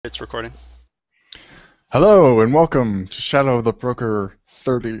It's recording. Hello and welcome to Shadow of the Broker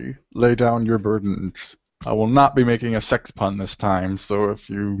 30. Lay down your burdens. I will not be making a sex pun this time, so if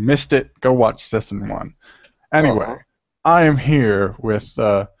you missed it, go watch Session 1. Anyway, I am here with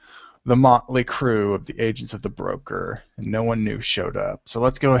the motley crew of the Agents of the Broker, and no one new showed up. So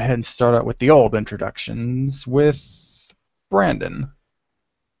let's go ahead and start out with the old introductions with Brandon.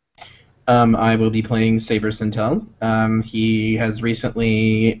 I will be playing Saber Sintel. He has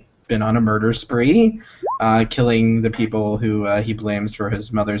recently been on a murder spree, killing the people who he blames for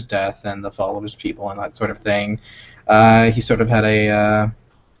his mother's death and the fall of his people and that sort of thing. He sort of had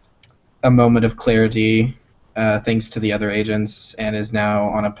a moment of clarity thanks to the other agents and is now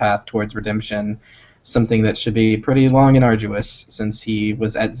on a path towards redemption, something that should be pretty long and arduous since he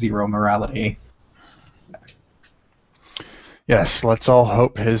was at zero morality. Yes, let's all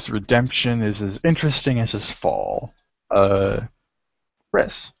hope his redemption is as interesting as his fall.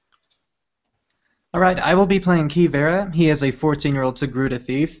 Chris. Alright, I will be playing Key Vera. He is a 14-year-old Togruta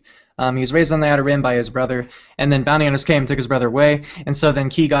thief. He was raised on the Outer Rim by his brother, and then bounty hunters came and took his brother away, and so then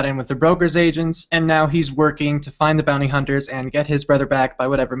Key got in with the Broker's agents, and now he's working to find the bounty hunters and get his brother back by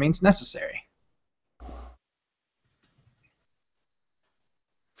whatever means necessary.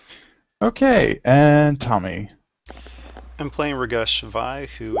 Okay, and Tommy. I'm playing Ragesh Vai,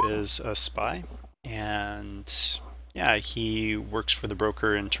 who is a spy, and yeah, he works for the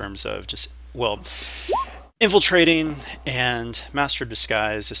broker in terms of just, well, infiltrating and master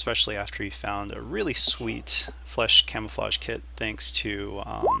disguise, especially after he found a really sweet flesh camouflage kit thanks to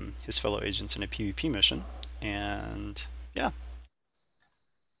his fellow agents in a PvP mission, and yeah.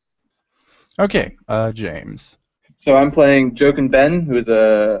 Okay, James. So I'm playing Jokin Ben, who is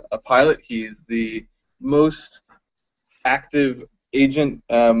a pilot. He's the most active agent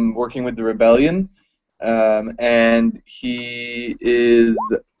working with the rebellion, and he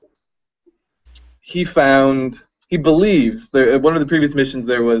believes one of the previous missions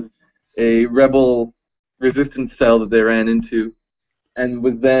there was a rebel resistance cell that they ran into and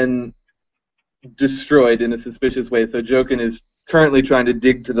was then destroyed in a suspicious way. So Jokin is currently trying to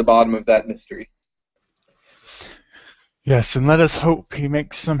dig to the bottom of that mystery. Yes, and let us hope he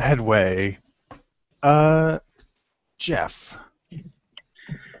makes some headway. Jeff.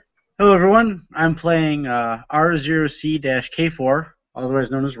 Hello, everyone. I'm playing R0C-K4,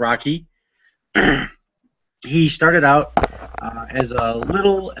 otherwise known as Rocky. He started out as a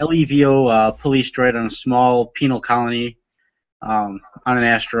little LEVO police droid on a small penal colony on an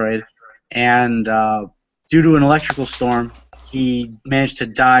asteroid, and due to an electrical storm, he managed to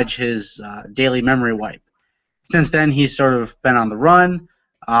dodge his daily memory wipe. Since then, he's sort of been on the run,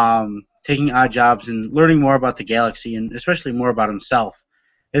 taking odd jobs and learning more about the galaxy and especially more about himself.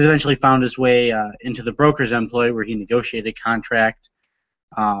 He's eventually found his way into the broker's employ, where he negotiated a contract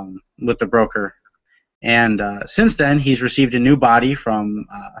with the broker. And since then, he's received a new body from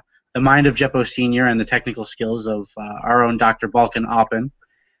the mind of Jeppo Sr. and the technical skills of our own Dr. Balkan Oppen,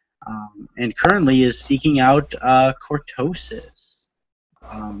 and currently is seeking out cortosis.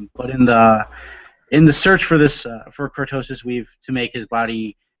 But in the search for this for cortosis, to make his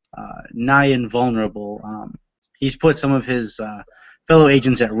body nigh invulnerable, he's put some of his fellow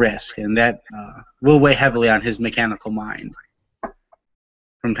agents at risk, and that will weigh heavily on his mechanical mind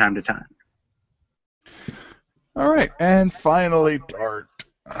from time to time. All right, and finally, Dart.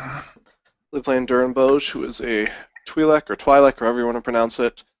 We're playing Duran Boj, who is a Twi'lek, or Twi'lek, however you want to pronounce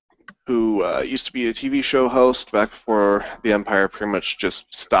it, who used to be a TV show host back before the Empire pretty much just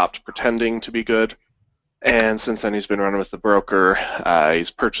stopped pretending to be good. And since then, he's been running with the broker.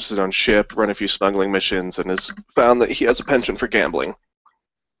 He's purchased his own ship, run a few smuggling missions, and has found that he has a penchant for gambling.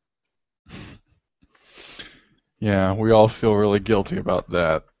 Yeah, we all feel really guilty about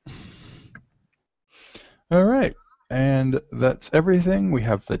that. All right, and that's everything. We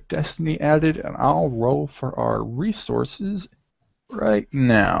have the Destiny added, and I'll roll for our resources right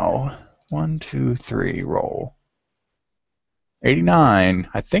now. 1, 2, 3, roll. 89.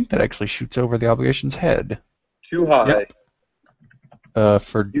 I think that actually shoots over the obligation's head. Too high. Yep.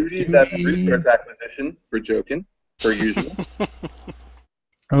 For duty, that's resource acquisition for Jokin, per usual.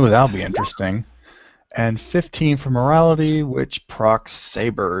 Oh, that'll be interesting. And 15 for morality, which procs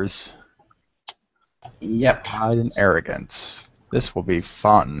sabers. Yep. Pride and arrogance. This will be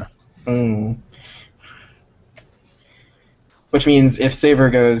fun. Which means if Saber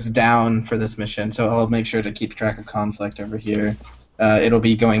goes down for this mission, so I'll make sure to keep track of conflict over here, it'll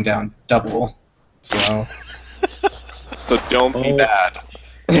be going down double. So don't be bad.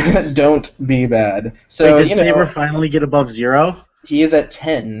 Don't be bad. So Wait, did Saber finally get above 0? He is at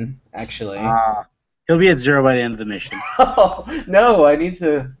 10, actually. He'll be at 0 by the end of the mission. Oh, no, I need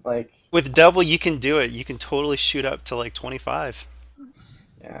to, like... With double, you can do it. You can totally shoot up to like 25.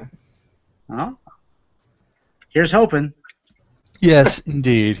 Yeah. Well, here's hoping. Yes,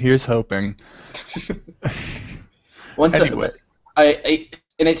 indeed. Here's hoping. Once Anyway. I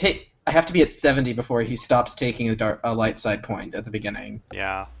have to be at 70 before he stops taking a light side point at the beginning.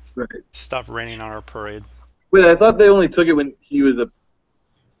 Yeah. Right. Stop raining on our parade. Wait, I thought they only took it when he was a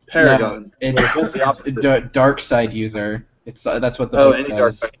Paragon. No, it's just a dark side user. That's what the book any says.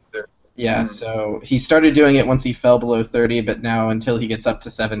 dark side user. Yeah, so he started doing it once he fell below 30, but now until he gets up to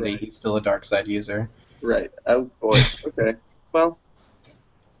 70, he's still a dark side user. Right. Oh boy. Okay. Well.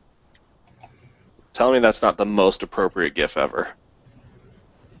 Tell me that's not the most appropriate GIF ever.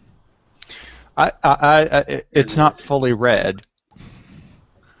 It's not fully red.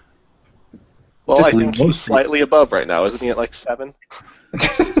 Well, Just I think mostly. he's slightly above right now. Isn't he at like 7?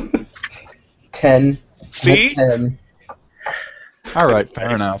 10. See? 10. All right,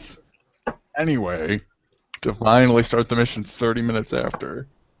 fair enough. Anyway, to finally start the mission 30 minutes after.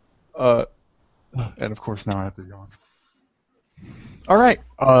 And of course now I have to yawn. All right,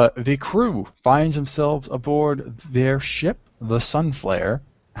 the crew finds themselves aboard their ship, the Sunflare.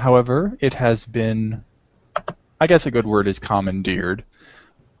 However, it has been, I guess a good word is commandeered,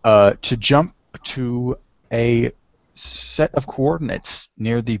 to jump to a set of coordinates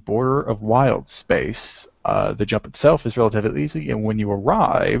near the border of wild space. The jump itself is relatively easy, and when you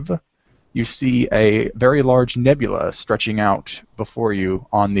arrive, you see a very large nebula stretching out before you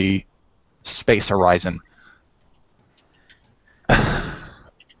on the space horizon.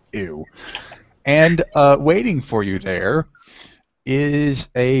 Ew. And waiting for you there is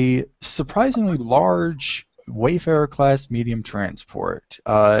a surprisingly large Wayfarer-class medium transport.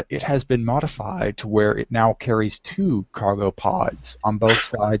 It has been modified to where it now carries 2 cargo pods on both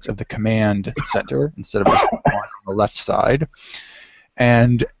sides of the command center instead of just one on the left side.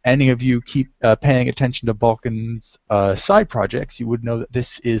 And any of you keep paying attention to Balkan's side projects, you would know that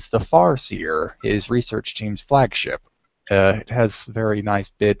this is the Farseer, his research team's flagship. It has very nice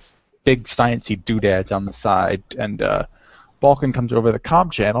big sciencey doodads on the side, and Balkan comes over the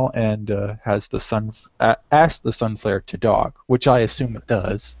comm channel and has the asked the Sunflare to dock, which I assume it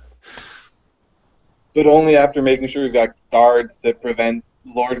does. But only after making sure we've got guards to prevent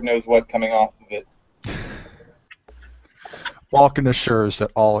Lord knows what coming off of it. Balkan assures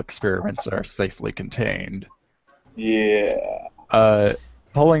that all experiments are safely contained. Yeah.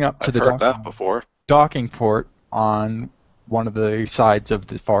 Pulling up to I've the heard that before. docking port on one of the sides of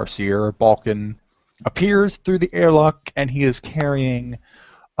the Farseer, Balkan appears through the airlock, and he is carrying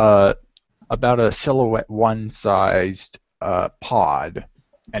about a Silhouette 1-sized pod.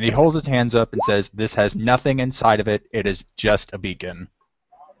 And he holds his hands up and says, "This has nothing inside of it. It is just a beacon."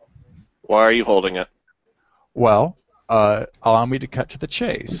 Why are you holding it? Well, allow me to cut to the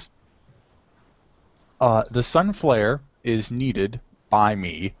chase. The Sunflare is needed by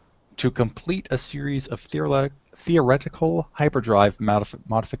me to complete a series of theoretical hyperdrive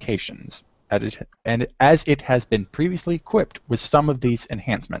modifications, and as it has been previously equipped with some of these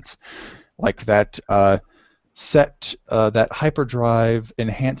enhancements, like that that hyperdrive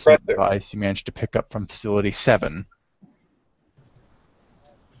enhancement device you managed to pick up from Facility 7.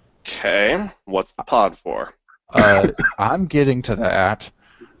 Okay, what's the pod for? I'm getting to that.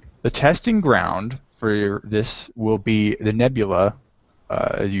 The testing ground for this will be the nebula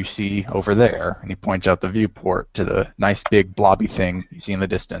you see over there, and he points out the viewport to the nice big blobby thing you see in the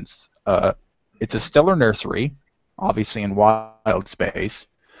distance. It's a stellar nursery, obviously in wild space,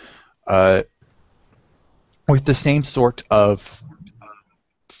 with the same sort of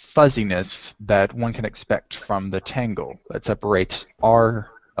fuzziness that one can expect from the tangle that separates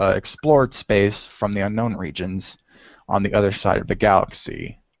our explored space from the unknown regions on the other side of the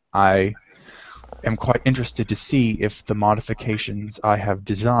galaxy. I am quite interested to see if the modifications I have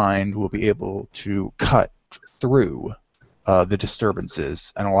designed will be able to cut through the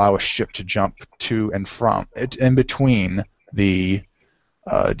disturbances and allow a ship to jump to and from, in between the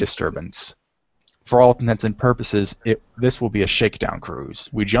disturbance. For all intents and purposes, this will be a shakedown cruise.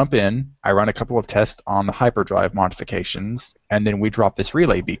 We jump in, I run a couple of tests on the hyperdrive modifications, and then we drop this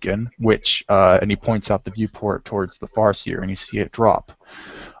relay beacon, which, and he points out the viewport towards the Farseer, and you see it drop.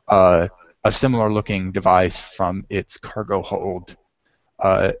 A similar looking device from its cargo hold.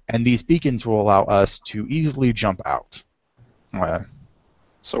 And these beacons will allow us to easily jump out.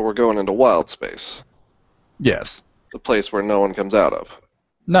 So we're going into wild space. Yes. The place where no one comes out of.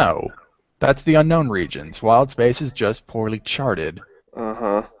 No. That's the unknown regions. Wild space is just poorly charted.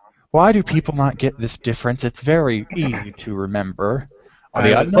 Uh-huh. Why do people not get this difference? It's very easy to remember. The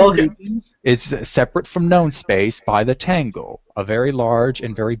Let's unknown see. regions is separate from known space by the tangle, a very large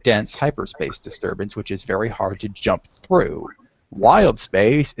and very dense hyperspace disturbance which is very hard to jump through. Wild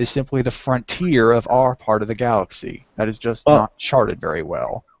space is simply the frontier of our part of the galaxy. That is just not charted very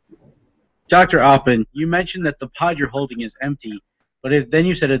well. Dr. Oppen, you mentioned that the pod you're holding is empty, but then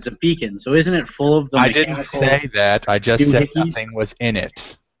you said it's a beacon, so isn't it full of the I mechanical... didn't say that. I just said doohickeys? nothing was in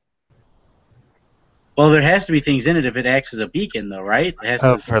it. Well, there has to be things in it if it acts as a beacon, though, right? It has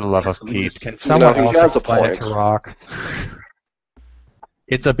Oh, to for the love of something Pete. to- Can someone he else has a explain it to point. Rock?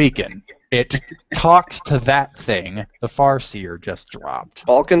 It's a beacon. It talks to that thing the Farseer just dropped.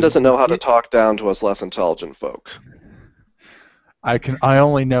 Balkan doesn't know how to talk down to us less intelligent folk. I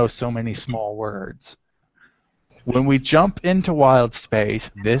only know so many small words. When we jump into wild space,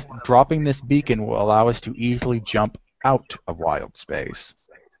 dropping this beacon will allow us to easily jump out of wild space.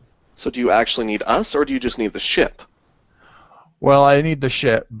 So do you actually need us, or do you just need the ship? Well, I need the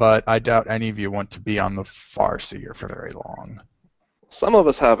ship, but I doubt any of you want to be on the Farseer for very long. Some of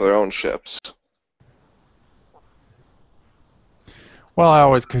us have their own ships. Well, I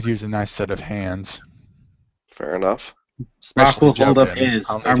always could use a nice set of hands. Fair enough. Rock will Especially hold up Jokin. his.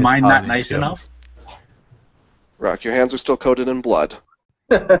 I'll need Are his mine not piloting nice skills. enough? Rock, your hands are still coated in blood.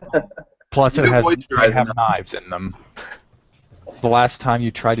 Plus, it You has moisturize might have them. knives in them. The last time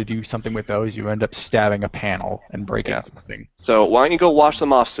you try to do something with those, you end up stabbing a panel and breaking Yeah. something. So why don't you go wash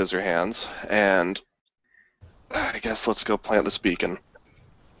them off, Scissorhands, and I guess let's go plant this beacon.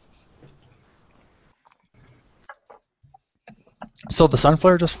 So the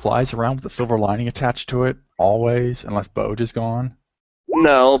Sunflare just flies around with a silver lining attached to it, always, unless Boj is gone?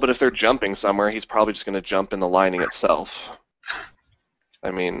 No, but if they're jumping somewhere, he's probably just going to jump in the lining itself.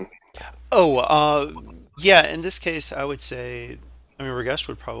 I mean, Yeah, in this case, I would say, Ragesh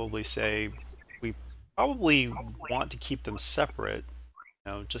would probably say we probably want to keep them separate,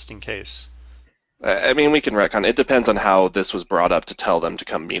 just in case. I mean, we can retcon. It depends on how this was brought up to tell them to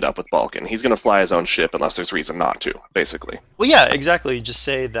come meet up with Balkan. He's going to fly his own ship unless there's reason not to, basically. Well, yeah, exactly. Just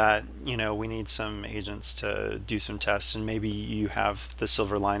say that, we need some agents to do some tests, and maybe you have the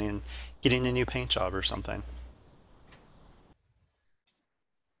silver lining getting a new paint job or something.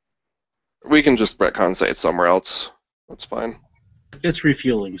 We can just retcon and say it's somewhere else. That's fine. It's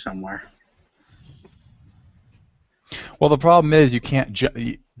refueling somewhere. Well, the problem is you can't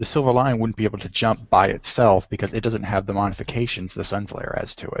the silver lining wouldn't be able to jump by itself because it doesn't have the modifications the Sunflare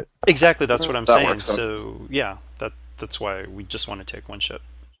has to it. Exactly, that's what I'm That saying. works, then. So, yeah, that's why we just want to take one ship.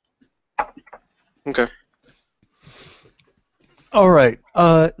 Okay. All right.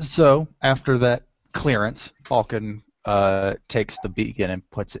 So after that clearance, Falcon takes the beacon and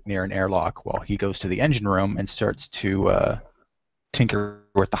puts it near an airlock while he goes to the engine room and starts to tinker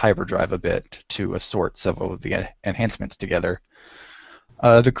with the hyperdrive a bit to assort several of the enhancements together.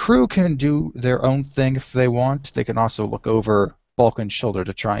 The crew can do their own thing if they want. They can also look over Balkan's shoulder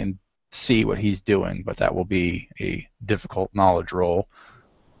to try and see what he's doing, but that will be a difficult knowledge roll.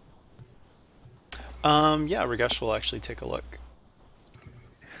 Yeah, Ragesh will actually take a look.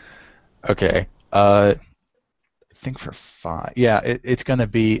 Okay. I think for 5. Yeah, it's going to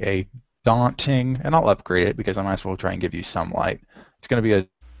be a daunting, and I'll upgrade it because I might as well try and give you some light. It's going to be a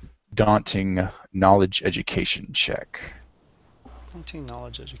daunting knowledge education check. Daunting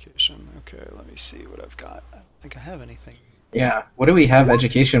knowledge education. Okay, let me see what I've got. I don't think I have anything. Yeah. What do we have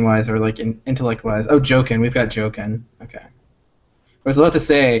education-wise or like intellect-wise? Oh, Jokin. We've got Jokin. Okay. I was about to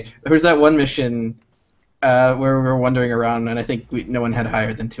say, there's that one mission where we were wandering around, and I think no one had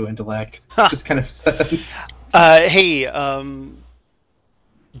higher than 2 intellect. Just kind of sad. Hey,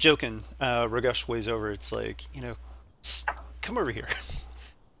 Jokin, Ragesh waves over. It's like, come over here.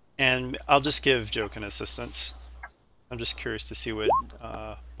 And I'll just give Jokin assistance. I'm just curious to see what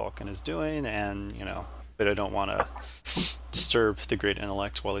Balkan is doing, and, but I don't want to disturb the great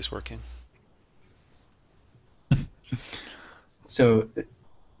intellect while he's working. So,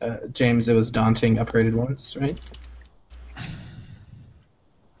 James, it was daunting upgraded once, right?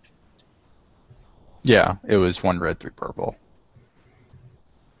 Yeah, it was 1 red, 3 purple.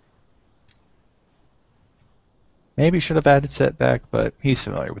 Maybe should have added setback, but he's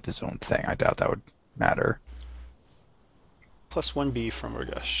familiar with his own thing. I doubt that would matter. Plus 1B from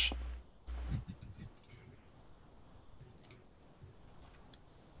Ragesh.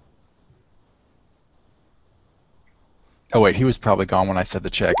 Oh wait, he was probably gone when I said the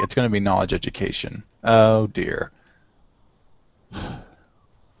check. It's going to be knowledge education. Oh dear.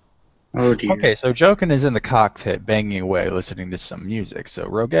 Oh dear. Okay, so Jokin is in the cockpit banging away listening to some music, so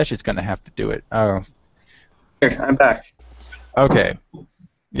Rogesh is going to have to do it. Oh, Here, I'm back. okay.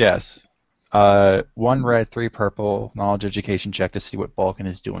 Yes. 1 red, 3 purple, knowledge education check to see what Balkan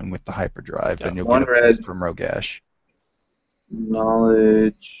is doing with the hyperdrive, and you'll 1 get a boost red. from Rogash.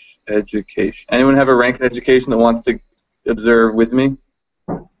 Knowledge, education. Anyone have a rank in education that wants to observe with me?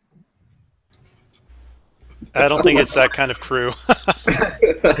 I don't think it's that kind of crew.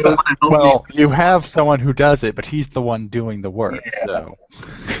 Well, you have someone who does it, but he's the one doing the work, so...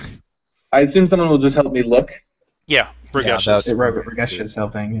 I assume someone will just help me look. Yeah, Ragesh Yeah, is. Ragesh is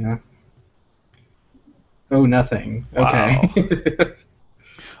helping, yeah. Oh, nothing. Wow. Okay.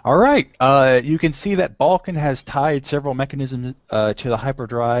 All right, you can see that Balkan has tied several mechanisms to the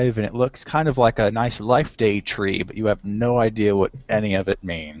hyperdrive, and it looks kind of like a nice life day tree, but you have no idea what any of it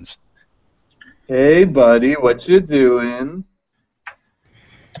means. Hey, buddy, what you doing?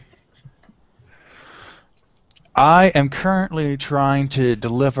 I am currently trying to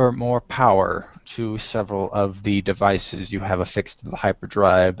deliver more power to several of the devices you have affixed to the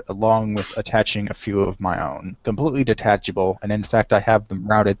hyperdrive, along with attaching a few of my own. Completely detachable, and in fact I have them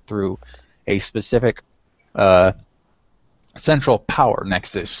routed through a specific central power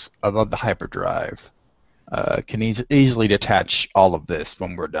nexus above the hyperdrive. Can easily detach all of this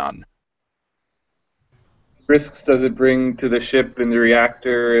when we're done. Risks does it bring to the ship and the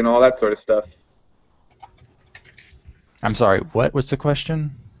reactor and all that sort of stuff? I'm sorry, what was the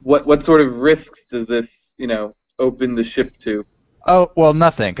question? What sort of risks does this, open the ship to? Oh, well,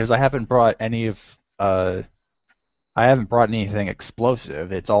 nothing, because I haven't brought any of... I haven't brought anything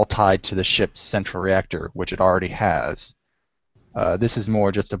explosive. It's all tied to the ship's central reactor, which it already has. This is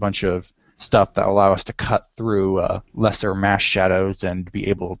more just a bunch of stuff that allow us to cut through lesser mass shadows and be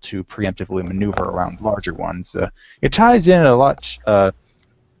able to preemptively maneuver around larger ones. It ties in a lot.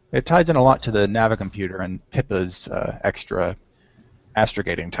 It ties in a lot to the Navicomputer and Pippa's extra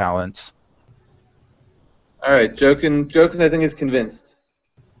astrogating talents. All right, Jokin I think is convinced.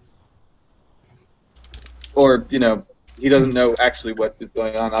 Or, he doesn't know actually what is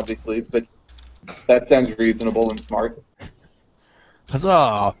going on, obviously, but that sounds reasonable and smart.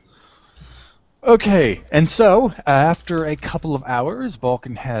 Huzzah! Okay, and so, after a couple of hours,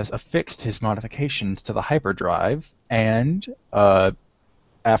 Balkan has affixed his modifications to the hyperdrive, and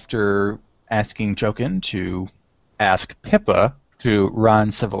after asking Jokin to ask Pippa to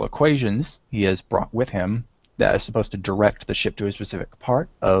run several equations he has brought with him that is supposed to direct the ship to a specific part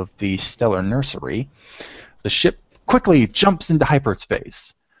of the stellar nursery, the ship quickly jumps into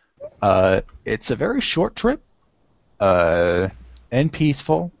hyperspace. It's a very short trip, and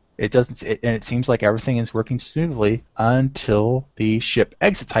peaceful. And it seems like everything is working smoothly until the ship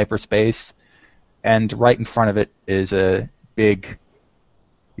exits hyperspace, and right in front of it is a big...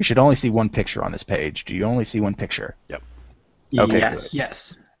 You should only see one picture on this page. Do you only see one picture? Yep. Okay, Yes. good.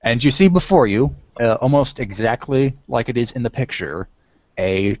 Yes. And you see before you, almost exactly like it is in the picture,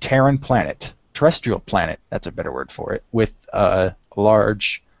 a Terran planet, terrestrial planet, that's a better word for it, with a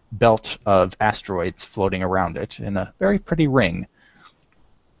large belt of asteroids floating around it in a very pretty ring.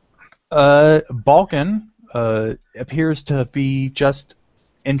 Balkan appears to be just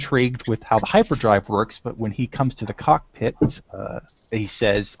intrigued with how the hyperdrive works, but when he comes to the cockpit, he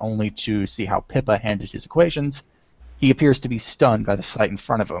says only to see how Pippa handled his equations. He appears to be stunned by the sight in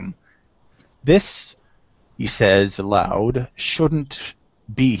front of him. This, he says aloud, shouldn't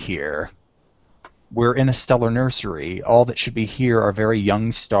be here. We're in a stellar nursery. All that should be here are very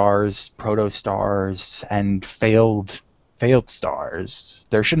young stars, protostars, and failed stars.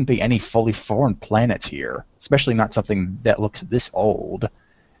 There shouldn't be any fully formed planets here, especially not something that looks this old.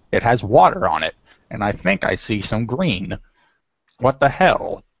 It has water on it, and I think I see some green. What the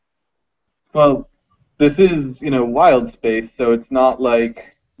hell? Well, this is, wild space, so it's not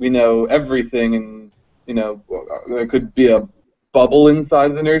like we know everything and, there could be a bubble inside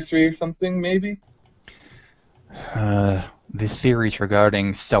the nursery or something, maybe? The theories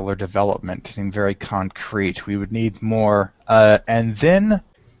regarding stellar development seem very concrete. We would need more. And then...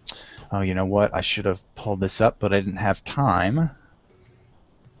 Oh, you know what? I should have pulled this up, but I didn't have time.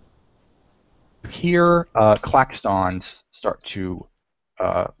 Here, klaxons start to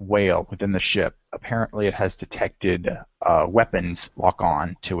wail within the ship. Apparently it has detected weapons lock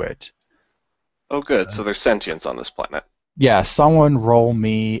on to it. Oh, good. So there's sentience on this planet. Yeah, someone roll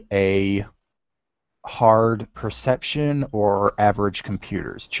me a hard perception or average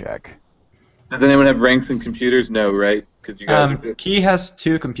computers check. Does anyone have ranks in computers? No, right? Because you guys are good. Key has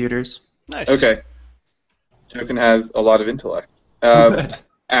 2 computers. Nice. Okay. Jokin has a lot of intellect. Good.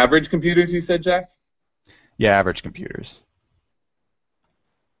 Average computers, you said, Jack? Yeah, average computers.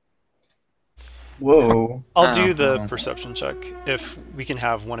 Whoa. I'll do the perception check if we can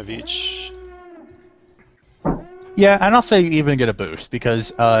have one of each. Yeah, and I'll say you even get a boost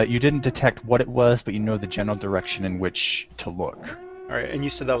because you didn't detect what it was, but you know the general direction in which to look. All right, and you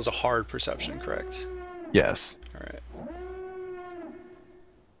said that was a hard perception, correct? Yes. All right.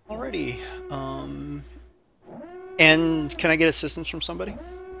 Alrighty. And can I get assistance from somebody?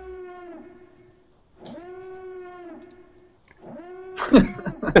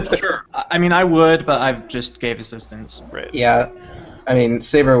 Sure. I mean, I would, but I just gave assistance. Right. Yeah, I mean,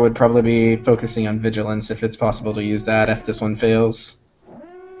 Saber would probably be focusing on vigilance if it's possible to use that if this one fails.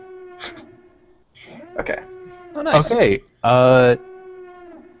 Okay. Oh, nice. Okay.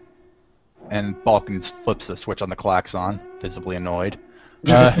 And Balkan flips the switch on the klaxon, visibly annoyed.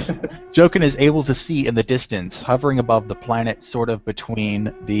 Jokin is able to see in the distance, hovering above the planet, sort of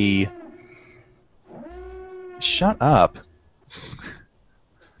between the... Shut up.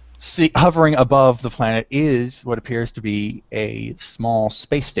 See, hovering above the planet is what appears to be a small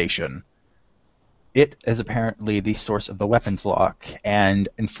space station. It is apparently the source of the weapons lock, and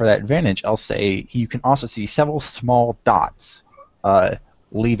for that advantage, I'll say you can also see several small dots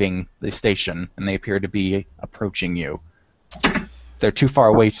leaving the station, and they appear to be approaching you. They're too far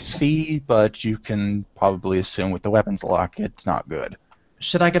away to see, but you can probably assume with the weapons lock, it's not good.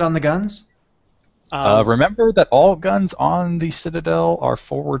 Should I get on the guns? Remember that all guns on the Citadel are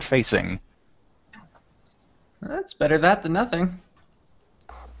forward-facing. That's better that than nothing.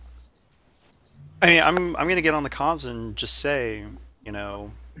 I mean, I'm gonna get on the comms and just say, you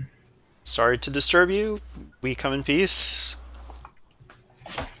know, sorry to disturb you. We come in peace.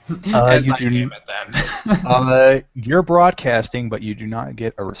 As You I do- aim at them. You're broadcasting, but you do not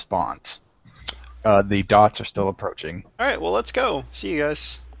get a response. The dots are still approaching. All right, well, let's go. See you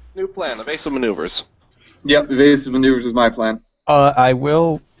guys. New plan, evasive maneuvers. Yep, evasive maneuvers is my plan. I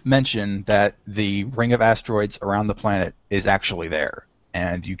will mention that the ring of asteroids around the planet is actually there,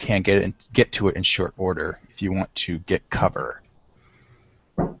 and you can get to it in short order if you want to get cover.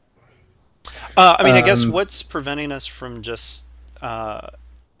 I mean, I guess what's preventing us from just...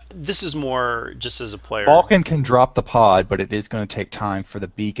 this is more just as a player. Vulcan can drop the pod, but it is going to take time for the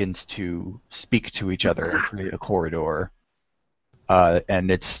beacons to speak to each other and create a corridor.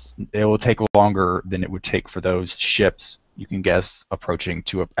 And it will take longer than it would take for those ships, you can guess, approaching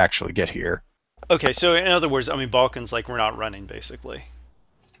to actually get here. Okay, so in other words, I mean, Balkan's like, we're not running, basically.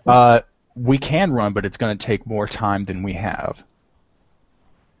 We can run, but it's going to take more time than we have.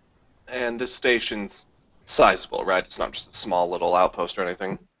 And this station's sizable, right? It's not just a small little outpost or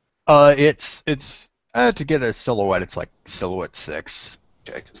anything. It's to get a silhouette, it's like silhouette 6.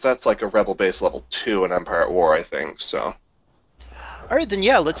 Okay, because that's like a rebel base level 2 in Empire at War, I think. So. All right, then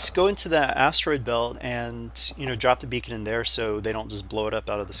yeah, let's go into that asteroid belt and drop the beacon in there so they don't just blow it up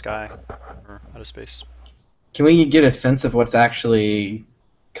out of the sky or out of space. Can we get a sense of what's actually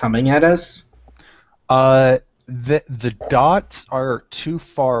coming at us? The dots are too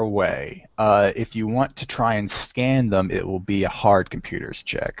far away. If you want to try and scan them, it will be a hard computers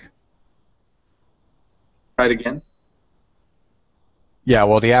check. Try it again. Yeah,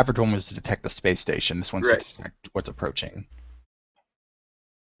 well, the average one was to detect the space station. This one's Right. to detect what's approaching.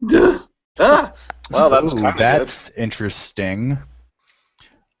 Ah! Well, that's Ooh, kind of that's interesting.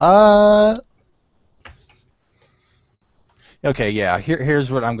 Okay, yeah. Here's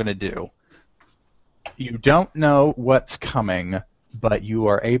what I'm gonna do. You don't know what's coming, but you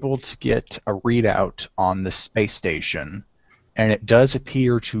are able to get a readout on the space station, and it does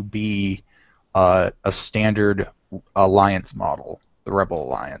appear to be a standard alliance model, the Rebel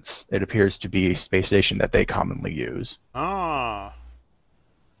Alliance. It appears to be a space station that they commonly use. Ah.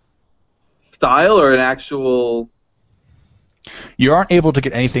 Style or an actual... You aren't able to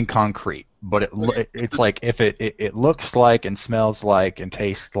get anything concrete, but it's like if it looks like and smells like and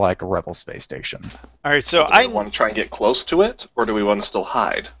tastes like a Rebel space station. All right, so Do we want to try and get close to it, or do we want to still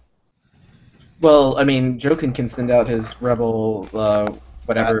hide? Well, I mean, Jokin can send out his rebel,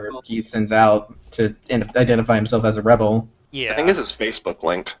 whatever he sends out to identify himself as a rebel. yeah. I think it's his Facebook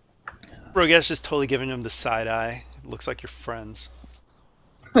link. Rogesh is totally giving him the side eye. It looks like you're friends.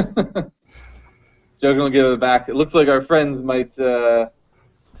 Jokin will give it back. It looks like our friends might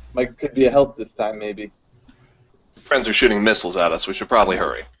could be a help this time, maybe. Friends are shooting missiles at us. We should probably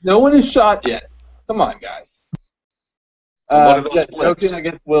hurry. No one is shot yet. Come on, guys. Well, what are those Yeah, blimps? Jokin, I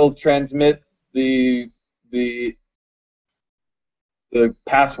guess, will transmit the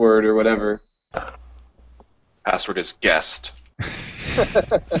password or whatever. Password is guest.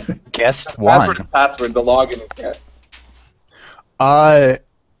 Guest Password one. is password. The login is guest.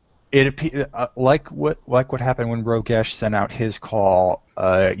 Like what happened when Rogesh sent out his call.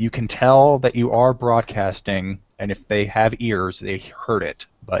 You can tell that you are broadcasting, and if they have ears, they heard it.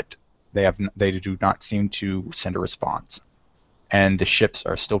 But they do not seem to send a response, and the ships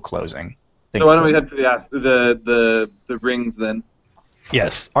are still closing. So why don't we head to the rings then?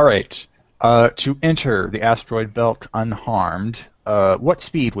 Yes. All right. To enter the asteroid belt unharmed, what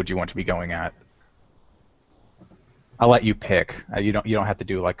speed would you want to be going at? I'll let you pick. You don't have to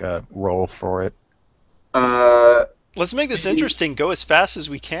do like a roll for it. Let's make this interesting. Go as fast as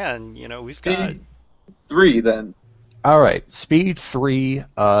we can. You know, we've got 3 then. All right, speed 3.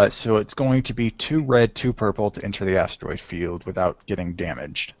 So it's going to be 2 red, 2 purple to enter the asteroid field without getting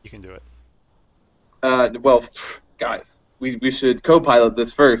damaged. You can do it. Well, guys, we should co-pilot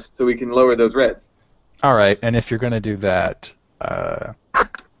this first so we can lower those reds. All right, and if you're going to do that,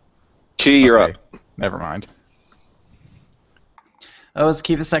 Key, you're okay, up. never mind. Oh, is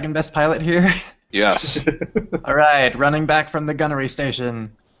Key the second best pilot here? Yes. All right, running back from the gunnery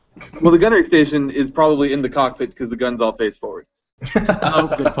station. Well, the gunnery station is probably in the cockpit because the guns all face forward.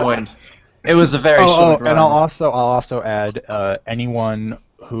 Oh, good point. It was a very short run. And I'll also add anyone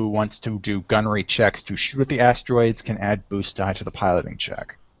who wants to do gunnery checks to shoot at the asteroids can add boost die to the piloting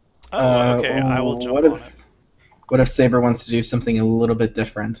check. Oh, okay. I will jump what on if, it. What if Saber wants to do something a little bit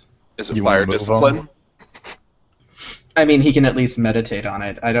different? Is it You fire wanna move discipline? on? I mean, he can at least meditate on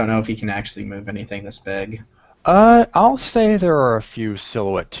it. I don't know if he can actually move anything this big. I'll say there are a few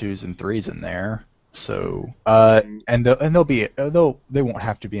silhouette 2s and 3s in there. So, and they won't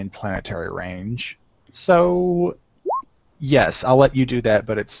have to be in planetary range. So, yes, I'll let you do that,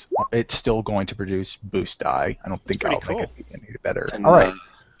 but it's still going to produce boost die. I don't think pretty I'll make cool. it any better. And, All right.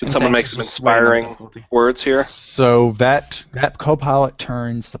 Can And someone make thanks, some it's just way more inspiring difficulty. words here? So that co-pilot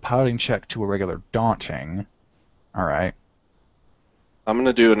turns the piloting check to a regular daunting. All right. I'm going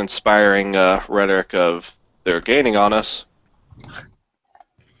to do an inspiring rhetoric of they're gaining on us.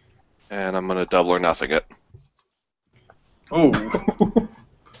 And I'm going to double or nothing it. Oh.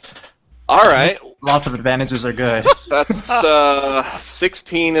 All right. Lots of advantages are good. That's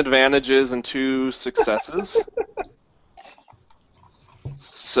 16 advantages and 2 successes.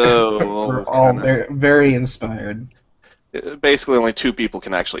 So We're all kinda- very, very inspired. basically only 2 people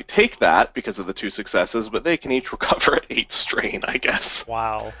can actually take that because of the 2 successes, but they can each recover at 8 strain, I guess.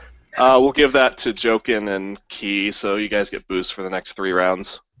 Wow. We'll give that to Jokin and Key, so you guys get boost for the next 3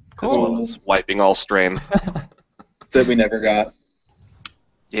 rounds, as well as wiping all strain. That we never got.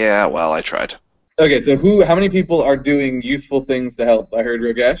 Yeah, well, I tried. Okay, so how many people are doing useful things to help? I heard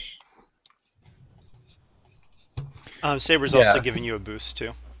Rogesh. Saber's also giving you a boost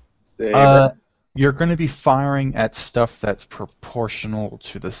too. Saber. You're going to be firing at stuff that's proportional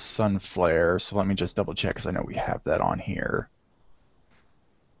to the sun flare, so let me just double check because I know we have that on here.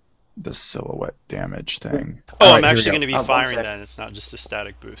 The silhouette damage thing. Oh, All I'm right, here we actually go. going to be one firing sec. then. It's not just a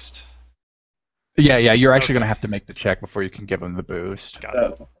static boost. Yeah, you're actually Okay. going to have to make the check before you can give him the boost. Got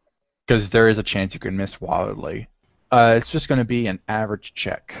it. Oh. Because there is a chance you can miss wildly. It's just going to be an average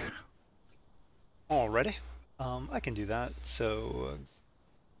check. Alrighty. I can do that. So,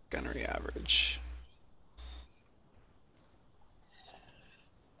 gunnery average.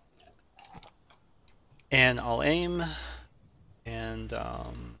 And I'll aim. And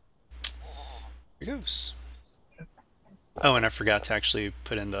here goes. Oh, and I forgot to actually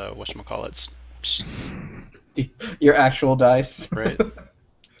put in the whatchamacallits. Your actual dice. Right?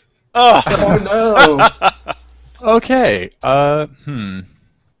 Oh! Oh no! Okay.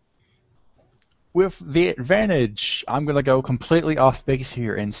 With the advantage, I'm gonna go completely off base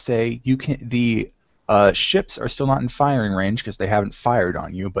here and say the ships are still not in firing range because they haven't fired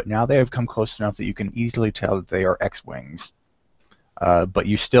on you, but now they have come close enough that you can easily tell that they are X-wings. But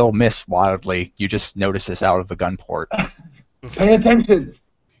you still miss wildly. You just notice this out of the gun port. Pay attention.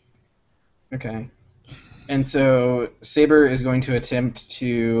 Okay. And so Saber is going to attempt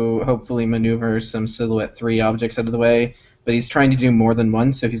to hopefully maneuver some Silhouette 3 objects out of the way, but he's trying to do more than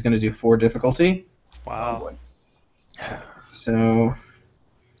one, so he's going to do 4 difficulty. Wow. So...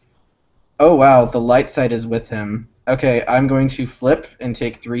 Oh wow, the light side is with him. Okay, I'm going to flip and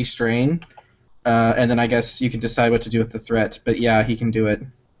take 3 strain, and then I guess you can decide what to do with the threat, but yeah, he can do it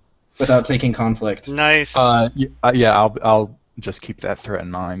without taking conflict. Nice. Yeah, I'll just keep that threat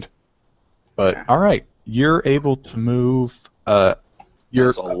in mind. But Okay. all right, you're able to move. That's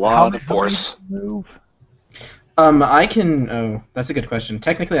a lot of force. Move? I can... Oh, that's a good question.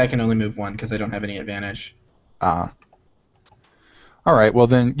 Technically, I can only move 1 because I don't have any advantage. All right. Well,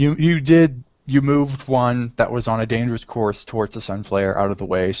 then you moved 1 that was on a dangerous course towards the Sunflare out of the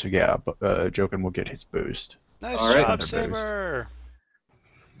way. So yeah, Jokin will get his boost. Nice All right. job, Boost. Saber.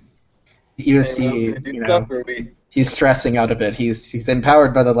 You Hey, see, well, good you stuff, know, Ruby. he's stressing out a bit. He's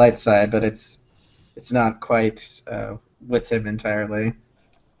empowered by the light side, but it's not quite with him entirely.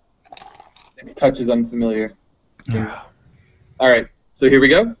 Its touch is unfamiliar. Yeah. All right, so here we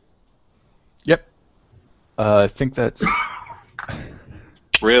go. Yep. I think that's...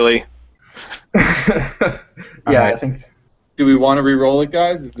 Really? Yeah, Alright. I think. Do we want to re-roll it,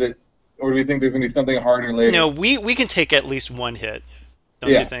 guys? Or do we think there's gonna be something harder later? No, we can take at least one hit.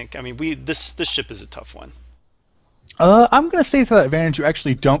 Don't Yeah. you think? I mean, this ship is a tough one. I'm going to say for that advantage you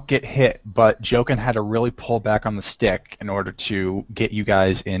actually don't get hit, but Jokin had to really pull back on the stick in order to get you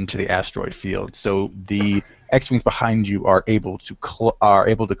guys into the asteroid field. So the X-wings behind you are able to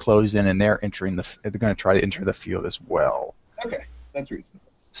close in, and they're going to try to enter the field as well. Okay, that's reasonable.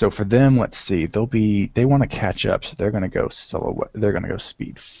 So for them, let's see, they want to catch up, so they're going to go silhouette. They're going to go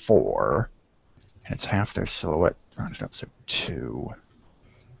speed 4, and it's half their silhouette rounded up, so 2.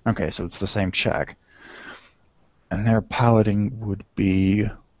 Okay, so it's the same check. And their piloting would be...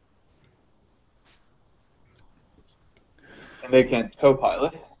 And they can't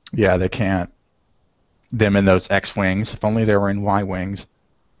co-pilot. Yeah, they can't. Them in those X-wings. If only they were in Y-wings.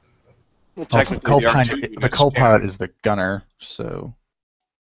 Well, Oh, technically, the co-pilot is the gunner, so...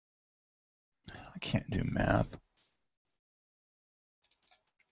 I can't do math.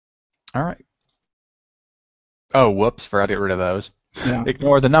 Alright. Oh, whoops, forgot to get rid of those. Yeah.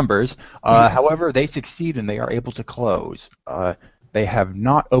 Ignore the numbers. However, they succeed and they are able to close. They have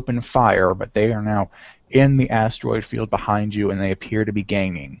not opened fire, but they are now in the asteroid field behind you, and they appear to be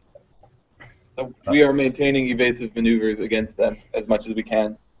gaining. So we are maintaining evasive maneuvers against them as much as we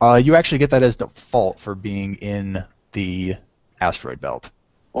can. You actually get that as default for being in the asteroid belt.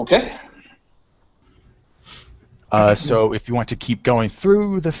 Okay. So if you want to keep going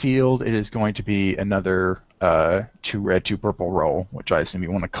through the field, it is going to be another 2 red, 2 purple roll, which I assume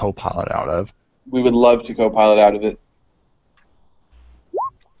you want to co-pilot out of. We would love to co-pilot out of it.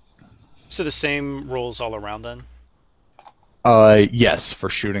 So the same rolls all around then? Yes, for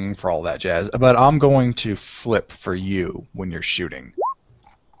shooting, for all that jazz. But I'm going to flip for you when you're shooting.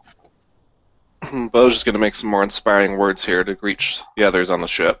 Bo's just going to make some more inspiring words here to reach the others on the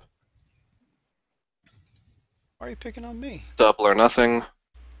ship. Why are you picking on me? Double or nothing.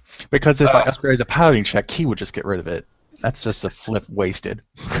 Because if I upgraded the piloting check, he would just get rid of it. That's just a flip wasted.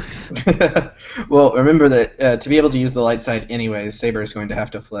 Well, remember that to be able to use the light side anyways, Saber is going to have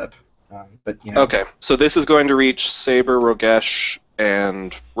to flip. But you know. Okay, so this is going to reach Saber, Rogesh,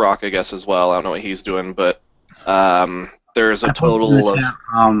 and Rock, I guess, as well. I don't know what he's doing, but there's a total of...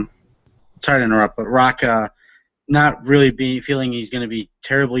 Sorry to interrupt, but Rock, not really feeling he's going to be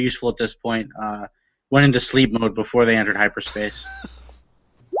terribly useful at this point, went into sleep mode before they entered hyperspace.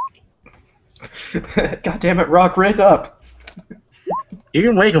 God damn it, Rock, wake up! You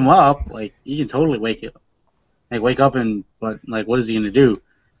can wake him up. Like, you can totally wake him. Like, wake up and, what is he going to do?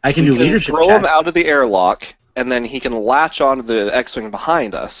 I can do leadership throw checks. him out of the airlock, and then he can latch onto the X-Wing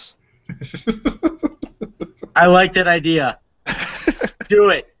behind us. I like that idea. Do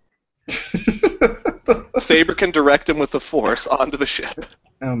it. Saber can direct him with the Force onto the ship.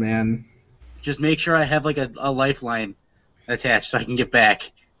 Oh, man. Just make sure I have, like, a lifeline attached so I can get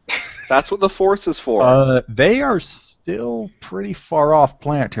back. That's what the Force is for. They are still pretty far off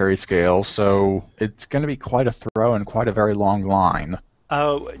planetary scale, so it's going to be quite a throw and quite a very long line.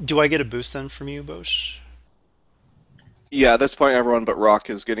 Do I get a boost then from you, Bosch? Yeah, at this point everyone but Rock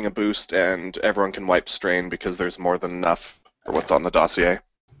is getting a boost, and everyone can wipe strain because there's more than enough for what's on the dossier.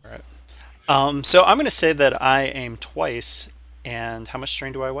 Alright. So I'm going to say that I aim twice, and how much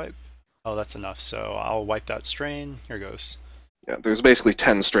strain do I wipe? Oh, that's enough, so I'll wipe that strain. Here goes. Yeah, there's basically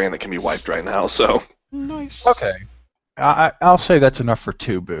 10 strain that can be wiped right now, so... Nice. Okay. I'll say that's enough for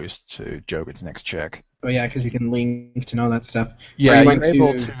 2 boosts to Jogan's next check. Oh yeah, because you can link and all that stuff. Yeah, Are you you're going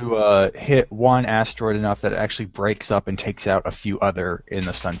able to- to hit one asteroid enough that it actually breaks up and takes out a few other in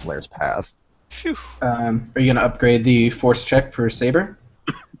the Sunflare's path. Phew. Are you going to upgrade the force check for Saber?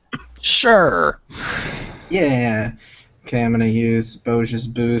 Sure. Yeah. Okay, I'm going to use Boja's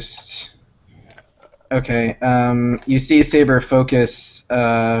boost. Okay, you see Saber focus,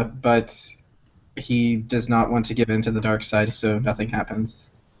 but he does not want to give in to the dark side, so nothing happens.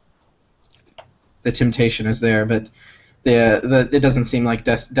 The temptation is there, but it doesn't seem like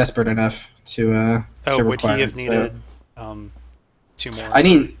desperate enough to Oh, would require he have it, so- needed 2 more?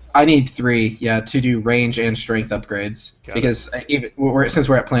 I need 3, yeah, to do range and strength upgrades. Got Because since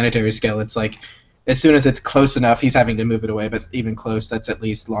we're at planetary scale, it's like as soon as it's close enough, he's having to move it away. But even close, that's at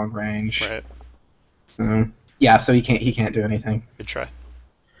least long range. Right. So yeah, so he can't do anything. Good try.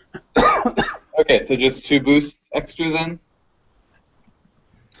 Okay, so just 2 boosts extra then?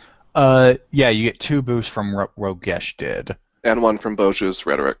 Yeah, you get 2 boosts from Rogesh did. And one from Boju's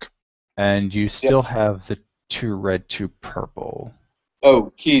Rhetoric. And you still have the 2 red, 2 purple.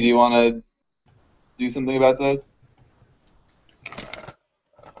 Oh, Key, do you want to do something about those?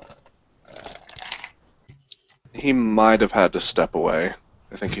 He might have had to step away.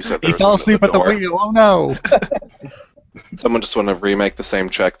 I think he said there He was fell someone asleep at the door. wheel. Oh no! Someone just want to remake the same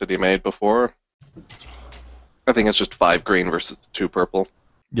check that he made before. I think it's just 5 green versus 2 purple.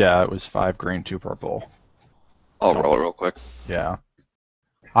 Yeah, it was 5 green, 2 purple. I'll So- roll it real quick. Yeah.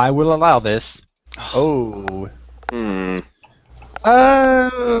 I will allow this. Oh. Hmm.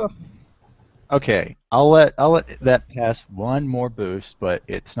 Okay. I'll let that pass one more boost, but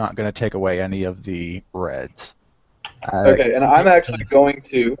it's not going to take away any of the reds. Okay, and I'm actually going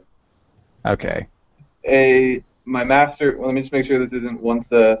to Okay. my master. Well, let me just make sure this isn't once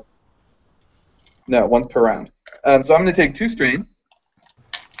per round. So I'm going to take 2 strain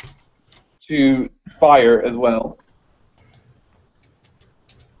to fire as well.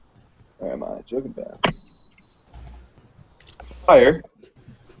 Where am I? Joking bad. Fire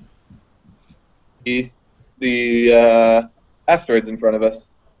the asteroids in front of us.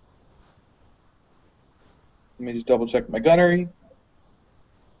 Let me just double check my gunnery.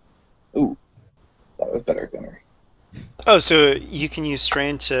 Ooh, that was better gunnery. Oh, so you can use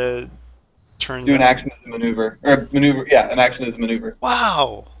strain to turn. Do an action as a maneuver, or maneuver. Yeah, an action as a maneuver.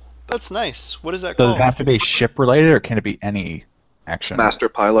 Wow, that's nice. What is that Does called? it have to be ship related, or can it be any action? Master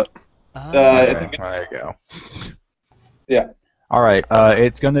pilot. Okay, there you go. Yeah. All right.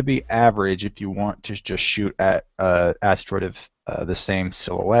 It's going to be average if you want to just shoot at asteroid of the same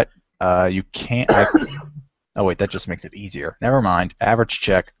silhouette. You can't. Oh wait, that just makes it easier. Never mind. Average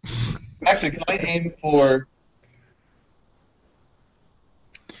check. Actually, can I aim for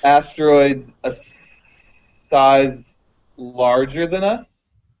asteroids a size larger than us?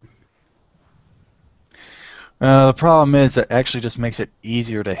 The problem is it actually just makes it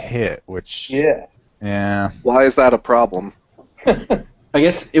easier to hit, which. Yeah. Yeah. Why is that a problem? I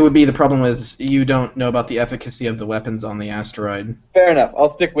guess it would be the problem is you don't know about the efficacy of the weapons on the asteroid. Fair enough.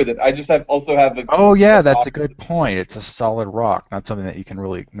 I'll stick with it. I just also have a. Oh yeah, that's a good point. It's a solid rock, not something that you can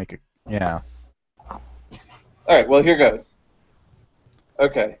really make it. Yeah. All right. Well, here goes.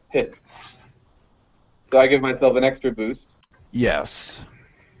 Okay, hit. So I give myself an extra boost, Yes.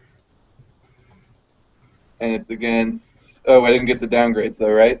 and it's against. Oh, I didn't get the downgrades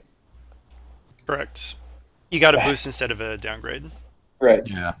though, right? Correct. You got a boost instead of a downgrade. Right.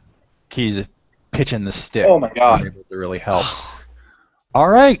 Yeah. Key's pitching the stick. Oh my God. Not able to really help. All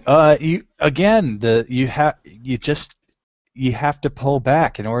right. You again. You have to pull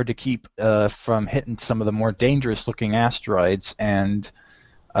back in order to keep from hitting some of the more dangerous looking asteroids, and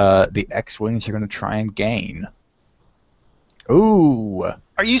the X-wings are going to try and gain. Ooh.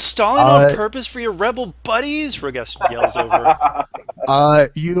 Are you stalling on purpose for your rebel buddies? Ragesh yells over.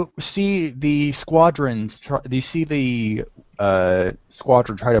 You see the squadrons. You see the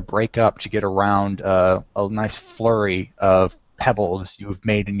squadron try to break up to get around a nice flurry of pebbles you've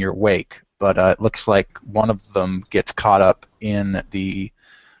made in your wake, but it looks like one of them gets caught up in the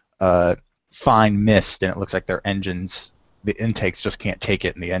fine mist, and it looks like their engines, the intakes just can't take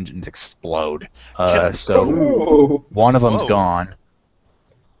it, and the engines explode. So one of them's gone.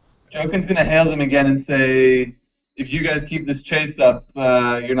 Jokin's gonna hail them again and say, "If you guys keep this chase up,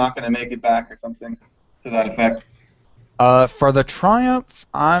 you're not gonna make it back," or something to that effect. For the Triumph,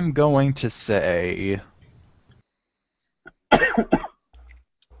 I'm going to say.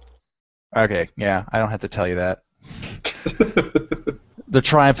 Okay, yeah, I don't have to tell you that. The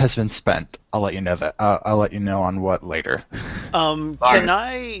Triumph has been spent. I'll let you know that. I'll let you know on what later. Can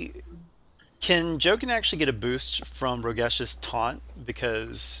Jokin actually get a boost from Rogesh's taunt?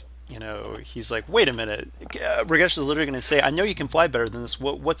 Because, you know, he's like, wait a minute. Ragesh is literally going to say, I know you can fly better than this.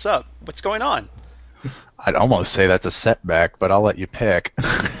 What's up? What's going on? I'd almost say that's a setback, but I'll let you pick.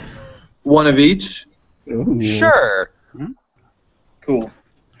 One of each? Ooh. Sure. Cool.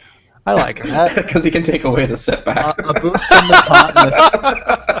 I like that. Because he can take away the setback. A boost from the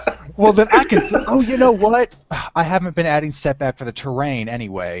tauntness. Well, then I can. Oh, you know what? I haven't been adding setback for the terrain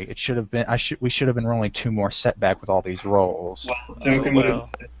anyway. It should have been. We should have been rolling 2 more setback with all these rolls. Well, Jokin would have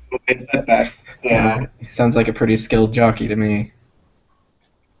setbacks. Yeah, he sounds like a pretty skilled jockey to me.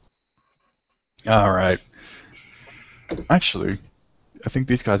 All right. Actually, I think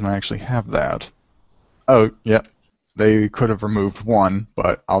these guys might actually have that. Oh, yep. They could have removed 1,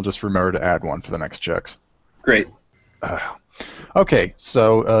 but I'll just remember to add 1 for the next checks. Great. Okay,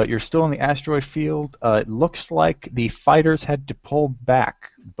 so you're still in the asteroid field. It looks like the fighters had to pull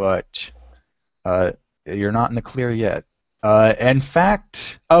back, but you're not in the clear yet. In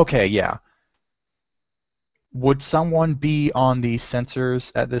fact, okay, yeah. Would someone be on the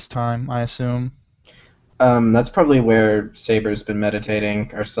sensors at this time, I assume? That's probably where Saber's been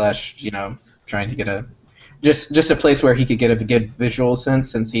meditating, or / trying to get a just a place where he could get a good visual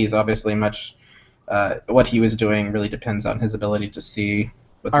sense, since he's obviously much what he was doing really depends on his ability to see.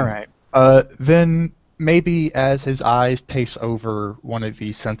 All right. Then maybe as his eyes pace over one of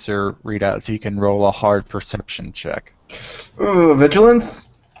these sensor readouts, he can roll a hard perception check. Ooh,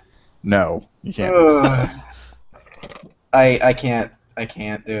 vigilance? No, you can't. I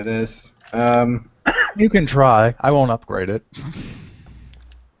can't do this. You can try. I won't upgrade it.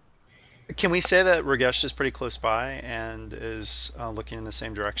 Can we say that Ragesh is pretty close by and is looking in the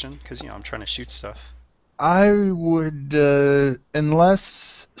same direction? Because, I'm trying to shoot stuff. I would,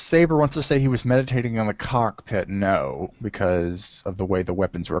 unless Saber wants to say he was meditating on the cockpit, no, because of the way the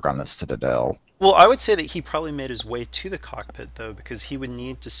weapons work on the Citadel. Well, I would say that he probably made his way to the cockpit, though, because he would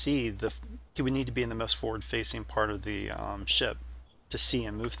need to see he would need to be in the most forward-facing part of the ship to see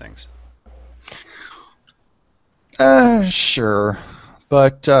and move things. Sure,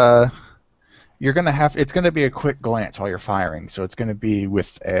 but you're gonna have. It's gonna be a quick glance while you're firing, so it's gonna be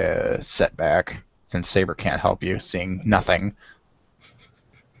with a setback, since Saber can't help you, seeing nothing.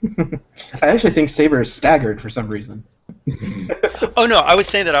 I actually think Saber is staggered for some reason. Oh no, I was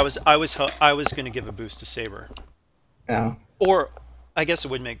saying that I was going to give a boost to Saber. Oh. Or I guess it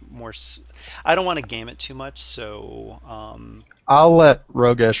would make more. I don't want to game it too much, so. I'll let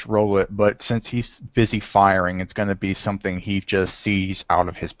Ragesh roll it, but since he's busy firing, it's going to be something he just sees out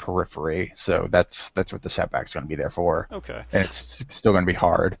of his periphery. So that's what the setback's going to be there for. Okay. And it's still going to be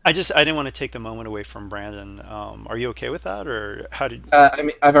hard. I didn't want to take the moment away from Brandon. Are you okay with that, or how did? I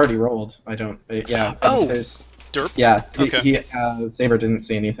mean, I've already rolled. I don't. Yeah. Oh. Derp. Yeah. Okay. Saber didn't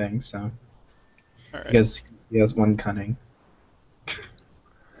see anything, so. All right. Because he has one cunning.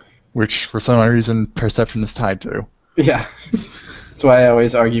 Which, for some reason, perception is tied to. Yeah. That's why I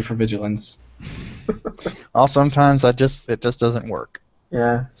always argue for vigilance. Well, sometimes it just doesn't work.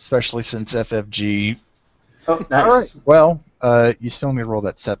 Yeah. Especially since FFG. Oh, nice. All right. Well, you still need to roll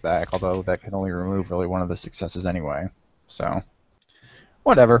that setback, although that can only remove really one of the successes anyway. So,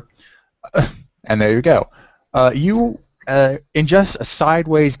 whatever. And there you go. In just a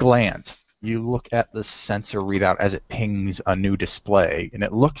sideways glance, you look at the sensor readout as it pings a new display, and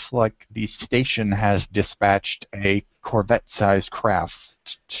it looks like the station has dispatched a Corvette-sized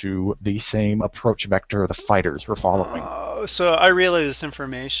craft to the same approach vector the fighters were following. Oh, so I relay this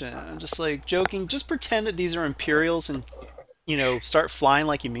information. I'm just like joking. Just pretend that these are Imperials and, start flying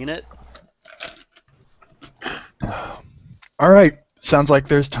like you mean it. All right. Sounds like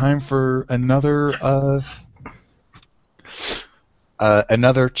there's time for another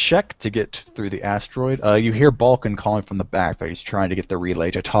check to get through the asteroid. You hear Balkan calling from the back that he's trying to get the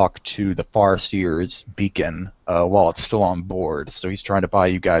relay to talk to the Farseer's beacon while it's still on board. So he's trying to buy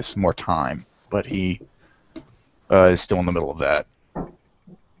you guys some more time, but he is still in the middle of that.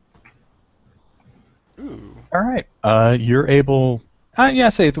 Ooh. All right. You're able.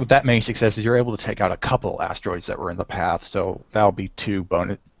 Say with that many successes, you're able to take out a couple asteroids that were in the path. So that'll be 2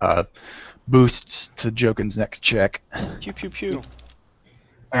 bonus boosts to Jokin's next check. Pew pew pew.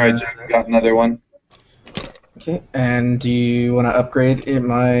 All right, Jack, got another one. Okay, and do you want to upgrade in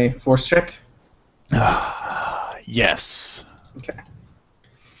my force check? Yes. Okay.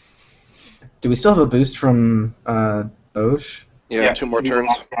 Do we still have a boost from Bosch? Yeah, 2 more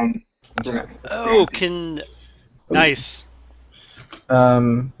turns. Oh, nice.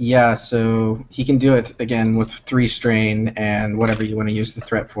 Yeah, so he can do it again with 3 strain and whatever you want to use the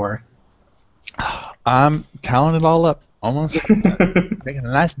threat for. I'm tallying it all up. Almost making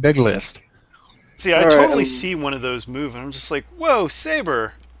a nice big list. See, I totally see one of those move, and I'm just like, whoa,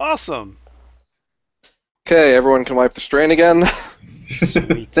 Saber, awesome. Okay, everyone can wipe the strain again.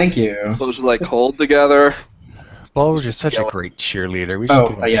 Sweet. Thank you. Those like hold together. Bulge is such a great cheerleader. We should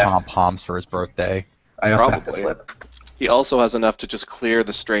give him pom-poms for his birthday. I also Probably. have to flip. He also has enough to just clear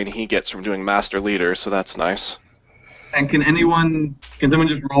the strain he gets from doing Master Leader, so that's nice. And can someone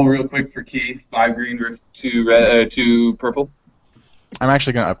just roll real quick for Keith? 5 green versus 2 purple? I'm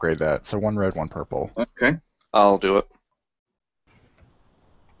actually going to upgrade that, so 1 red, 1 purple. Okay. I'll do it.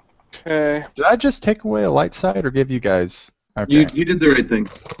 Okay. Did I just take away a light side or give you guys? Okay. You did the right thing.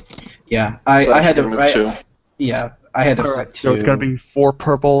 Yeah, I had to remove 2. Yeah, I had to flip 2. So it's going to be 4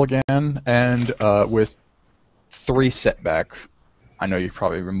 purple again, and with 3 setback. I know you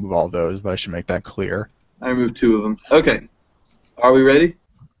probably remove all those, but I should make that clear. I removed 2 of them. Okay. Are we ready?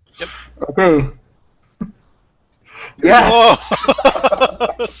 Yep. Okay. Yeah.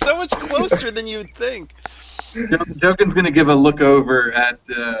 Whoa! So much closer than you would think. Jokin's going to give a look over at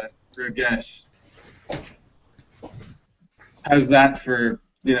Ragesh. How's that for,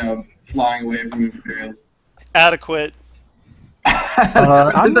 flying away from Imperials? Adequate.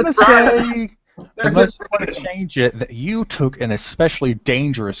 I'm going to say Unless you want to change it, that you took an especially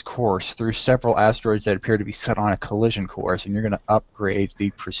dangerous course through several asteroids that appear to be set on a collision course, and you're going to upgrade the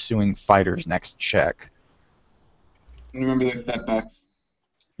pursuing fighter's next check. And remember their setbacks.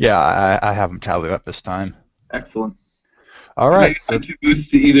 Yeah, I have them tallied up this time. Excellent. All Can I right. use So my 2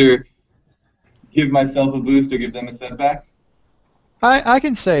 boosts to either give myself a boost or give them a setback? I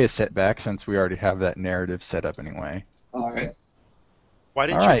can say a setback since we already have that narrative set up anyway. All right. Why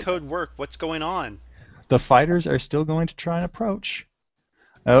didn't All your right. code work? What's going on? The fighters are still going to try and approach.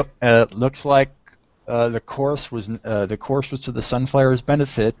 Oh, looks like the course was to the Sunflower's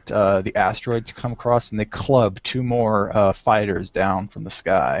benefit. The asteroids come across and they club 2 more fighters down from the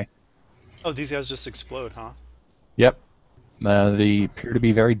sky. Oh, these guys just explode, huh? Yep. They appear to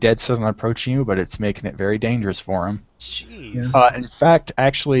be very dead set on approaching you, but it's making it very dangerous for them. Jeez. In fact,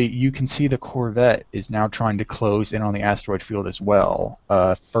 actually, you can see the Corvette is now trying to close in on the asteroid field as well.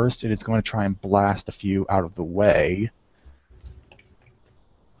 First, it is going to try and blast a few out of the way.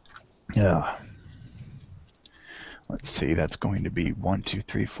 Yeah. Let's see, that's going to be 1, 2,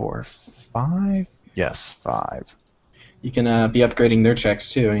 3, 4, 5. Yes, 5. You can be upgrading their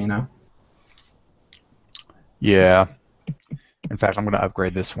checks too, you know. Yeah. In fact, I'm going to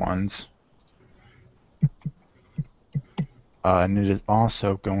upgrade this one's. And it is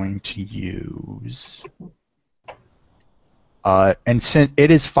also going to use... and since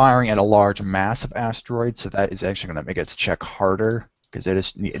it is firing at a large mass of asteroids, so that is actually going to make its check harder, because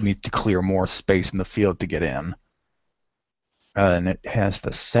it needs to clear more space in the field to get in. And it has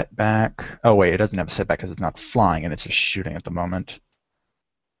the setback... Oh wait, it doesn't have a setback because it's not flying, and it's just shooting at the moment.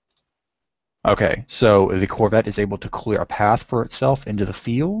 Okay, so the Corvette is able to clear a path for itself into the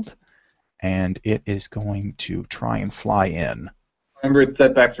field, and it is going to try and fly in. Remember its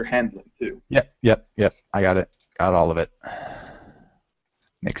setbacks are handling, too. Yep. I got it. Got all of it.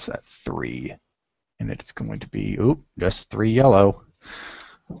 Makes that 3. And it's going to be, just 3 yellow.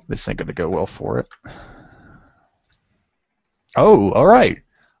 This ain't going to go well for it. Oh, all right.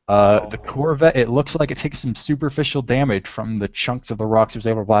 The Corvette, it looks like it takes some superficial damage from the chunks of the rocks it was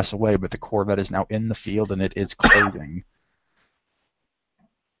able to blast away, but the Corvette is now in the field and it is closing.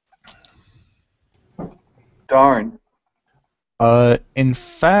 Darn. In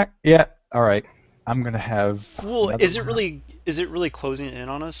fact, yeah, all right. I'm going to have... Well, is it really closing in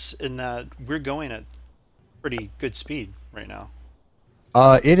on us in that we're going at pretty good speed right now?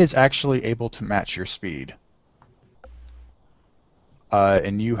 It is actually able to match your speed.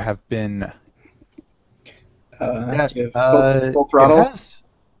 And you have been... Full throttle?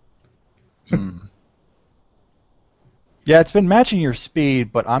 Yeah, it's been matching your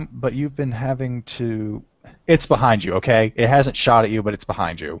speed, but you've been having to... It's behind you, okay? It hasn't shot at you, but it's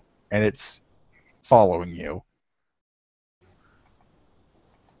behind you. And it's following you.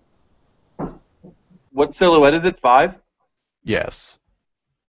 What silhouette is it? 5? Yes.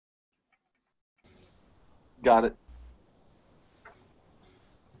 Got it.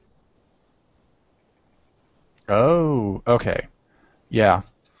 Oh, okay. Yeah.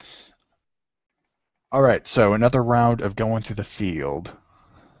 All right, so another round of going through the field.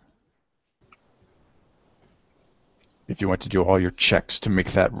 If you want to do all your checks to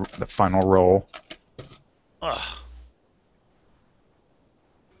make that the final roll. Ugh.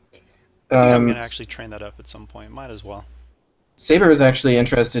 I think I'm going to actually train that up at some point. Might as well. Saber is actually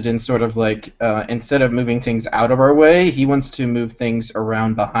interested in sort of like, instead of moving things out of our way, he wants to move things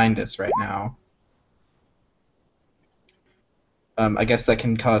around behind us right now. I guess that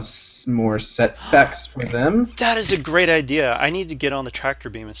can cause more setbacks for them. That is a great idea. I need to get on the tractor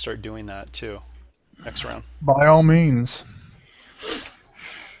beam and start doing that too. Next round. By all means.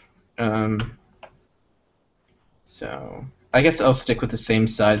 So I guess I'll stick with the same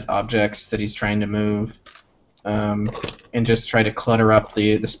size objects that he's trying to move, and just try to clutter up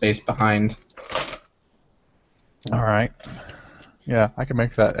the space behind. All right. Yeah, I can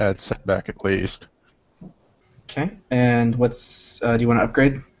make that add setback at least. Okay. And what's do you want to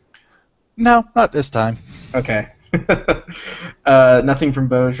upgrade? No, not this time. Okay. Nothing from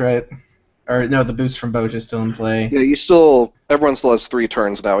Boj, right? Or no, the boost from Boj is still in play. Yeah, everyone still has 3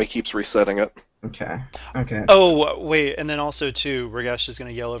 turns now. He keeps resetting it. Okay. Okay. Oh, wait, and then also, too, Ragesh is going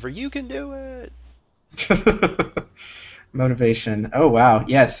to yell over, "You can do it!" Motivation. Oh, wow.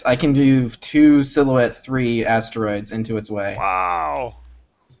 Yes, I can do 2 Silhouette 3 asteroids into its way. Wow.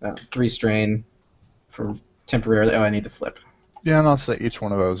 So 3 strain for temporarily. Oh, I need to flip. Yeah, and I'll say each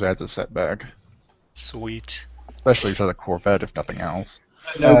one of those adds a setback. Sweet. Especially for the Corvette, if nothing else.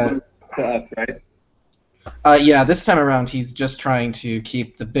 No boost to us, right? Yeah, this time around he's just trying to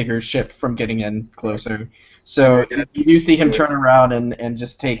keep the bigger ship from getting in closer. So you do see him turn around and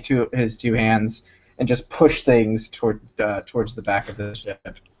just take his two hands and just push things towards the back of the ship.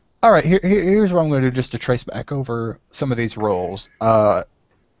 All right, here's what I'm going to do just to trace back over some of these rolls.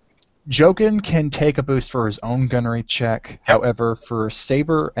 Jokin can take a boost for his own gunnery check. However, for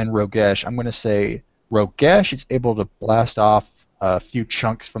Saber and Rogesh, I'm going to say Rogesh is able to blast off a few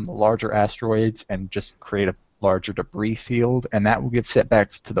chunks from the larger asteroids and just create a larger debris field, and that will give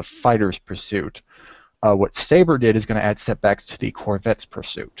setbacks to the fighter's pursuit. What Saber did is going to add setbacks to the corvette's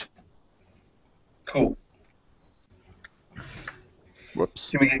pursuit. Cool.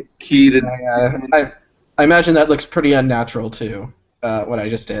 Whoops. Can we get Key to... I imagine that looks pretty unnatural too, what I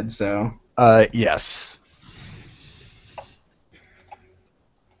just did, so... Yes.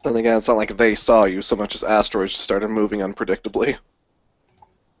 Then again, it's not like they saw you so much as asteroids just started moving unpredictably.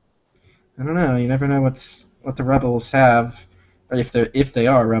 I don't know, you never know what the rebels have, or if they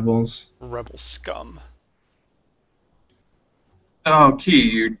are rebels. Rebel scum. Oh,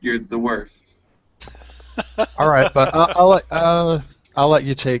 Key, you're the worst. All right, but I'll let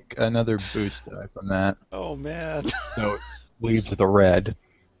you take another boost die from that. Oh man. So it leaves the red.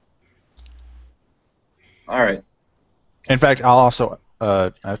 All right. In fact, I'll also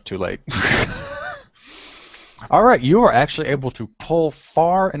too late. All right, you are actually able to pull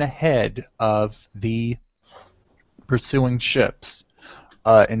far and ahead of the pursuing ships.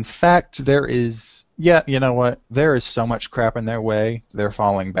 In fact, there is... Yeah, you know what? There is so much crap in their way, they're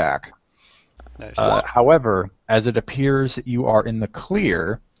falling back. Nice. However, as it appears that you are in the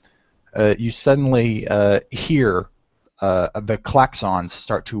clear, you suddenly hear the klaxons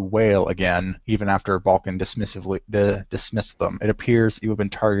start to wail again, even after Balkan dismissed them. It appears you have been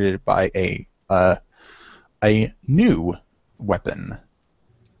targeted by a new weapon.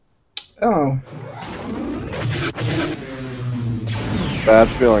 Oh. Bad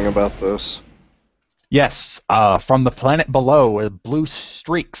feeling about this. Yes, from the planet below, a blue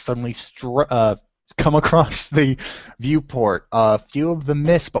streak suddenly come across the viewport. A few of them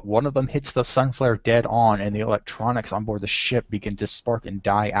miss, but one of them hits the sunflare dead on, and the electronics on board the ship begin to spark and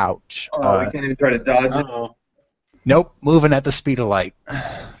die out. Oh, we can't even try to dodge it. Uh-oh. Nope, moving at the speed of light.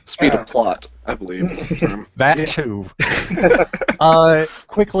 Speed of plot, I believe is the term. That too.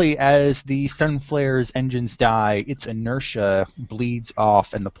 Quickly, as the Sunflare's engines die, its inertia bleeds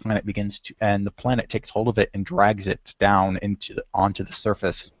off, and the planet takes hold of it and drags it down onto the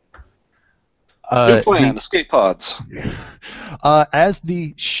surface. Good plan. Escape pods. As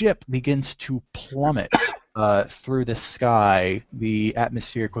the ship begins to plummet through the sky, the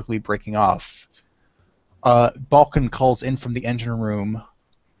atmosphere quickly breaking off. Balkan calls in from the engine room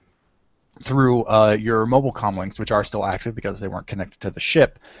through your mobile comm links, which are still active because they weren't connected to the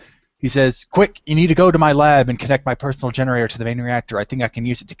ship. He says, "Quick, you need to go to my lab and connect my personal generator to the main reactor. I think I can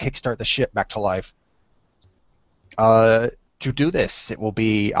use it to kickstart the ship back to life." To do this, it will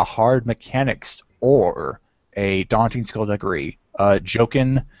be a hard mechanics or a daunting skullduggery.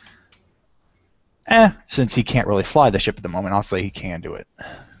 Jokin, since he can't really fly the ship at the moment, I'll say he can do it.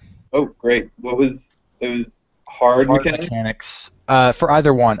 Oh, great. It was hard mechanics. For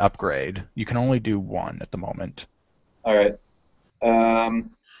either one, upgrade. You can only do one at the moment. All right.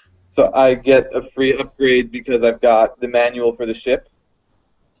 So I get a free upgrade because I've got the manual for the ship.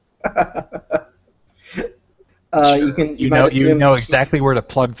 You know exactly where to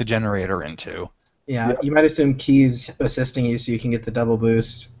plug the generator into. Yeah, you might assume Key's assisting you so you can get the double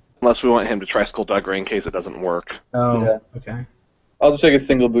boost. Unless we want him to try skullduggery in case it doesn't work. Oh, yeah. Okay. I'll just take a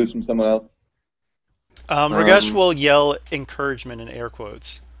single boost from someone else. Ragesh will yell encouragement in air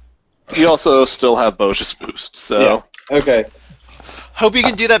quotes. You also still have Boj's boost, so... Yeah. Okay. Hope you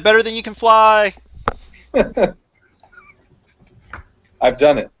can do that better than you can fly! I've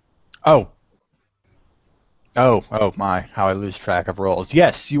done it. Oh my, how I lose track of rolls.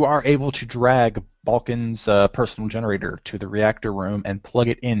 Yes, you are able to drag Balkan's personal generator to the reactor room and plug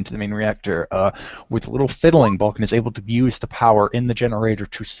it into the main reactor. With a little fiddling, Balkan is able to use the power in the generator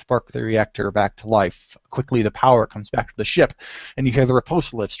to spark the reactor back to life. Quickly, the power comes back to the ship, and you hear the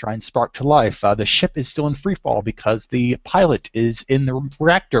repulsor lifts try and spark to life. The ship is still in freefall because the pilot is in the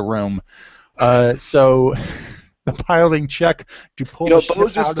reactor room. So... the piloting check to pull the ship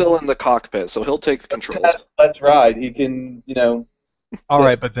Boj is still in the cockpit, so he'll take the controls. That's right. He can, All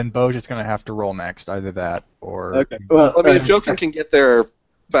right, but then Boj is going to have to roll next. Either that or... Okay. Well, I mean, if Jokin can get there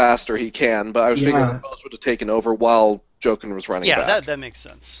faster, he can, but I was figuring Boj would have taken over while Jokin was running back. Yeah, that makes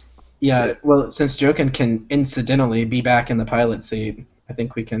sense. Yeah, well, since Jokin can incidentally be back in the pilot seat, I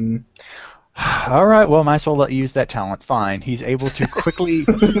think we can... All right, well, might as well let you use that talent. Fine. He's able to quickly...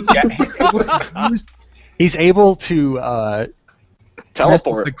 He's able to mess with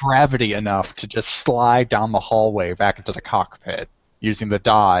Teleport. the gravity enough to just slide down the hallway back into the cockpit, using the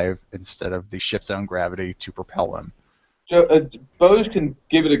dive instead of the ship's own gravity to propel him. Bose can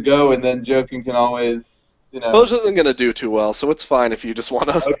give it a go, and then Joking can always, Bose isn't going to do too well, so it's fine if you just want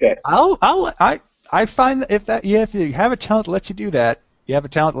to. Okay. I find that if you have a talent that lets you do that, you have a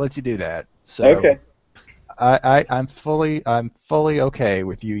talent that lets you do that. So Okay. I'm fully okay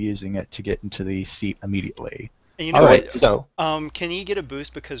with you using it to get into the seat immediately. And you know All right, what? so Can he get a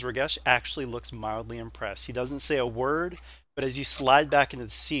boost because Ragesh actually looks mildly impressed. He doesn't say a word, but as you slide back into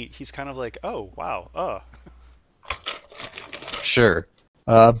the seat, he's kind of like, "Oh, wow, sure,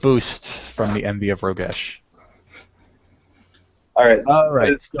 boost from the envy of Rogesh. All right. All right.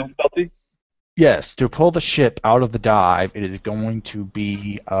 It's difficulty? Yes, to pull the ship out of the dive, it is going to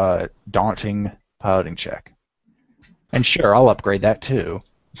be a daunting piloting check. And sure, I'll upgrade that too.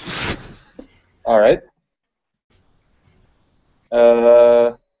 All right.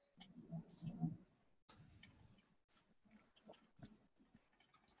 Oh.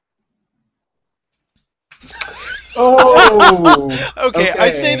 Okay, I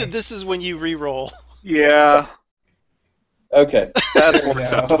say that this is when you re-roll. Yeah, Okay. that's more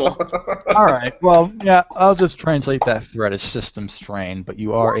acceptable. All right. Well, yeah, I'll just translate that threat as system strain, but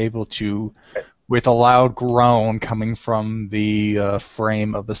you are able to, with a loud groan coming from the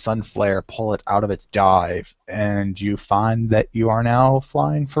frame of the Sunflare, pull it out of its dive, and you find that you are now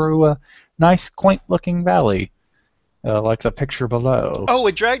flying through a nice, quaint-looking valley, like the picture below. Oh,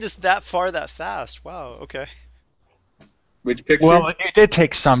 it dragged us that far that fast. Wow, okay. Which picture? Well, it did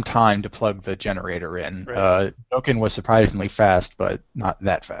take some time to plug the generator in. Right. Doken was surprisingly fast, but not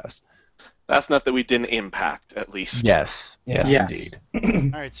that fast. That's enough that we didn't impact, at least. Yes, yes, Yes. indeed.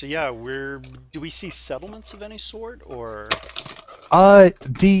 All right, so yeah, do we see settlements of any sort, or?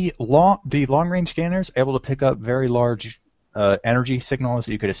 The long range scanners are able to pick up very large energy signals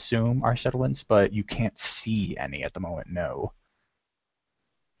that you could assume are settlements, but you can't see any at the moment. No.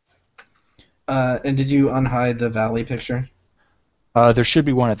 And did you unhide the valley picture? There should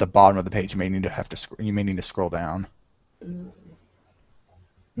be one at the bottom of the page. You may need to scroll down.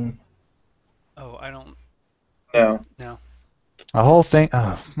 Oh, I don't. No. A whole thing.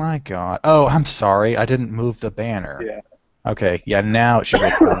 Oh my God. Oh, I'm sorry. I didn't move the banner. Yeah. Okay. Yeah. Now it should be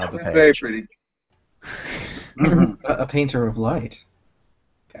at the bottom of the page. Very pretty. A painter of light.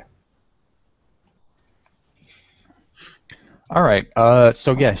 All right.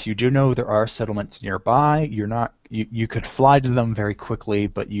 So yes, you do know there are settlements nearby. You could fly to them very quickly,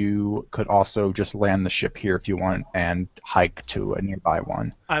 but you could also just land the ship here if you want and hike to a nearby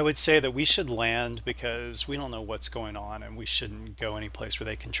one. I would say that we should land because we don't know what's going on, and we shouldn't go any place where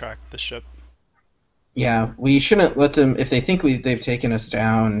they can track the ship. Yeah, we shouldn't let them. If they think they've taken us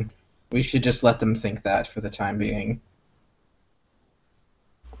down, we should just let them think that for the time being.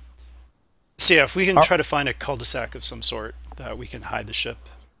 So yeah, if we can try to find a cul-de-sac of some sort that we can hide the ship.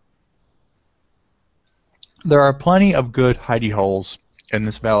 There are plenty of good hidey holes in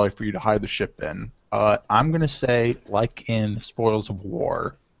this valley for you to hide the ship in. I'm going to say, like in Spoils of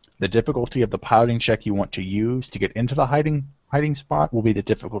War, the difficulty of the piloting check you want to use to get into the hiding spot will be the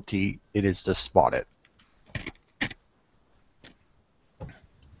difficulty it is to spot it.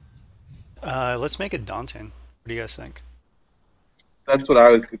 Let's make it daunting. What do you guys think? That's what I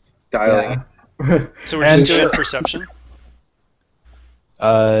was dialing. Yeah. So we're just doing perception?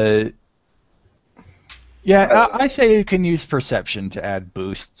 Yeah, I say you can use perception to add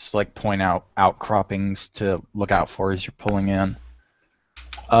boosts, like point out outcroppings to look out for as you're pulling in.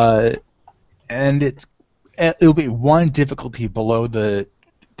 And it'll be one difficulty below the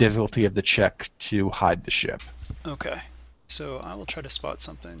difficulty of the check to hide the ship. Okay. So I will try to spot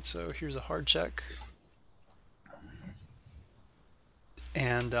something. So here's a hard check.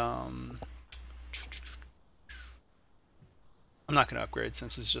 And I'm not going to upgrade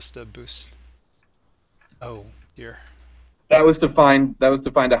since it's just a boost. Oh dear. That was to find a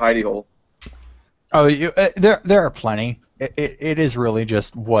hidey hole. Oh, there are plenty. It is really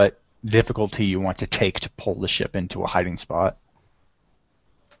just what difficulty you want to take to pull the ship into a hiding spot.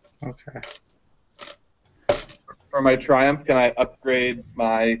 Okay. For my triumph, can I upgrade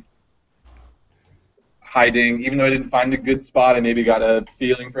my hiding? Even though I didn't find a good spot, I maybe got a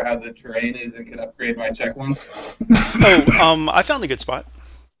feeling for how the terrain is and can upgrade my check one. I found a good spot.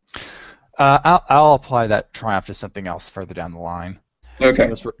 I'll apply that triumph to something else further down the line.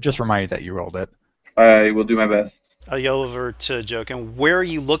 Okay. So just remind you that you rolled it. I will do my best. I'll yell over to Jokin. Where are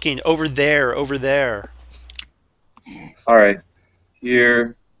you looking? Over there, over there. All right.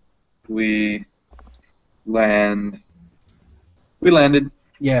 Here we land. We landed.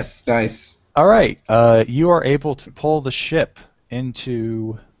 Yes, nice. All right. You are able to pull the ship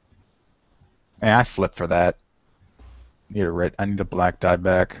into. And I flipped for that. I need a black die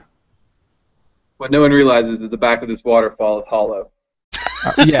back. What no one realizes is the back of this waterfall is hollow.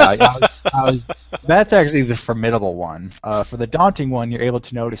 That's actually the formidable one. For the daunting one, you're able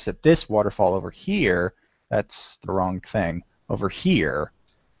to notice that this waterfall over here, that's the wrong thing, over here,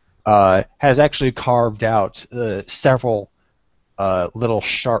 has actually carved out several little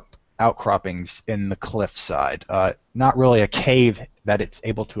sharp outcroppings in the cliffside. Not really a cave that it's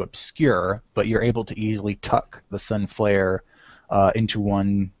able to obscure, but you're able to easily tuck the sun flare into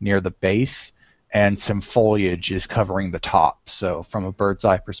one near the base, and some foliage is covering the top. So from a bird's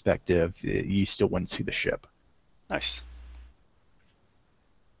eye perspective, you still wouldn't see the ship. Nice.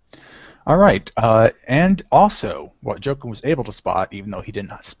 All right, and also what Joker was able to spot, even though he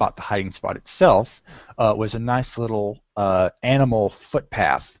didn't spot the hiding spot itself, was a nice little animal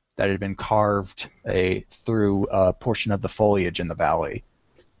footpath that had been carved through a portion of the foliage in the valley.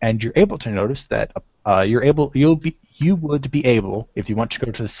 And you're able to notice that you would be able, if you want to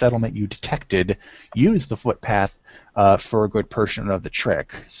go to the settlement you detected, use the footpath for a good portion of the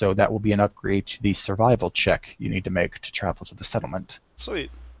trick. So that will be an upgrade to the survival check you need to make to travel to the settlement.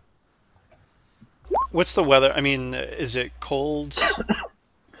 Sweet. What's the weather? I mean, is it cold?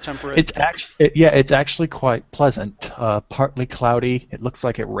 Temperate? It's actually quite pleasant. Partly cloudy. It looks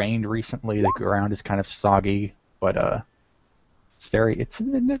like it rained recently. The ground is kind of soggy, but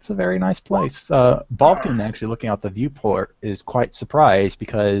it's a very nice place. Balkan, actually looking out the viewport, is quite surprised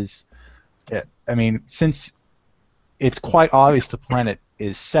because, since it's quite obvious the planet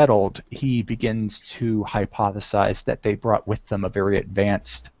is settled, he begins to hypothesize that they brought with them a very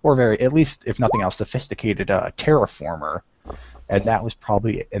advanced, or at least, if nothing else, sophisticated terraformer, and that's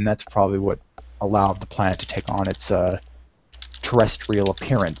probably what allowed the planet to take on its terrestrial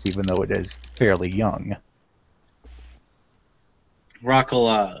appearance, even though it is fairly young. Rock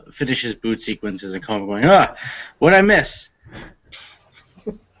will finish his boot sequences and come going, what'd I miss?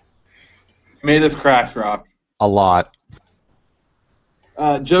 Made us crash, Rock. A lot.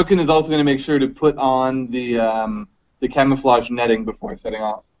 Jokin is also going to make sure to put on the camouflage netting before setting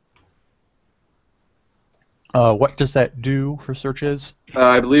off. What does that do for searches?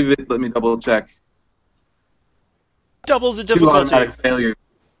 I believe it. Let me double check. Doubles the 2 difficulty. automatic failure.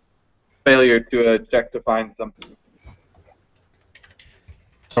 Failure to check to find something.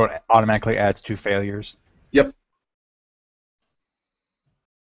 So it automatically adds 2 failures? Yep.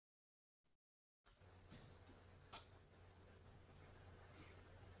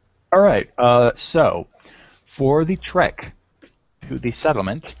 All right. So for the trek to the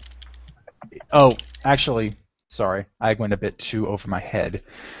settlement. Oh, actually, sorry, I went a bit too over my head.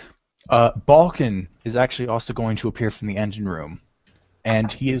 Balkan is actually also going to appear from the engine room,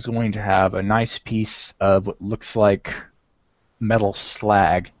 and he is going to have a nice piece of what looks like metal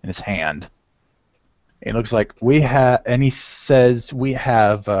slag in his hand. It looks like and he says we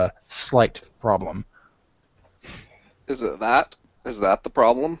have a slight problem. Is it that? Is that the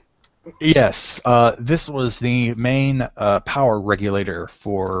problem? Yes, this was the main power regulator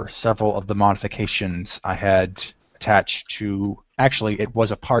for several of the modifications I had attached to. Actually, it was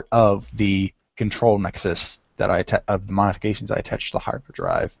a part of the control nexus that of the modifications I attached to the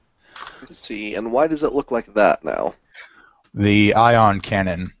hyperdrive. Let's see, and why does it look like that now? The ion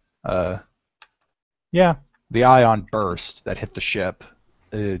cannon, the ion burst that hit the ship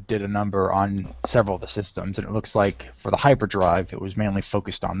did a number on several of the systems, and it looks like for the hyperdrive it was mainly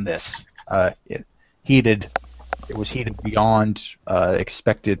focused on this. It was heated beyond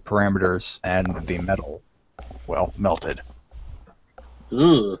expected parameters, and the metal, melted.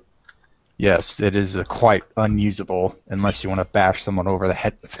 Ooh. Yes, it is quite unusable unless you want to bash someone over the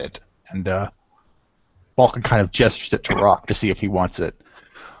head with it. And Balkan kind of gestures it to Rock to see if he wants it.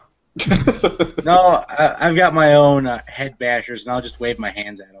 No, I've got my own head bashers, and I'll just wave my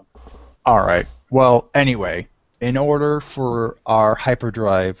hands at them. All right. Well, anyway, in order for our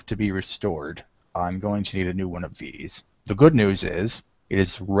hyperdrive to be restored, I'm going to need a new one of these. The good news is it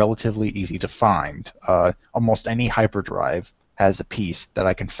is relatively easy to find. Almost any hyperdrive has a piece that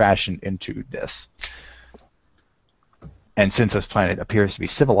I can fashion into this. And since this planet appears to be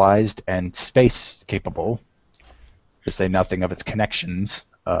civilized and space capable, to say nothing of its connections,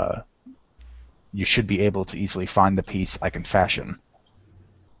 you should be able to easily find the piece I can fashion.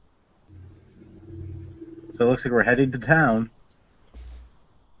 So it looks like we're heading to town.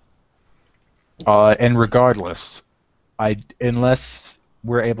 And regardless, unless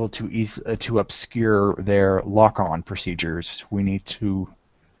we're able to obscure their lock-on procedures, we need to,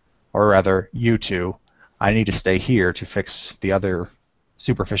 or rather, you two, I need to stay here to fix the other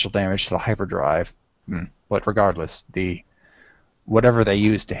superficial damage to the hyperdrive. But regardless, whatever they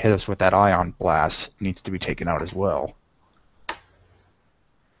use to hit us with that ion blast needs to be taken out as well.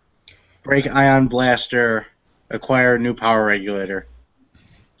 Break ion blaster. Acquire new power regulator.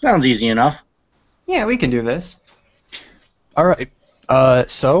 Sounds easy enough. Yeah, we can do this. All right.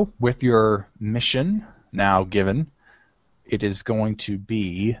 So with your mission now given, it is going to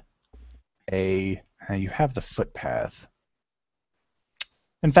be you have the footpath.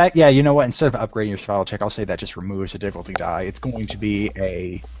 In fact, yeah, you know what? Instead of upgrading your survival check, I'll say that just removes the difficulty die. It's going to be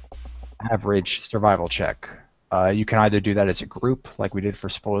a average survival check. You can either do that as a group, like we did for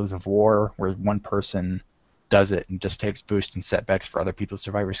Spoils of War, where one person does it and just takes boost and setbacks for other people's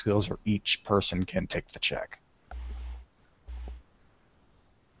survivor skills, or each person can take the check.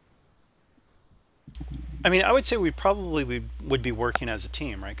 I mean, I would say we probably would be working as a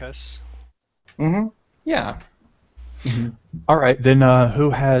team, right, guys? Mm-hmm. Yeah. All right, then who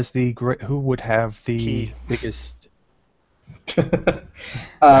would have the Key. biggest?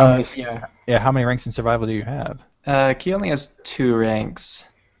 Yeah. Yeah, how many ranks in survival do you have? Key only has 2 ranks.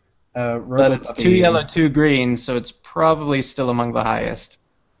 But Robo it's 2 yellow, 2 green, so it's probably still among the highest.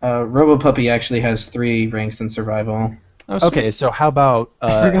 Robo Puppy actually has 3 ranks in survival. Oh, sweet. Okay, so how about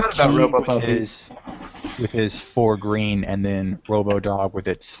forgot about Key Robo-Puppy. with his 4 green, and then Robo Dog with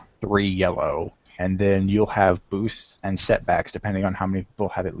its 3 yellow, and then you'll have boosts and setbacks depending on how many people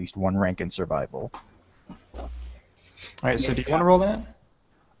have at least 1 rank in survival. Alright, so do you want to roll that?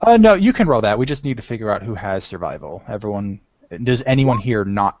 No, you can roll that. We just need to figure out who has survival. Does anyone here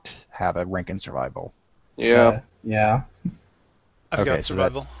not have a rank in survival? Yeah. Yeah. I've Okay, got so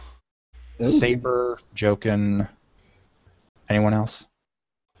that- survival. Saber, Jokin, anyone else?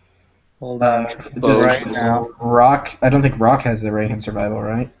 Hold on. Just right now, Rock. I don't think Rock has the rank in survival,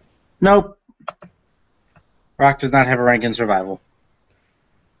 right? Nope. Rock does not have a rank in survival.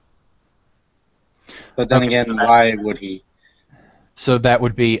 But then Okay, again, so that's- why would he? So that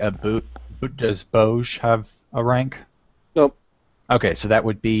would be a boot. Does Boj have a rank? Nope. Okay, so that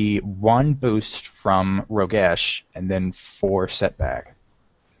would be 1 boost from Rogesh, and then 4 setback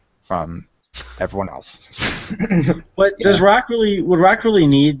from everyone else. But does Rock really? Would Rock really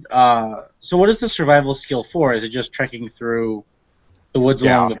need? So what is the survival skill for? Is it just trekking through the woods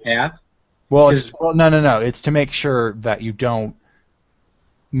Yeah. along the path? Well, no. It's to make sure that you don't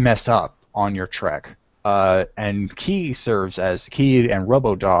mess up on your trek. And Key and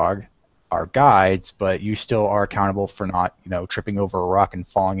Robo-Dog are guides, but you still are accountable for not, tripping over a rock and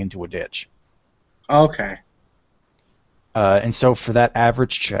falling into a ditch. Okay. And so for that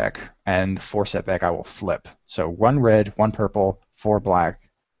average check and 4 setback, I will flip. So 1 red, 1 purple, 4 black,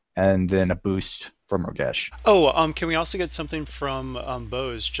 and then a boost from Rogesh. Oh, can we also get something from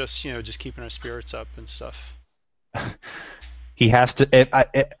Bose? Just keeping our spirits up and stuff. He has to.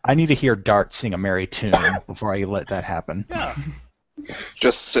 I need to hear Dart sing a merry tune before I let that happen. Yeah.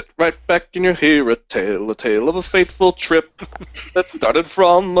 Just sit right back and you hear a tale of a fateful trip that started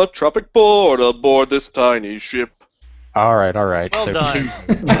from a tropic port aboard this tiny ship. All right. Well So done.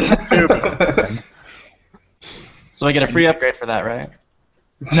 So I get a free upgrade for that, right?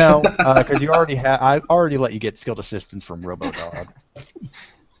 No, because I already let you get skilled assistance from Robo-Dog.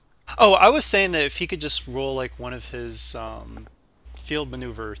 Oh, I was saying that if he could just roll like one of his field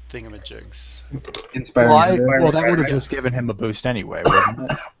maneuver thingamajigs. Inspiring. Well, that would have just given him a boost anyway,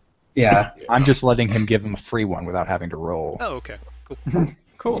 wouldn't it? Yeah. I'm just letting him give him a free one without having to roll. Oh, okay. Cool.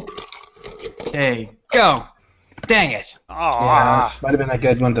 Cool. Okay, go! Dang it! Yeah. Ah, Might have been a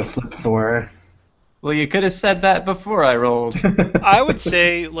good one to flip for. Well, you could have said that before I rolled. I would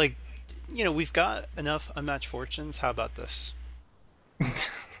say we've got enough unmatched fortunes. How about this?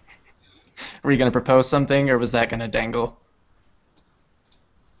 Were you going to propose something, or was that going to dangle?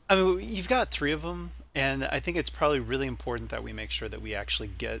 I mean, you've got 3 of them, and I think it's probably really important that we make sure that we actually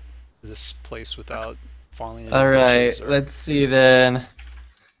get this place without falling into Alright, ditches or- let's see then.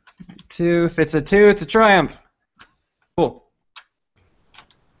 2, if it's a 2, it's a triumph. Cool.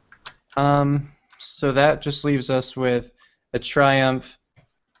 So that just leaves us with a triumph,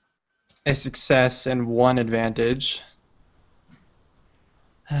 a success, and 1 advantage.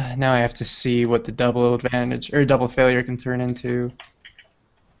 Now I have to see what the double advantage or double failure can turn into.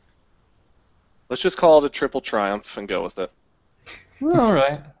 Let's just call it a triple triumph and go with it. All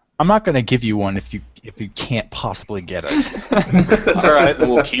right. I'm not going to give you one if you can't possibly get it. All right, then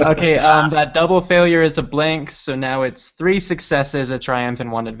we'll keep. Okay. That double failure is a blank, so now it's 3 successes, a triumph,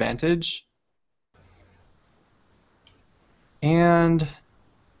 and 1 advantage. And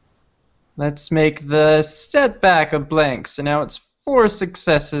let's make the setback a blank, so now it's 4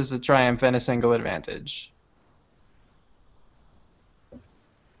 successes, a triumph, and a single advantage.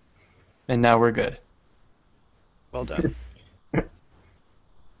 And now we're good. Well done.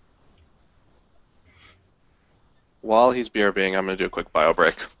 While he's BRBing, I'm going to do a quick bio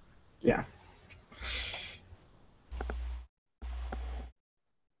break. Yeah.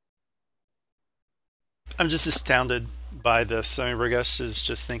 I'm just astounded by this. I mean, Ragesh is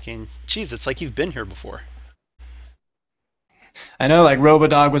just thinking, geez, it's like you've been here before. I know, like,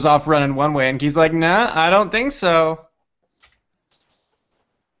 Robodog was off running one way, and Key's like, nah, I don't think so.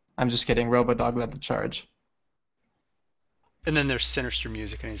 I'm just kidding. Robodog led the charge. And then there's sinister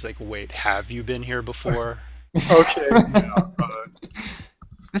music, and he's like, wait, have you been here before? Okay. Yeah,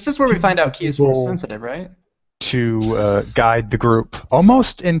 This is where we find out Key is force sensitive, right? to guide the group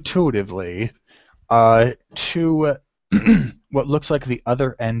almost intuitively to what looks like the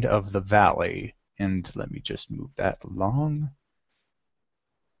other end of the valley. And let me just move that along.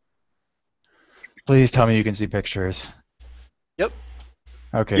 Please tell me you can see pictures. Yep.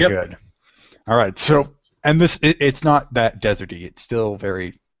 Okay, Yep. good. All right, so, and it's not that deserty. It's still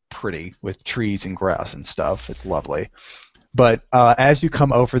very pretty with trees and grass and stuff. It's lovely. But as you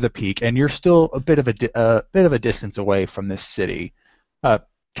come over the peak, and you're still a bit of a distance away from this city,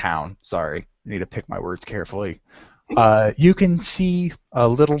 town. Sorry, I need to pick my words carefully. You can see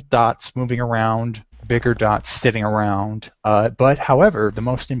little dots moving around, bigger dots sitting around. But however, the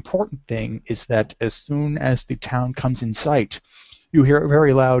most important thing is that as soon as the town comes in sight, you hear a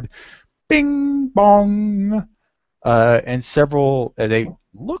very loud "bing bong," and several. They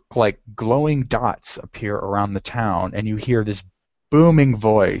look like glowing dots appear around the town, and you hear this booming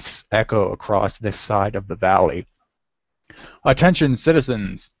voice echo across this side of the valley. "Attention,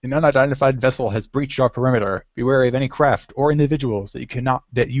 citizens! An unidentified vessel has breached our perimeter. Be wary of any craft or individuals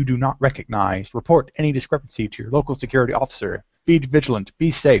that you do not recognize. Report any discrepancy to your local security officer. Be vigilant.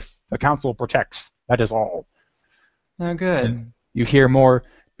 Be safe. The council protects. That is all." Oh, good. And you hear more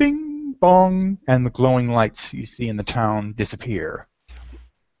 "bing bong," and the glowing lights you see in the town disappear.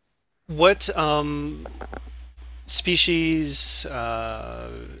 What species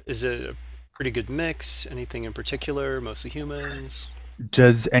is it? A pretty good mix? Anything in particular? Mostly humans?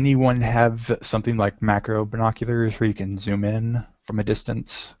 Does anyone have something like macro binoculars where you can zoom in from a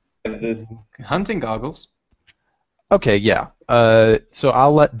distance? Hunting goggles. Okay, yeah. So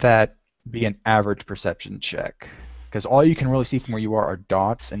I'll let that be an average perception check, because all you can really see from where you are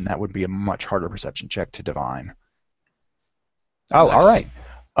dots, and that would be a much harder perception check to divine. Oh, Nice. all right.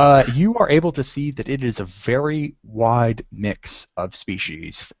 You are able to see that it is a very wide mix of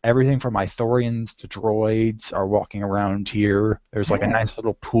species. Everything from Ithorians to droids are walking around here. There's like a nice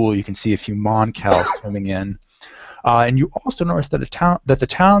little pool. You can see a few Mon Cal swimming in. And you also notice that the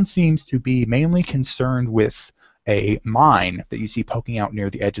town seems to be mainly concerned with a mine that you see poking out near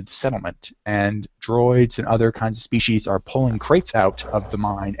the edge of the settlement. And droids and other kinds of species are pulling crates out of the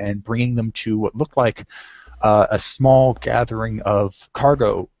mine and bringing them to what look like a small gathering of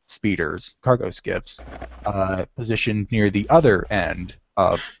cargo skiffs, positioned near the other end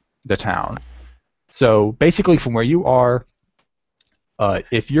of the town. So basically, from where you are,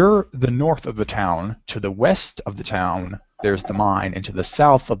 if you're the north of the town, to the west of the town, there's the mine, and to the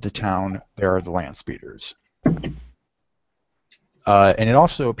south of the town, there are the land speeders. And it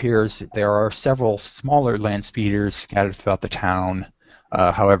also appears that there are several smaller land speeders scattered throughout the town.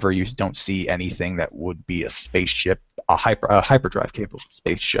 However, you don't see anything that would be a spaceship, a hyperdrive capable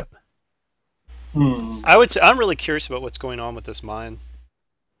spaceship. I would say I'm really curious about what's going on with this mine.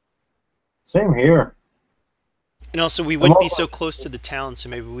 Same here. And also, we wouldn't be so close to the town, so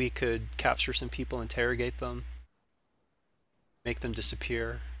maybe we could capture some people, interrogate them, make them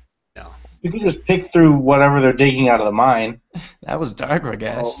disappear. No. You can just pick through whatever they're digging out of the mine. That was dark,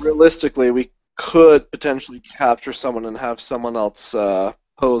 Ragesh. Well, realistically, we could potentially capture someone and have someone else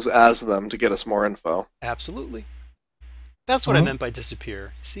pose as them to get us more info. Absolutely. That's what I meant by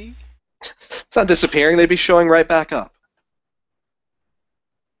disappear. See? It's not disappearing, they'd be showing right back up.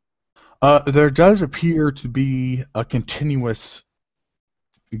 There does appear to be a continuous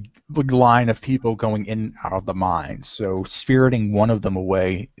line of people going in and out of the mine, so spiriting one of them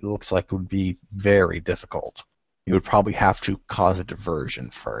away, it looks like it would be very difficult. You would probably have to cause a diversion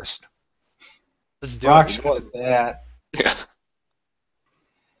first. Let's do Rock it. solid that. Yeah.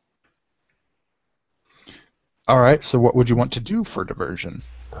 Alright, so what would you want to do for diversion?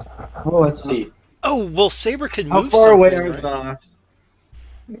 Well, let's see. Oh, well, Saber could How move far something, away are right?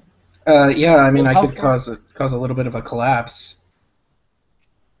 the... Yeah, I mean, I How could cause a little bit of a collapse.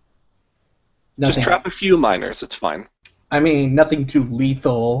 Just Nothing, trap a few miners, it's fine. I mean, nothing too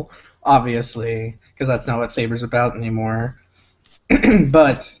lethal, obviously, because that's not what Saber's about anymore.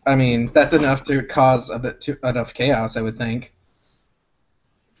 But I mean, that's enough to cause enough chaos, I would think.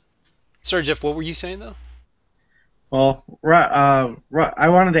 Sorry, Jeff, what were you saying though? Well, I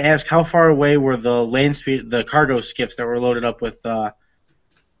wanted to ask how far away were the cargo skiffs that were loaded up with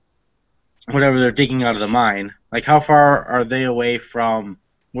whatever they're digging out of the mine? Like, how far are they away from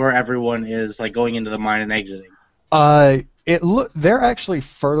where everyone is, like, going into the mine and exiting? They're actually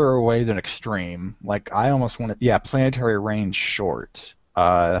further away than extreme. Like, I almost want to, yeah, planetary range short.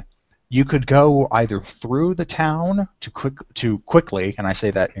 You could go either through the town to quickly, and I say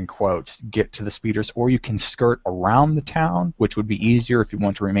that in quotes, get to the speeders, or you can skirt around the town, which would be easier if you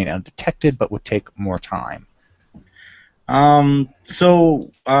want to remain undetected, but would take more time.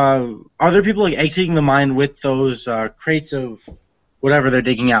 So, are there people, like, exiting the mine with those crates of whatever they're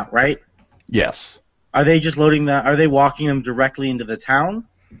digging out, right? Yes. Are they just are they walking them directly into the town?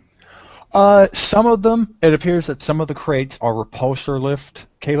 Some of them, it appears that some of the crates are repulsor lift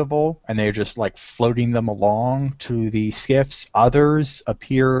capable, and they're just like floating them along to the skiffs. Others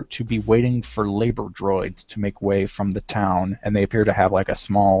appear to be waiting for labor droids to make way from the town, and they appear to have like a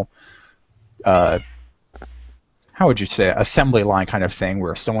small, how would you say, assembly line kind of thing,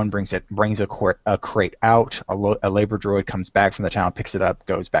 where someone brings a crate out, a labor droid comes back from the town, picks it up,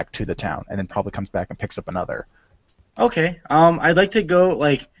 goes back to the town, and then probably comes back and picks up another. Okay. I'd like to go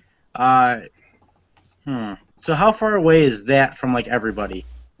like. So how far away is that from like everybody,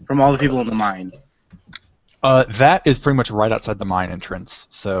 from all the people in the mine? That is pretty much right outside the mine entrance,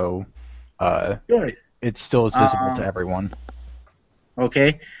 so Good. it still is visible to everyone.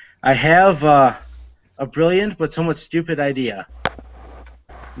 Okay. I have a brilliant but somewhat stupid idea.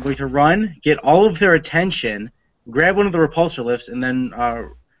 I'm going to run, get all of their attention, grab one of the repulsor lifts, and then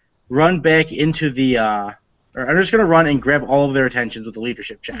run back into the. Or I'm just going to run and grab all of their attentions with a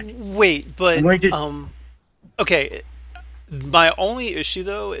leadership check. Wait, but I'm going to... okay. My only issue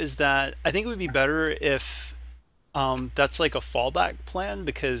though is that I think it would be better if that's like a fallback plan,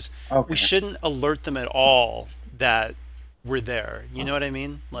 because we shouldn't alert them at all that we're there. You know what I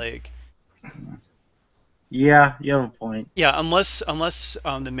mean? Like. Yeah, you have a point. Yeah, unless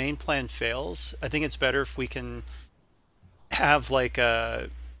the main plan fails, I think it's better if we can have like a,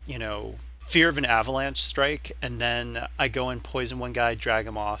 fear of an avalanche strike, and then I go and poison one guy, drag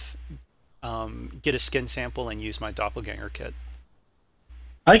him off, get a skin sample, and use my doppelganger kit.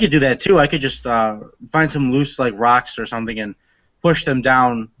 I could do that too. I could just find some loose like rocks or something and push them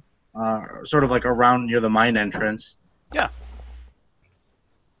down, sort of like around near the mine entrance. Yeah.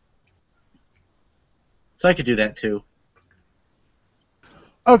 So I could do that too.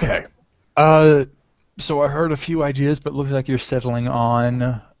 Okay. So I heard a few ideas, but looks like you're settling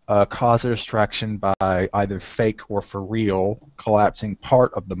on cause a distraction by either fake or for real collapsing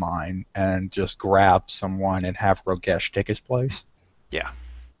part of the mine and just grab someone and have Rogesh take his place. Yeah.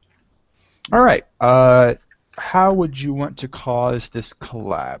 All right. How would you want to cause this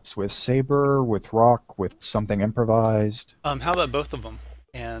collapse? With saber, with rock, with something improvised? How about both of them?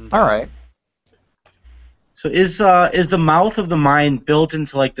 And all right. So is the mouth of the mine built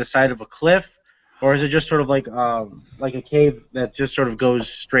into like the side of a cliff, or is it just sort of like a cave that just sort of goes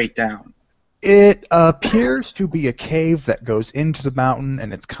straight down? It appears to be a cave that goes into the mountain,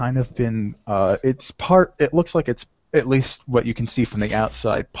 and it's kind of been it looks like it's, at least what you can see from the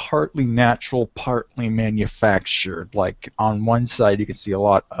outside, partly natural, partly manufactured. Like on one side you can see a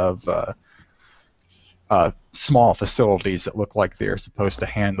lot of small facilities that look like they're supposed to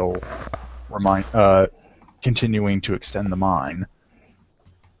handle continuing to extend the mine.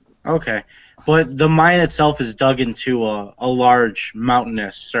 Okay. But the mine itself is dug into a large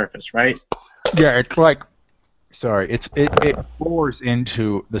mountainous surface, right? Yeah, it's like, sorry, it bores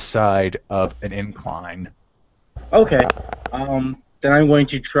into the side of an incline. Okay. Then I'm going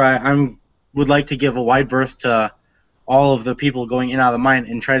to try. Would like to give a wide berth to all of the people going in and out of the mine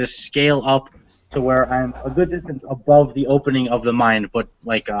and try to scale up to where I'm a good distance above the opening of the mine, but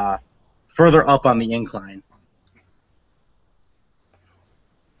like further up on the incline.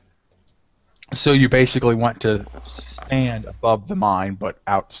 So you basically want to stand above the mine, but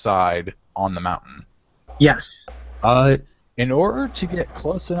outside on the mountain. Yes. In order to get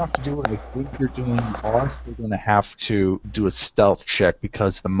close enough to do what I think you're doing, you are still going to have to do a stealth check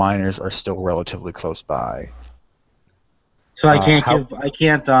because the miners are still relatively close by. So I can't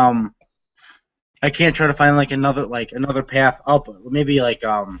I can't try to find like another path up. Maybe like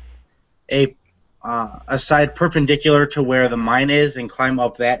a side perpendicular to where the mine is and climb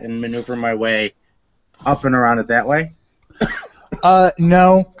up that and maneuver my way up and around it that way?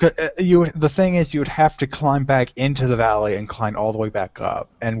 No. The thing is, you would have to climb back into the valley and climb all the way back up.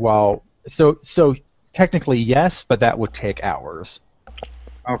 And so technically yes, but that would take hours.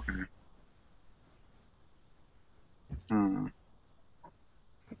 Okay.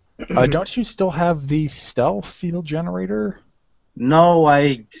 Don't you still have the stealth field generator? No,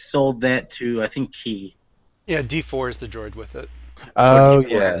 I sold that to, I think, Key. Yeah, D4 is the droid with it. Oh, D4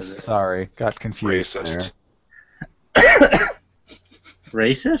 yes. is it? Sorry. Got confused Racist. there.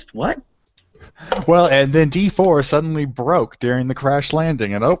 Racist? What? Well, and then D4 suddenly broke during the crash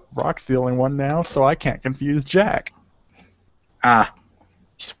landing, and Rock's the only one now, so I can't confuse Jack. Ah,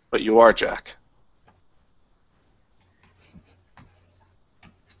 But you are Jack.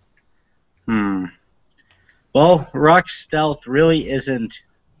 Well, Rock's stealth really isn't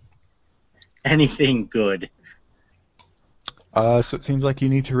anything good. So it seems like you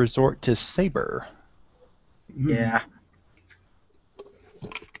need to resort to Saber. Yeah.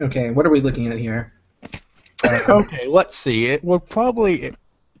 Okay, what are we looking at here? Okay, let's see. It will probably...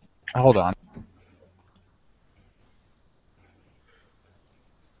 Hold on.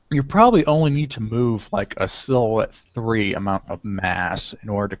 You probably only need to move like a silhouette 3 amount of mass in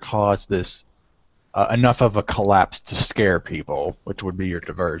order to cause this enough of a collapse to scare people, which would be your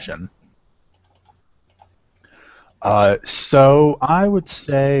diversion. So I would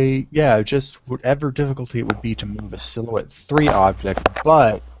say, yeah, just whatever difficulty it would be to move a silhouette 3 object,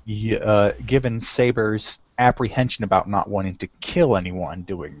 but given Saber's apprehension about not wanting to kill anyone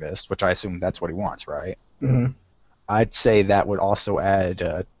doing this, which I assume that's what he wants, right? Mm-hmm. I'd say that would also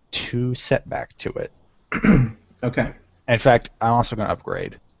add 2 setback to it. Okay. In fact, I'm also going to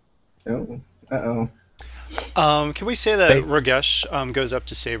upgrade. Oh. Uh-oh. Can we say that Ragesh goes up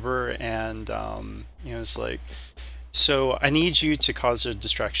to Saber and it's like, so I need you to cause a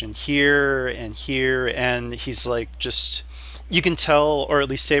distraction here, and he's like, just, you can tell, or at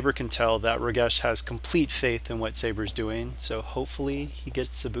least Saber can tell, that Ragesh has complete faith in what Saber's doing, so hopefully he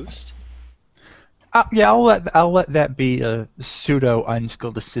gets the boost. Yeah, I'll let that be a pseudo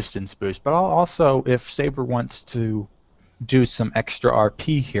unskilled assistance boost, but I'll also, if Saber wants to do some extra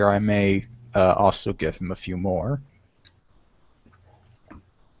RP here, I may also give him a few more.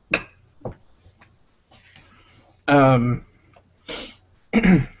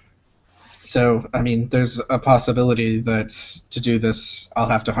 So, I mean, there's a possibility that to do this, I'll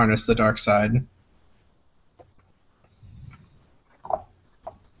have to harness the dark side.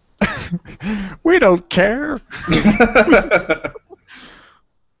 We don't care.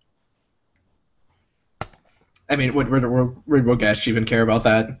 I mean, would Ragesh even care about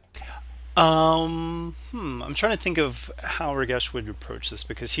that? I'm trying to think of how Ragesh would approach this,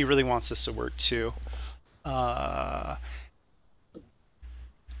 because he really wants this to work too. Can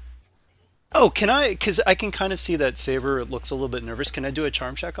I? Because I can kind of see that Saber looks a little bit nervous. Can I do a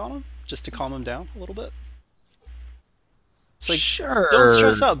charm check on him just to calm him down a little bit? It's like, sure. Don't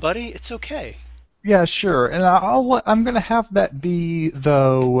stress out, buddy. It's okay. Yeah, sure. And I'm going to have that be,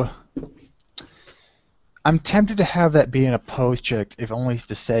 though... I'm tempted to have that be an opposed check, if only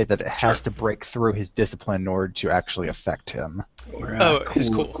to say that it has to break through his discipline in order to actually affect him. Or, his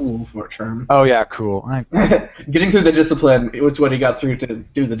cool. Cool for charm. Oh, yeah, cool. Getting through the discipline, it was what he got through to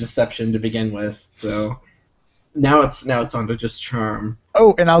do the deception to begin with, so... Now it's on to just charm.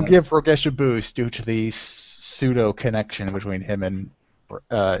 Oh, and I'll give Ragesh a boost due to the pseudo connection between him and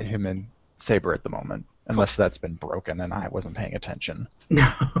Saber at the moment, unless that's been broken and I wasn't paying attention.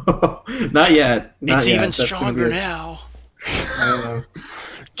 No, not yet. It's even stronger now.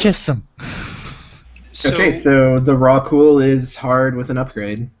 Kiss him. Okay, so the raw cool is hard with an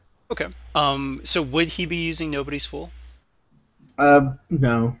upgrade. Okay. So would he be using Nobody's Fool?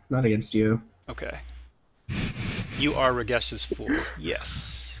 No, not against you. Okay. You are Ragesh's fool.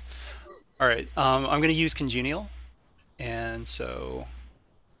 Yes. All right. I'm going to use Congenial, and so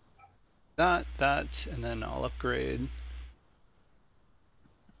that, and then I'll upgrade.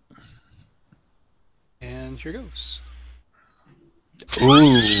 And here goes.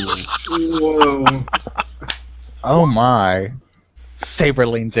 Ooh. Whoa. Oh my. Saber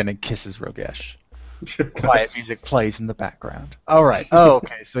leans in and kisses Ragesh. Quiet music plays in the background. All right. Oh,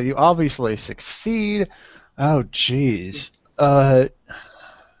 okay. So you obviously succeed. Oh, jeez. I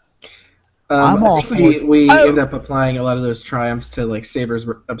think we end up applying a lot of those triumphs to like Saber's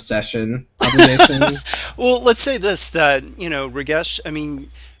obsession obligation. Well, let's say this, that Ragesh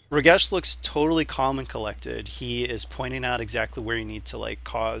looks totally calm and collected. He is pointing out exactly where you need to like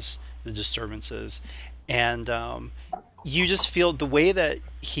cause the disturbances, and you just feel the way that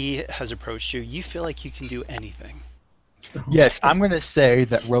he has approached you. You feel like you can do anything. Yes, I'm going to say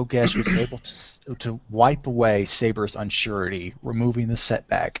that Rogesh was able to wipe away Saber's unsurety, removing the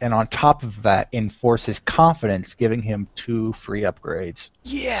setback, and on top of that, enforce his confidence, giving him 2 free upgrades.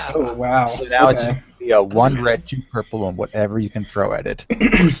 Yeah. Oh wow. So now it's Okay. just gonna be a 1 red, 2 purple, and whatever you can throw at it.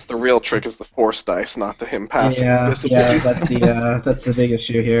 The real trick is the force dice, not the him passing Yeah, discipline. that's the big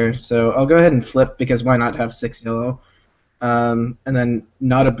issue here. So I'll go ahead and flip because why not have 6 yellow? And then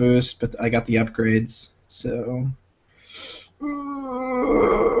not a boost, but I got the upgrades. So.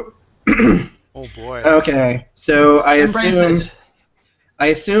 Oh boy. Okay, so I Embrace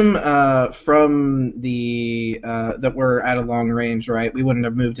assume it. from the that we're at a long range, right? We wouldn't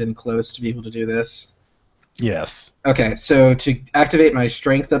have moved in close to be able to do this. Yes. Okay, so to activate my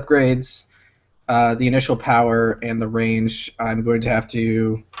strength upgrades, the initial power, and the range, I'm going to have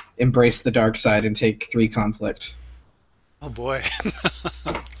to embrace the dark side and take 3 conflict. Oh boy.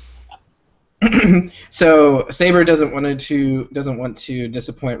 So Saber doesn't want to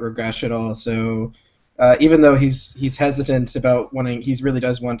disappoint Regesh at all. So even though he's hesitant about wanting, he really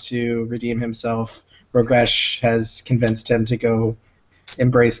does want to redeem himself. Regesh has convinced him to go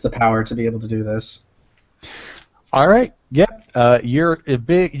embrace the power to be able to do this. All right. Yep. You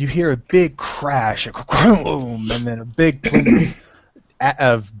hear a big crash, a boom, and then a big plume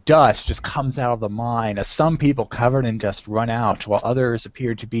of dust just comes out of the mine as some people covered in dust run out, while others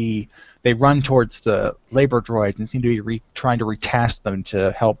appear to be, they run towards the labor droids and seem to be trying to retask them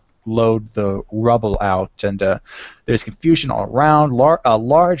to help load the rubble out. And there's confusion all around. A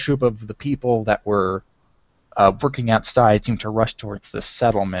large group of the people that were working outside seem to rush towards the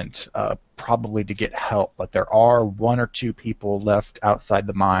settlement, probably to get help, but there are 1 or 2 people left outside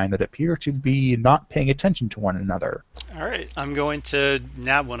the mine that appear to be not paying attention to one another. All right, I'm going to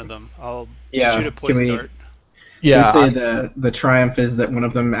nab one of them. I'll Yeah, shoot a poison dart. Yeah, we say the triumph is that one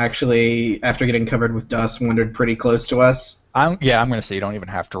of them actually, after getting covered with dust, wandered pretty close to us. I'm going to say you don't even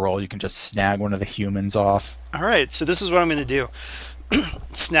have to roll. You can just snag one of the humans off. All right, so this is what I'm going to do.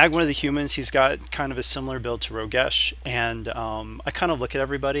 Snag one of the humans. He's got kind of a similar build to Rogesh, and I kind of look at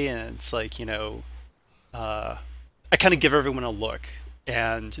everybody, and it's like, I kind of give everyone a look,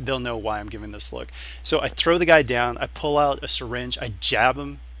 and they'll know why I'm giving this look. So I throw the guy down, I pull out a syringe, I jab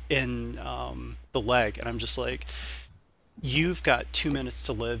him in the leg, and I'm just like, you've got 2 minutes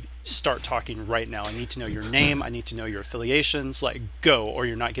to live. Start talking right now. I need to know your name. I need to know your affiliations. Like, go, or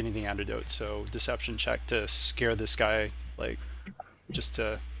you're not getting the antidote. So deception check to scare this guy, like, just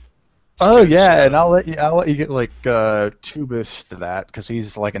to. Oh yeah, and I'll let you get like 2 boosts to that because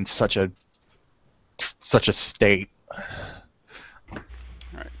he's like in such a state. All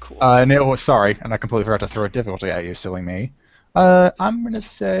right, cool. And I completely forgot to throw a difficulty at you, silly me. I'm gonna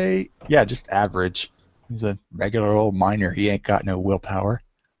say just average. He's a regular old miner. He ain't got no willpower.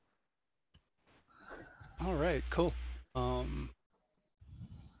 All right, cool. All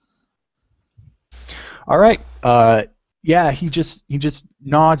right. He just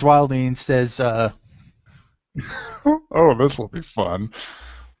nods wildly and says, "Oh, this will be fun."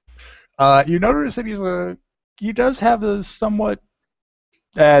 You notice that he does have a somewhat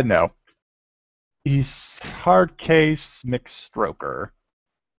no. He's hard case mixed stroker.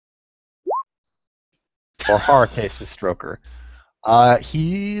 Or hard case with stroker.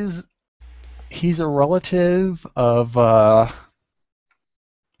 He's a relative of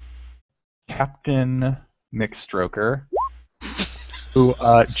Captain Mixstroker, who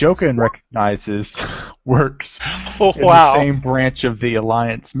Jokin recognizes works in the same branch of the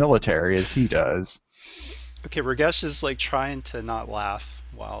Alliance military as he does. Okay, Ragesh is like trying to not laugh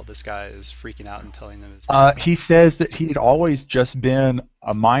while this guy is freaking out and telling them his name. He says that he had always just been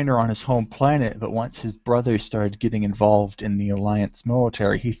a miner on his home planet, but once his brother started getting involved in the Alliance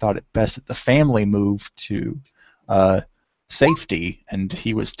military, he thought it best that the family move to safety, and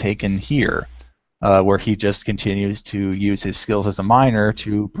he was taken here, where he just continues to use his skills as a miner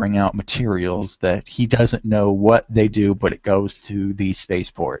to bring out materials that he doesn't know what they do, but it goes to the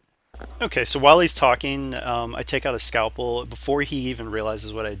spaceport. Okay, so while he's talking, I take out a scalpel. Before he even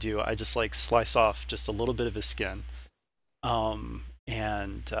realizes what I do, I just like slice off just a little bit of his skin. And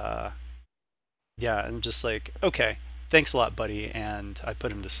I'm just like, okay, thanks a lot, buddy, and I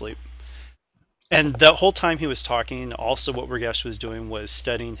put him to sleep. And the whole time he was talking, also what Ragesh was doing was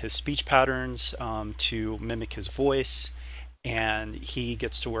studying his speech patterns to mimic his voice, and he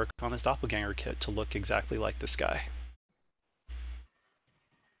gets to work on his doppelganger kit to look exactly like this guy.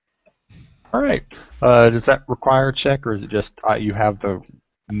 All right. Does that require a check, or is it just you have the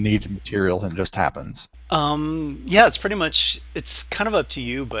needed materials and it just happens? Yeah, it's pretty much, it's kind of up to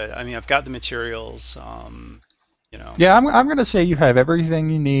you, but I mean, I've got the materials, Yeah, I'm going to say you have everything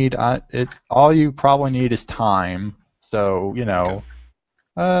you need. All you probably need is time. So,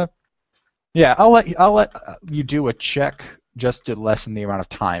 yeah, I'll let you do a check just to lessen the amount of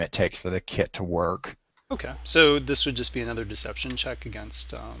time it takes for the kit to work. Okay, so this would just be another deception check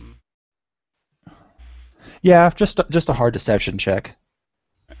against. Yeah, just a hard deception check.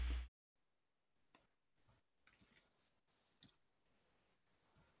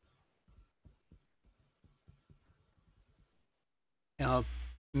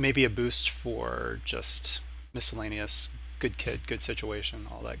 Maybe a boost for just miscellaneous, good kid, good situation,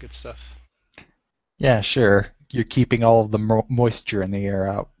 all that good stuff. Yeah, sure. You're keeping all of the moisture in the air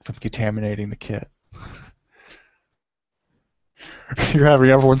out from contaminating the kit. You're having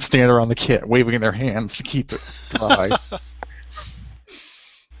everyone stand around the kit, waving their hands to keep it dry.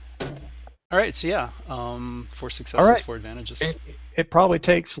 All right, so yeah, 4 successes, All right. 4 advantages. It probably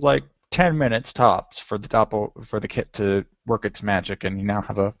takes like 10 minutes tops for the kit to work its magic, and you now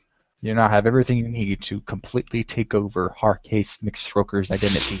have everything you need to completely take over Harcase McStroker's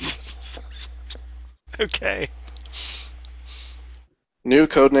identity. Okay. New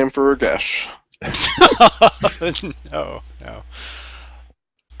codename for Ragesh. No.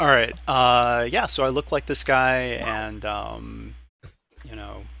 All right. Yeah. So I look like this guy, and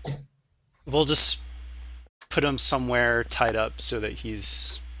we'll just put him somewhere tied up so that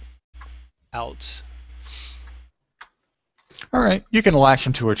he's out. All right, you can lash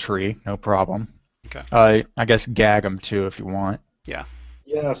him to a tree, no problem. Okay. I guess gag him too if you want. Yeah.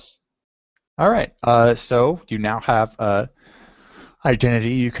 Yes. All right. So you now have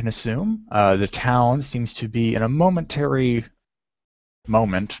identity you can assume. The town seems to be in a momentary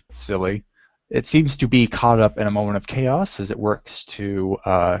moment. Silly. It seems to be caught up in a moment of chaos as it works to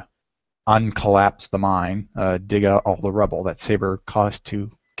uncollapse the mine, dig out all the rubble that Saber caused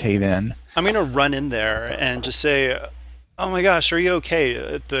to cave in. I'm gonna run in there and just say, "Oh my gosh, are you okay?"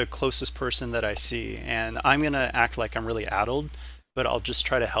 At the closest person that I see, and I'm gonna act like I'm really addled, but I'll just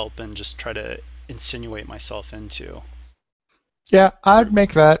try to help and just try to insinuate myself into. Yeah, I'd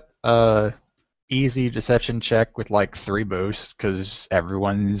make that easy deception check with like 3 boosts because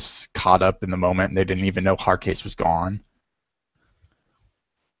everyone's caught up in the moment and they didn't even know Harcase was gone.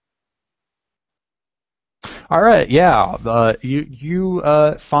 All right, yeah. You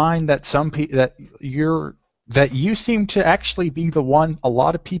find that that you seem to actually be the one a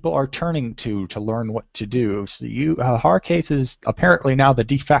lot of people are turning to learn what to do. So Harcase is apparently now the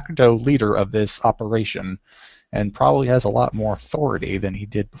de facto leader of this operation, and probably has a lot more authority than he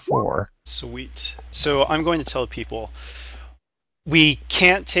did before. Sweet. So I'm going to tell people we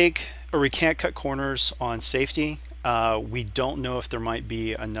can't cut corners on safety. We don't know if there might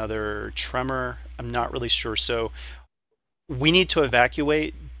be another tremor. I'm not really sure. So we need to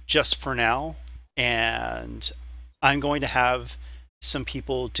evacuate just for now. And I'm going to have some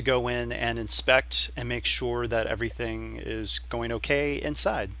people to go in and inspect and make sure that everything is going okay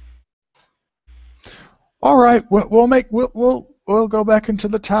inside. All right, we'll go back into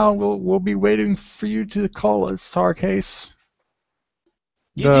the town. We'll be waiting for you to call us, Harcase.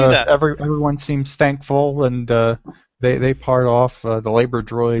 You do that. Everyone seems thankful, and they part off. The labor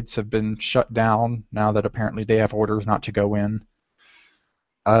droids have been shut down now that apparently they have orders not to go in.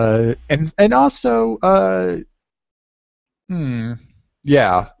 And also,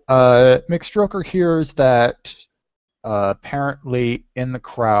 McStroker hears that apparently in the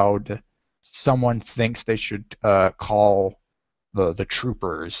crowd someone thinks they should call the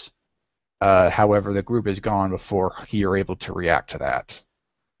troopers. However, the group is gone before he are able to react to that.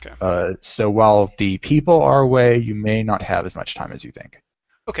 Okay. So while the people are away, you may not have as much time as you think.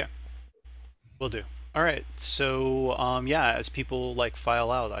 Okay. Will do. All right. So yeah, as people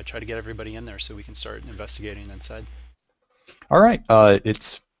file out, I try to get everybody in there so we can start investigating inside. All right.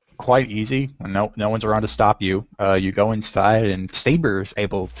 It's quite easy. No one's around to stop you. You go inside, and Saber's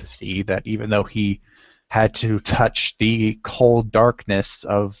able to see that even though he had to touch the cold darkness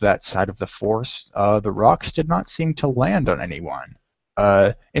of that side of the Force, the rocks did not seem to land on anyone.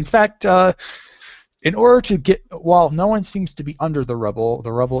 In fact, in order to while no one seems to be under the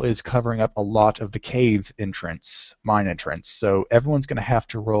rubble is covering up a lot of the cave mine entrance. So everyone's going to have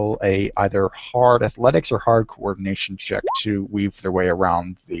to roll a either hard athletics or hard coordination check to weave their way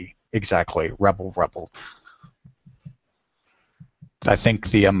around the rubble. I think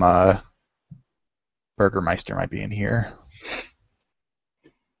the Burgermeister might be in here.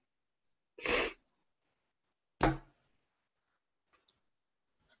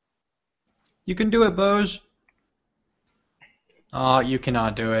 You can do it, Boj. Oh, you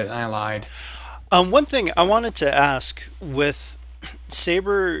cannot do it. I lied. One thing I wanted to ask with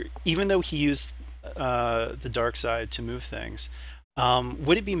Saber, even though he used the dark side to move things,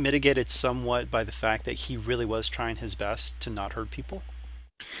 Would it be mitigated somewhat by the fact that he really was trying his best to not hurt people?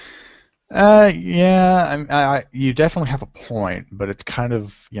 Yeah, you definitely have a point, but it's kind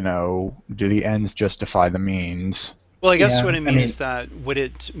of, do the ends justify the means? Well, I guess Yeah, what I I mean mean, is that would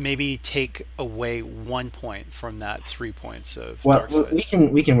it maybe take away 1 point from that 3 points of well, dark side?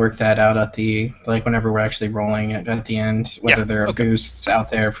 we can work that out at the whenever we're actually rolling it at the end, whether Yeah, there are okay. boosts out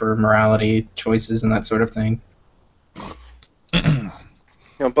there for morality choices and that sort of thing.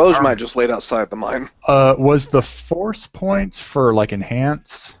 Boj might just wait outside the mine. Was the force points for like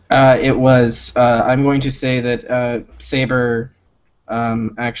enhance? It was. I'm going to say that Saber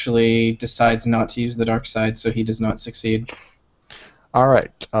actually decides not to use the dark side, so he does not succeed. All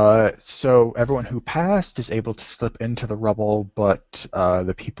right. So everyone who passed is able to slip into the rubble, but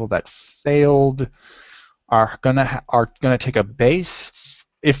the people that failed are gonna take a base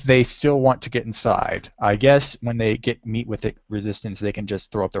if they still want to get inside. I guess when they meet with resistance, they can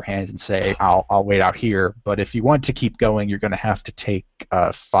just throw up their hands and say, "I'll wait out here." But if you want to keep going, you're gonna have to take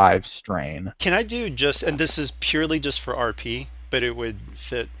 5 strain. Can I do just, and this is purely just for RP, but it would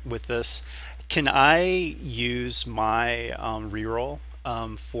fit with this. Can I use my reroll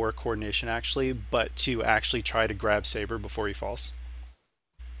for coordination actually, but to actually try to grab Saber before he falls?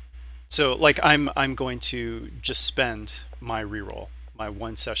 So like I'm going to just spend my reroll, my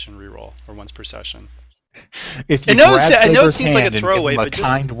 1 session reroll, or once per session. If you I know it Saber's seems like a hand and give throwaway, him a but just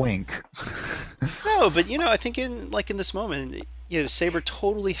kind wink. no, but I think in this moment, Saber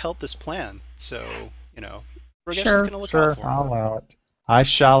totally helped this plan. So, Rogesh is Sure, gonna look sure, out for him. I'll allow it. I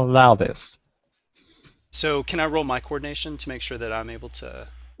shall allow this. So can I roll my coordination to make sure that I'm able to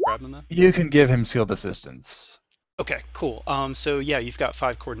grab them then? You can give him sealed assistance. Okay, cool. So yeah, you've got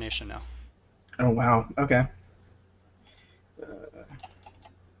 5 coordination now. Oh wow. Okay.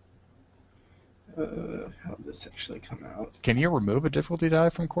 How did this actually come out? Can you remove a difficulty die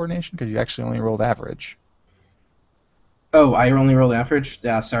from coordination? Because you actually only rolled average. Oh, I only rolled average?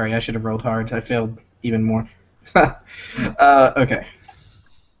 Yeah, sorry, I should have rolled hard. I failed even more. Okay.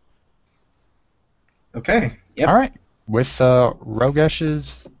 Okay, yep. All right. With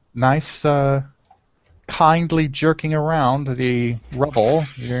Rogesh's nice, kindly jerking around the rubble,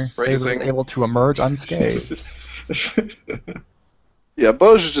 your Saber is able to emerge unscathed. Yeah,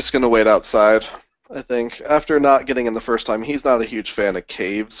 Boj is just going to wait outside, I think. After not getting in the first time, he's not a huge fan of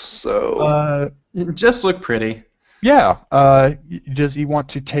caves, so... Just look pretty. Yeah. Does he want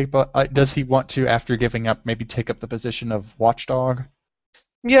to after giving up, maybe take up the position of watchdog?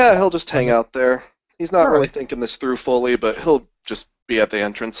 Yeah, he'll just hang out there. He's not All really right. thinking this through fully, but he'll just be at the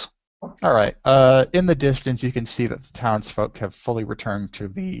entrance. All right. In the distance, you can see that the townsfolk have fully returned to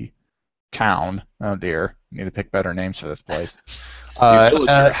the town. Oh dear, need to pick better names for this place.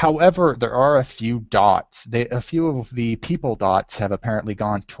 However, there are a few dots. A few of the people dots have apparently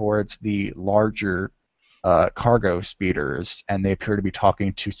gone towards the larger cargo speeders, and they appear to be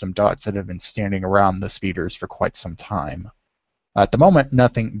talking to some dots that have been standing around the speeders for quite some time. At the moment,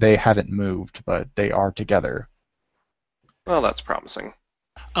 they haven't moved, but they are together. Well, that's promising.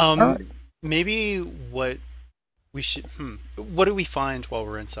 Alright. Maybe what we should. What do we find while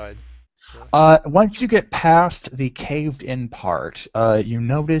we're inside? Once you get past the caved-in part, you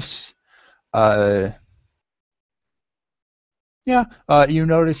notice. You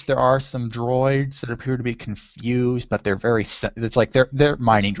notice there are some droids that appear to be confused, but they're very. It's like they're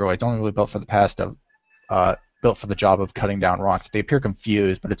mining droids, only really built for the job of cutting down rocks. They appear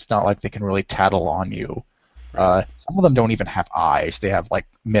confused, but it's not like they can really tattle on you. Some of them don't even have eyes. They have like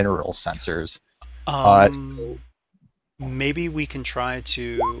mineral sensors. Maybe we can try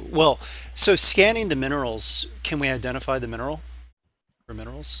to. Well, so scanning the minerals, can we identify the mineral or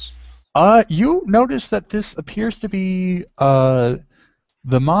minerals? You notice that this appears to be the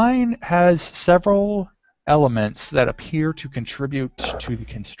mine has several elements that appear to contribute to the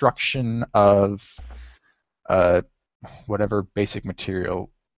construction of whatever basic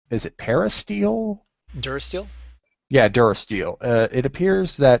material. Is it parasteel? Durasteel? Yeah, durasteel. It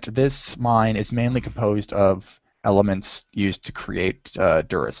appears that this mine is mainly composed of elements used to create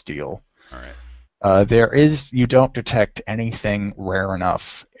durasteel. All right. You don't detect anything rare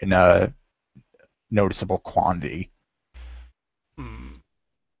enough in a noticeable quantity.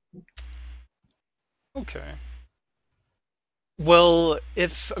 Okay. Well,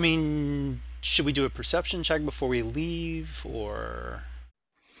 should we do a perception check before we leave, or?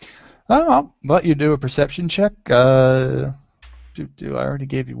 I'll let you do a perception check. I already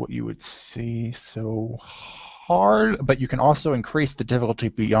gave you what you would see so hard, but you can also increase the difficulty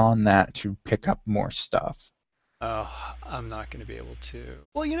beyond that to pick up more stuff. Oh, I'm not going to be able to.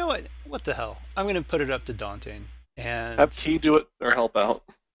 Well, you know what? What the hell? I'm going to put it up to daunting. And Have Key do it or help out.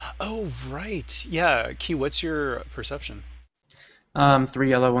 oh right, yeah. Key, what's your perception? 3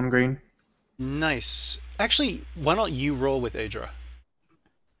 yellow, 1 green. Nice. Actually, why don't you roll with Adra?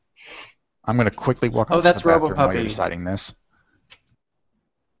 I'm gonna quickly walk Oh, off to that's the bathroom while you're Robo-Puppy. deciding this.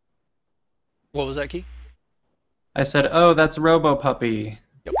 What was that, Key? I said, oh, that's Robo-Puppy.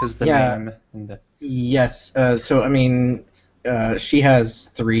 Yep. Because the Yeah. name. And the... Yes. So I mean, she has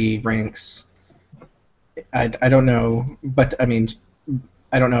 3 ranks. I don't know, but I mean,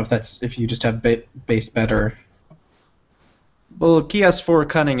 I don't know if you just have base better. Well, Key has 4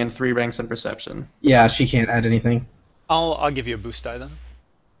 cunning and 3 ranks in perception. Yeah, she can't add anything. I'll give you a boost die then.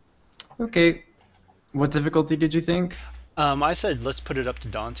 Okay. What difficulty did you think? I said let's put it up to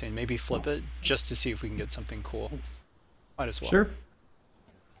Dante and maybe flip it just to see if we can get something cool. Might as well. Sure.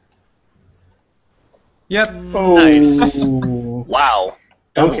 Yep. Nice. Ooh. Wow.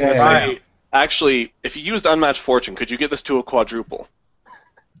 Okay. Say, actually, if you used Unmatched Fortune, could you get this to a quadruple?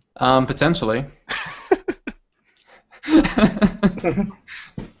 Potentially.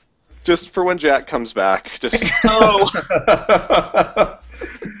 Just for when Jack comes back. Just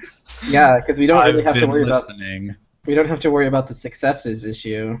Yeah, because we don't really have to worry about listening. we don't have to worry about the successes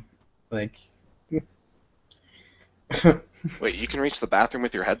issue. Like, Wait, you can reach the bathroom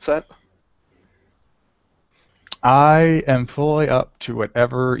with your headset? I am fully up to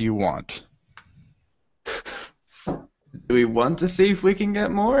whatever you want. Do we want to see if we can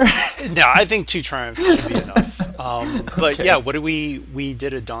get more? No, I think 2 triumphs should be enough. But Okay. yeah, what do we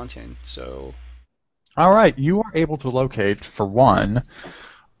did a daunting, so All right, you are able to locate, for one,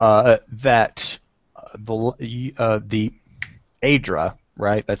 that the Adra,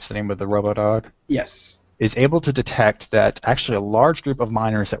 right? That's the name of the Robodog. yes. Is able to detect that actually a large group of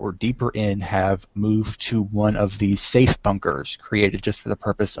miners that were deeper in have moved to one of these safe bunkers created just for the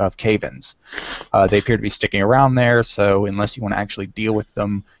purpose of cave-ins. They appear to be sticking around there, so unless you want to actually deal with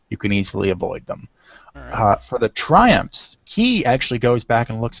them, you can easily avoid them. all right. For the triumphs, he actually goes back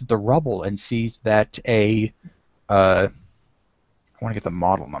and looks at the rubble and sees that I want to get the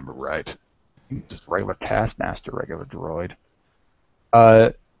model number right. Just regular Taskmaster, regular droid.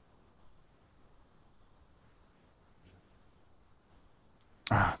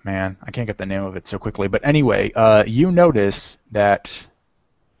 Oh, man, I can't get the name of it so quickly. But anyway, you notice that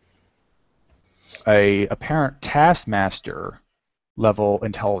a apparent Taskmaster level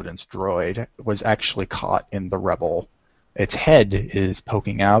intelligence droid was actually caught in the rebel. Its head is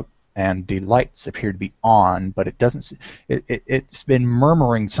poking out, and the lights appear to be on, but it doesn't. It's been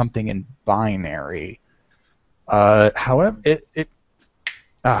murmuring something in binary. However,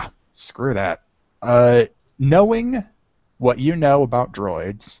 screw that. Knowing what you know about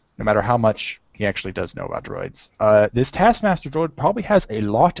droids, no matter how much he actually does know about droids, this Taskmaster droid probably has a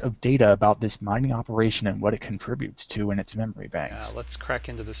lot of data about this mining operation and what it contributes to in its memory Yeah, banks. let's crack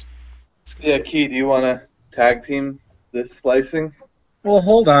into this. Yeah, Key, do you want to tag team this splicing? Well,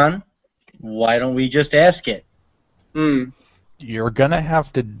 hold on. Why don't we just ask it? You're gonna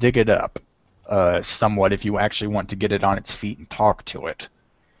have to dig it up somewhat if you actually want to get it on its feet and talk to it.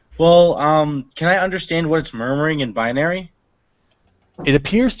 Well, can I understand what it's murmuring in binary? It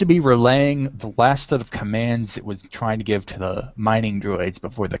appears to be relaying the last set of commands it was trying to give to the mining droids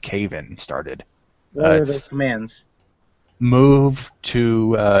before the cave-in started. What are it's- those commands? Move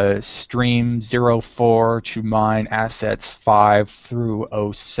to stream 04 to mine assets 5 through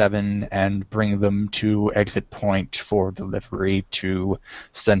 07 and bring them to exit point for delivery to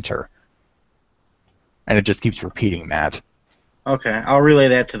center. And it just keeps repeating that. Okay, I'll relay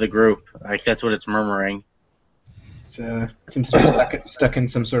that to the group. Like, that's what it's murmuring. It seems to be stuck in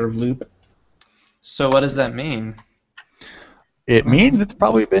some sort of loop. So what does that mean? It means it's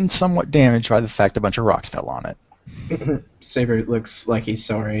probably been somewhat damaged by the fact a bunch of rocks fell on it. Saber looks like he's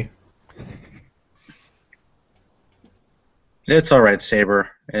sorry. It's all right, Saber.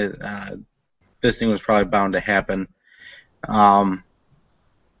 This thing was probably bound to happen.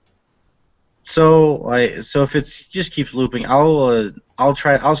 So if it just keeps looping, I'll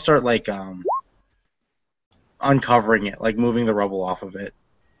start like uncovering it, like moving the rubble off of it.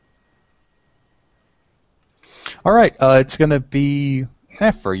 All right, it's going to be,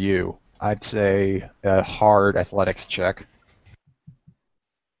 for you, I'd say a hard athletics check.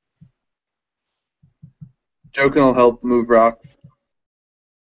 Jokin will help move rocks.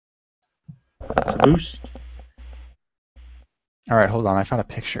 It's a boost. All right, hold on. I found a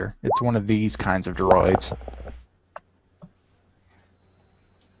picture. It's one of these kinds of droids.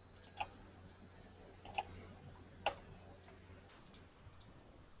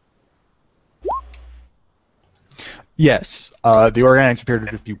 Yes, the organics appear to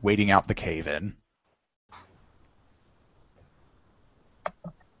just be waiting out the cave-in.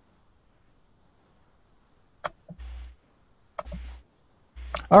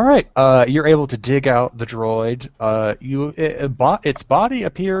 All right. You're able to dig out the droid. Its body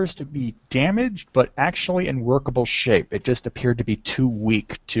appears to be damaged, but actually in workable shape. It just appeared to be too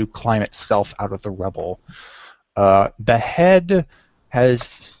weak to climb itself out of the rubble. The head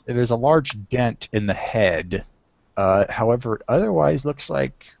there's a large dent in the head. However, it otherwise looks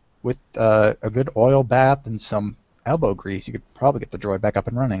like with a good oil bath and some elbow grease, you could probably get the droid back up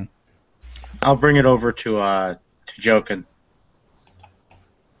and running. I'll bring it over to Jokin.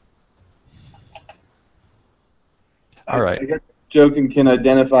 All right. I guess Jokin can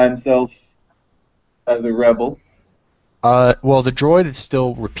identify himself as a rebel. Well, the droid is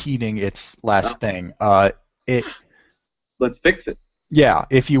still repeating its last thing. Let's fix it. Yeah,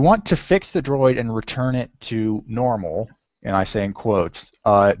 if you want to fix the droid and return it to normal, and I say in quotes,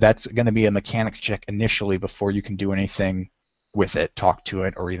 that's going to be a mechanics check initially before you can do anything with it, talk to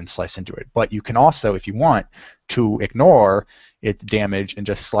it, or even slice into it. But you can also, if you want, to ignore its damage and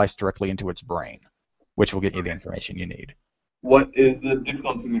just slice directly into its brain, which will get you the information you need. What is the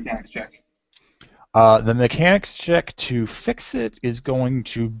difficulty mechanics check? The mechanics check to fix it is going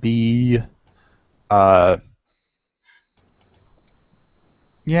to be... to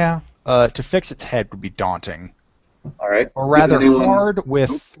fix its head would be daunting. All right. Or rather, hard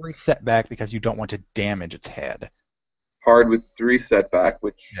with 3 setback because you don't want to damage its head. Hard with 3 setback,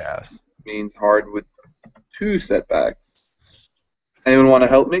 which Yes. means hard with 2 setbacks. Anyone want to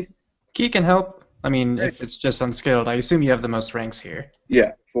help me? Key can help. I mean, if it's just unskilled, I assume you have the most ranks here.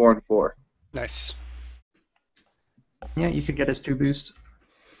 Yeah, 4 and 4. Nice. Yeah, you could get us 2 boosts.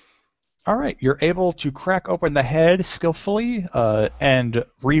 All right, you're able to crack open the head skillfully and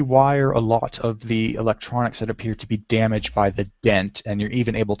rewire a lot of the electronics that appear to be damaged by the dent, and you're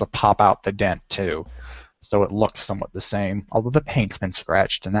even able to pop out the dent too. So it looks somewhat the same, although the paint's been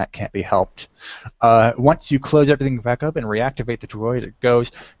scratched, and that can't be helped. Once you close everything back up and reactivate the droid, it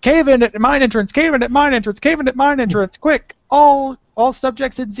goes, "Cave in at mine entrance! Cave in at mine entrance! Cave in at mine entrance! Quick! All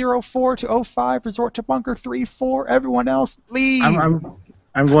subjects in 04 to 05 resort to bunker 3-4. Everyone else, leave!"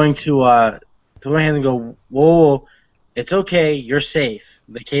 I'm going to throw my hand and go, whoa, it's okay, you're safe.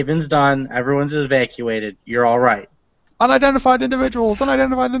 The cave-in's done, everyone's evacuated, you're all right. Unidentified individuals!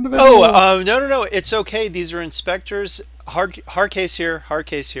 Unidentified individuals! Oh, no, it's okay. These are inspectors. Hard case here. Hard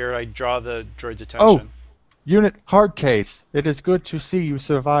case here. I draw the droid's attention. Oh, Unit Hard Case. It is good to see you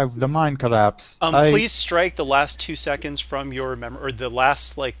survived the mine collapse. Please strike the last 2 seconds from your memory, or the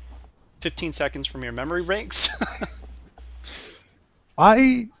last 15 seconds from your memory ranks.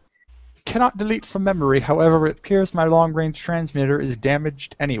 I cannot delete from memory, however, it appears my long-range transmitter is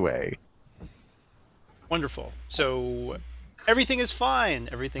damaged anyway. Wonderful. So everything is fine.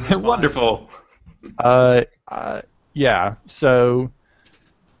 Everything is fine. Wonderful. Yeah, so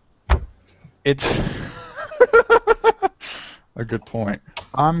it's a good point.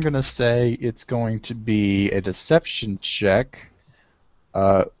 I'm going to say it's going to be a deception check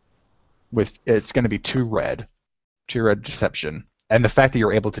it's going to be 2 red deception. And the fact that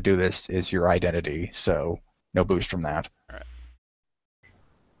you're able to do this is your identity, so no boost from that.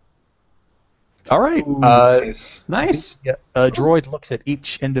 All right. Nice. Yeah, a droid looks at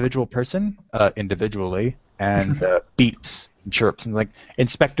each individual person individually and beeps and chirps and like,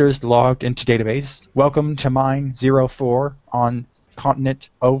 "Inspectors logged into database. Welcome to Mine 04 on continent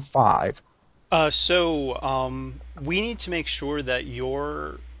 05." We need to make sure that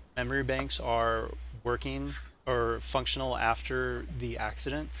your memory banks are working or functional after the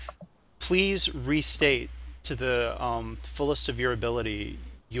accident. Please restate to the fullest of your ability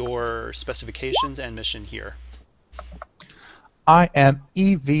your specifications and mission here. I am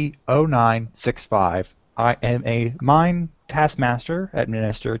EV0965. I am a mine taskmaster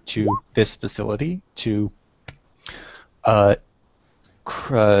administered to this facility to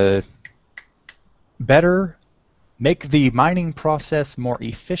better make the mining process more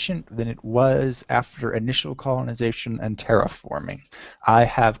efficient than it was after initial colonization and terraforming. I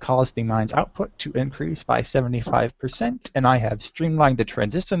have caused the mine's output to increase by 75%, and I have streamlined the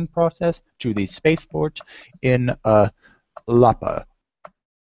transition process to the spaceport in Lapa.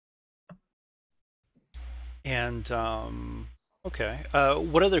 And, okay.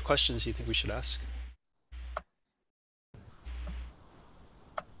 What other questions do you think we should ask?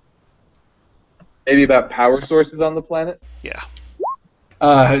 Maybe about power sources on the planet? Yeah.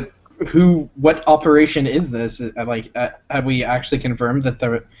 What operation is this? Have we actually confirmed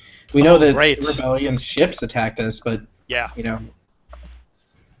that we know that right. the rebellion ships attacked us, but yeah,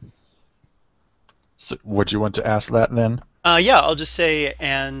 So would you want to ask that then? Yeah, I'll just say,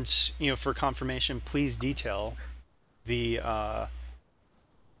 and for confirmation, please detail the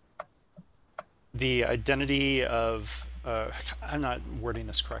identity of I'm not wording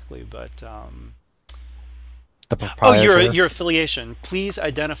this correctly, but The oh, proprietor. your affiliation. Please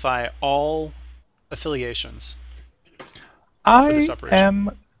identify all affiliations for this I operation.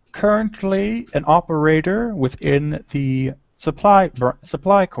 am currently an operator within the supply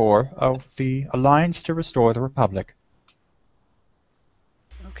corps of the Alliance to Restore the Republic.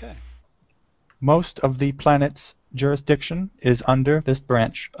 Okay. Most of the planet's jurisdiction is under this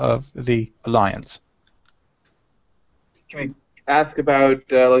branch of the Alliance. Can we ask about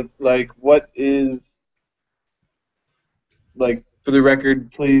like what is like for the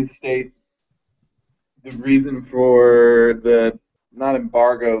record? Please state the reason for the not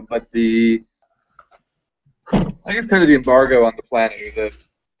embargo, but the I guess kind of the embargo on the planet or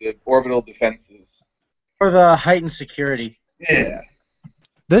the orbital defenses. For the heightened security. Yeah.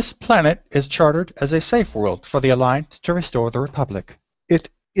 This planet is chartered as a safe world for the Alliance to restore the Republic. It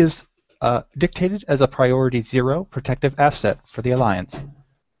is dictated as a Priority 0 protective asset for the Alliance.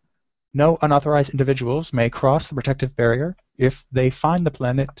 No unauthorized individuals may cross the protective barrier. If they find the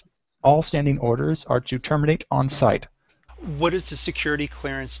planet, all standing orders are to terminate on site. What is the security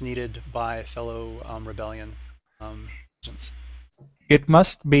clearance needed by fellow rebellion agents? It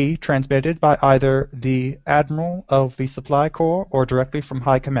must be transmitted by either the Admiral of the Supply Corps or directly from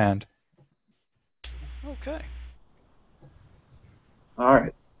High Command. Okay. All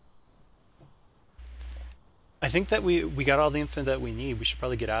right. I think that we got all the info that we need. We should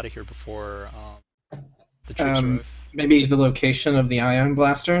probably get out of here before the troops arrive. Maybe the location of the ion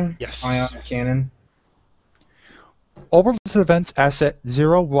blaster? Yes. Ion cannon? Orbital Defense Asset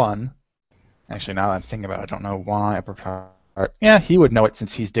 01. Actually, now that I'm thinking about it, I don't know why a proprietor. Yeah, he would know it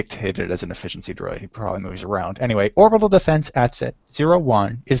since he's dictated as an efficiency droid. He probably moves around. Anyway, Orbital Defense Asset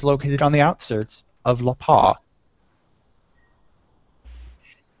 01 is located on the outskirts of La Paz.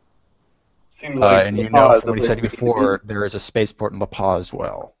 Seems like And you La know Paz from what he is said a place before, to there is a spaceport in La Paz as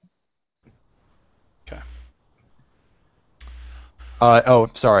well. Okay. Oh,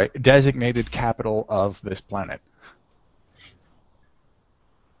 sorry. Designated capital of this planet.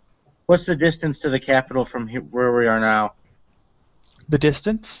 What's the distance to the capital from where we are now? The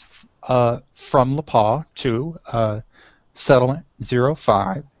distance from La Paz to Settlement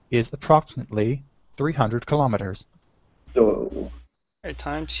 05 is approximately 300 kilometers. be. So, All right,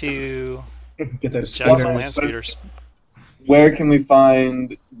 time to Get those jack some speeders. land speeders. where can we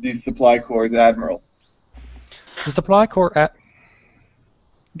find the supply corps admiral? The Supply Corps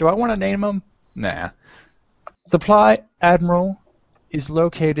Do I want to name him? Nah. Supply Admiral is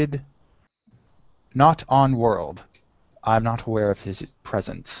located not on world. I'm not aware of his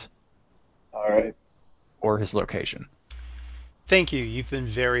presence All right. or his location. Thank you. You've been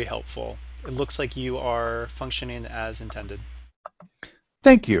very helpful. It looks like you are functioning as intended.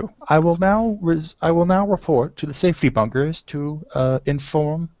 Thank you. I will now report to the safety bunkers to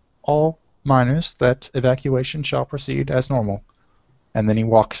inform all miners that evacuation shall proceed as normal. And then he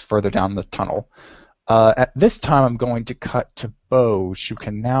walks further down the tunnel. At this time, I'm going to cut to Bose, who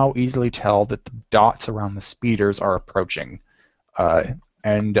can now easily tell that the dots around the speeders are approaching.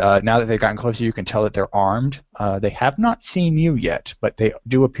 And now that they've gotten closer, you can tell that they're armed. They have not seen you yet, but they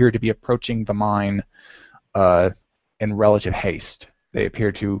do appear to be approaching the mine in relative haste. They're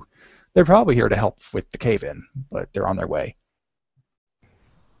probably here to help with the cave-in, but they're on their way.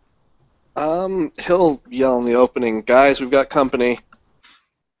 He'll yell in the opening, guys, we've got company.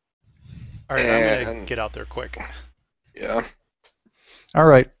 All right, I'm going to And- get out there quick. Yeah. All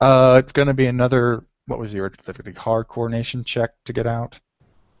right, it's going to be another, what was the word specifically, hard coordination check to get out?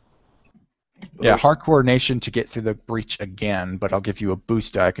 Yeah, hard coordination to get through the breach again, but I'll give you a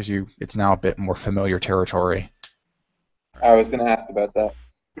boost die because it's now a bit more familiar territory. I was going to ask about that.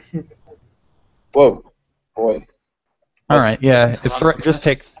 Whoa, boy. All right, yeah, just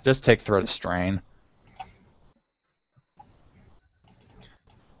take threat of strain.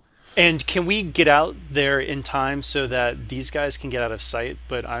 And can we get out there in time so that these guys can get out of sight,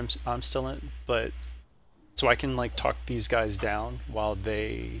 but I'm still in, but so I can like talk these guys down while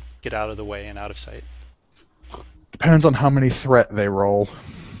they get out of the way and out of sight? Depends on how many threat they roll.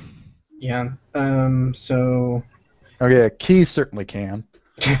 Yeah. So. Oh yeah, Key certainly can.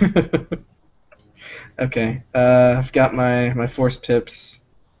 Okay. I've got my force pips.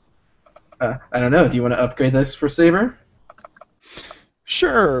 I don't know. Do you want to upgrade this for Saber?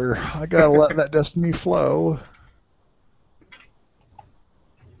 Sure, I gotta let that destiny flow.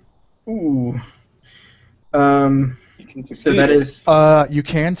 Ooh. You can So succeed. that is You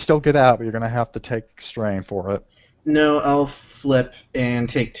can still get out, but you're gonna have to take strain for it. no. I'll flip and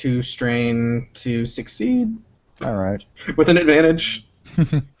take 2 strain to succeed All right. with an advantage.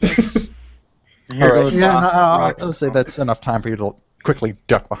 Yes. Here All right. goes Yeah, rock. I'll say that's enough time for you to quickly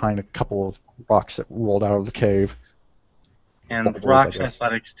duck behind a couple of rocks that rolled out of the cave. And Couple doors, I Rock's guess.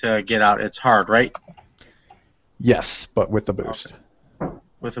 athletics to get out. It's hard, right? Yes, but with the boost.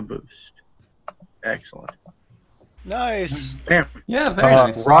 With a boost. Excellent. Nice. There. Yeah, very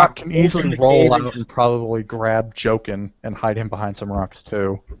nice. Rock can Open easily the roll cave out and and just- probably grab Jokin and hide him behind some rocks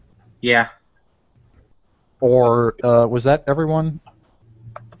too. Yeah. Or was that everyone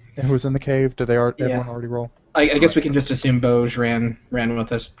who was in the cave? Did everyone already roll? I guess we can just assume Boj ran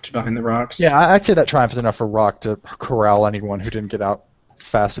with us to behind the rocks. Yeah, I'd say that triumph is enough for Rock to corral anyone who didn't get out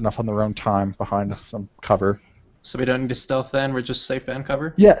fast enough on their own time behind some cover. So we don't need to stealth then, we're just safe and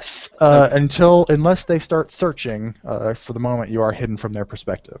cover? Yes, unless they start searching, for the moment you are hidden from their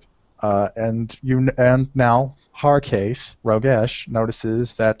perspective. And now Harcase, Rogesh,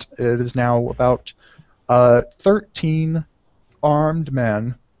 notices that it is now about 13 armed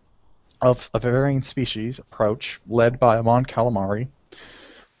men of varying species approach, led by Amon Calamari.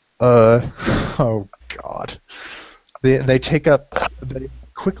 Oh god. They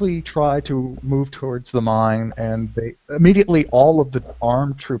quickly try to move towards the mine, and they immediately, all of the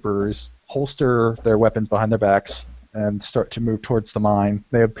armed troopers holster their weapons behind their backs and start to move towards the mine.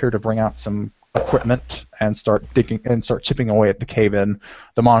 They appear to bring out some equipment and start digging and start chipping away at the cave-in.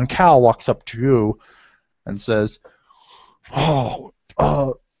 The Mon Cal walks up to you and says,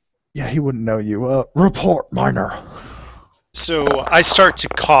 yeah, he wouldn't know you. Report, miner. So I start to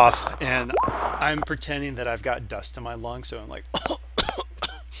cough, and I'm pretending that I've got dust in my lungs, so I'm like,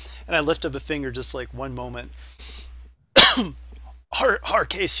 and I lift up a finger just like one moment.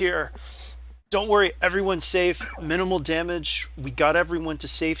 Harcase here. Don't worry, everyone's safe. Minimal damage. We got everyone to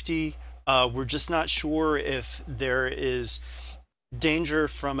safety. We're just not sure if there is danger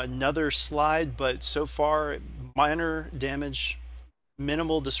from another slide, but so far, minor damage,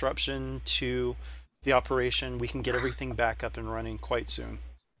 minimal disruption to the operation. We can get everything back up and running quite soon.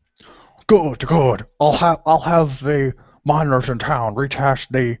 Good. I'll have the miners in town retask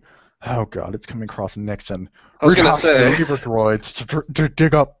the. Oh god, it's coming across Nixon. I was gonna Retask say. the lever droids to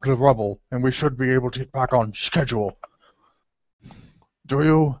dig up the rubble, and we should be able to get back on schedule. Do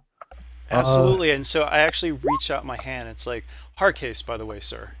you? Absolutely. And so I actually reach out my hand. It's like, Harcase, by the way,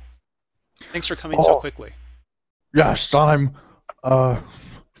 sir. Thanks for coming so quickly. Yes, I'm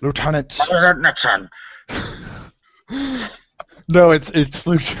Lieutenant. Nixon. No, it's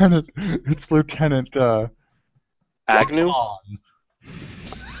Lieutenant. It's Lieutenant. Agnew?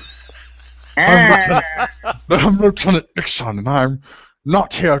 I'm Lieutenant Nixon, and I'm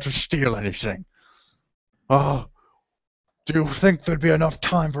not here to steal anything. Do you think there'd be enough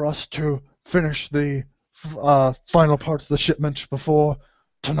time for us to finish the final parts of the shipment before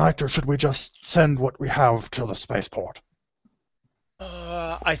tonight, or should we just send what we have to the spaceport?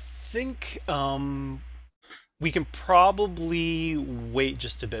 I think we can probably wait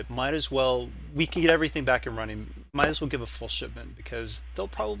just a bit. Might as well, we can get everything back and running. Might as well give a full shipment, because they'll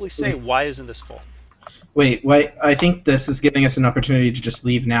probably say, why isn't this full? Wait, I think this is giving us an opportunity to just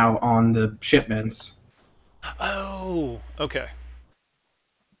leave now on the shipments. Oh, okay.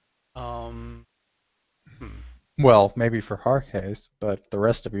 Well, maybe for Harcase, but the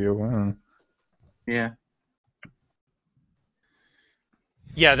rest of you. Yeah.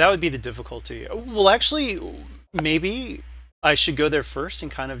 Yeah, that would be the difficulty. Well, actually, maybe I should go there first and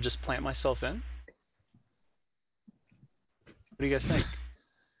kind of just plant myself in. What do you guys think?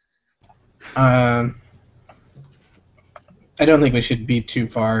 I don't think we should be too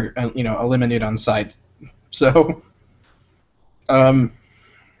far, eliminate on sight. So,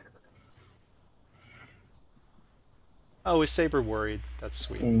 Oh, is Saber worried? That's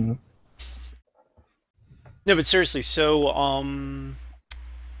sweet. mm, No, but seriously, so, I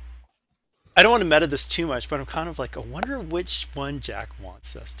don't want to meta this too much, but I'm kind of like, I wonder which one Jack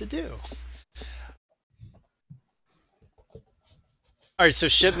wants us to do. Alright, so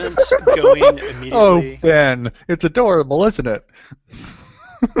shipment going immediately. Oh, Ben, it's adorable, isn't it?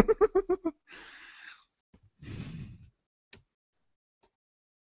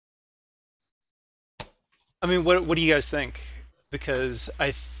 I mean, what do you guys think? Because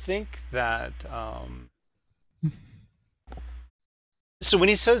I think that so when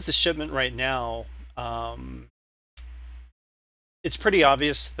he says the shipment right now, it's pretty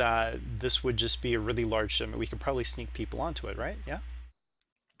obvious that this would just be a really large shipment. We could probably sneak people onto it, right? Yeah.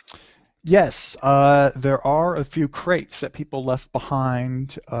 Yes, there are a few crates that people left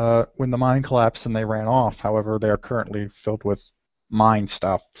behind when the mine collapsed and they ran off. However, they are currently filled with mine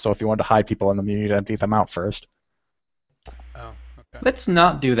stuff. So if you want to hide people in them, you need to empty them out first. Oh, okay. Let's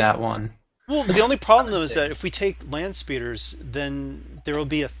not do that one. Well, the only problem though is that if we take land speeders, then there will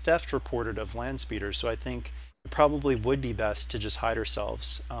be a theft reported of land speeders. So I think it probably would be best to just hide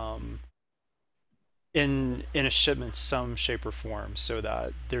ourselves in a shipment, some shape or form, so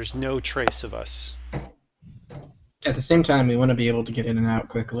that there's no trace of us. At the same time, we want to be able to get in and out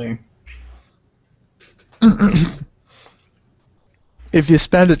quickly. If you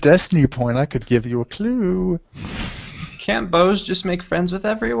spend a destiny point, I could give you a clue. Can't Bose just make friends with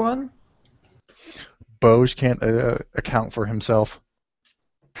everyone? Boj can't account for himself.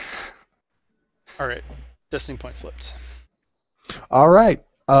 All right, destiny point flipped. All right.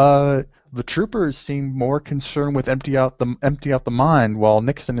 The troopers seem more concerned with empty out the mine, while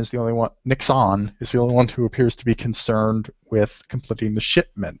Nixon is the only one who appears to be concerned with completing the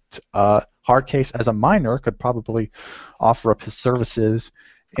shipment. Hardcase, as a miner, could probably offer up his services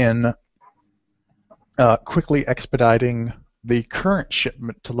in quickly expediting the current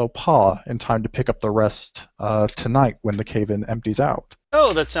shipment to Lopa in time to pick up the rest tonight when the cave-in empties out.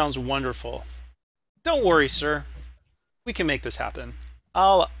 Oh, that sounds wonderful. Don't worry, sir. We can make this happen.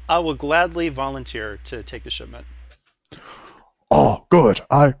 I will gladly volunteer to take the shipment. Oh, good.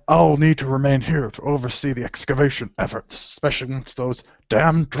 I'll need to remain here to oversee the excavation efforts, especially once those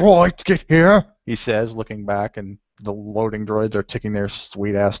damn droids get here, he says, looking back, and the loading droids are ticking their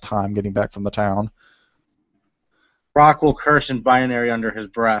sweet-ass time getting back from the town. Rock will curse in binary under his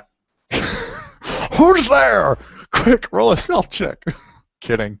breath. Who's there? Quick, roll a stealth check.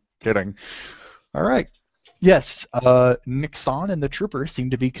 Kidding. All right. Yes, Nixon and the troopers seem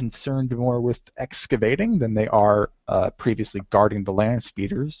to be concerned more with excavating than they are previously guarding the land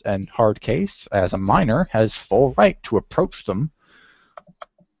speeders, and Hardcase, as a miner, has full right to approach them.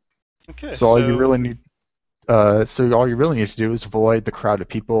 Okay, So all you really need to do is avoid the crowd of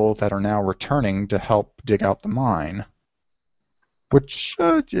people that are now returning to help dig out the mine, which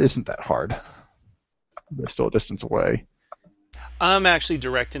isn't that hard. They're still a distance away. I'm actually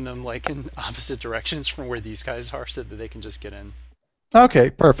directing them like in opposite directions from where these guys are so that they can just get in. Okay,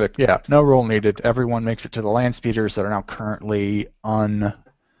 perfect. Yeah, no roll needed. Everyone makes it to the land speeders that are now currently unmanned.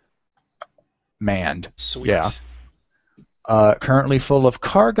 Sweet. Yeah. Currently full of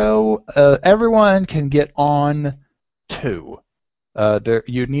cargo. Everyone can get on 2.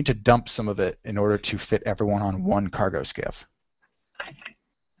 You need to dump some of it in order to fit everyone on 1 cargo skiff.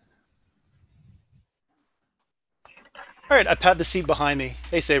 All right, I pat the seat behind me.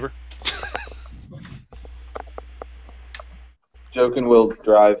 Hey, Saber. Jokin will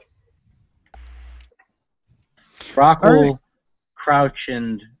drive. Rock All will right. crouch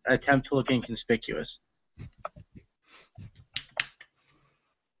and attempt to look inconspicuous.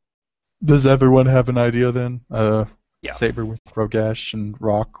 Does everyone have an idea then? Yeah. Saber with Rogash and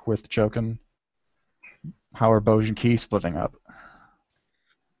Rock with Jokin. How are Boj and Key splitting up?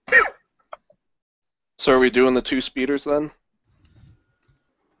 So are we doing the 2 speeders then?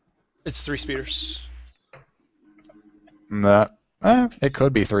 It's 3 speeders. It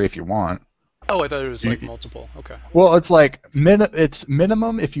could be 3 if you want. Oh, I thought it was like multiple. Okay. Well, it's like it's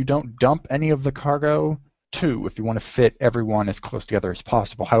minimum if you don't dump any of the cargo. 2 if you want to fit everyone as close together as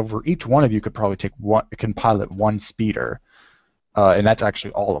possible. However, each one of you could probably can pilot 1 speeder, and that's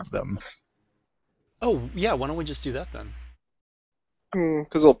actually all of them. Oh, yeah, why don't we just do that then?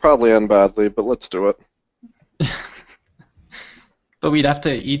 Because it'll probably end badly, but let's do it. But we'd have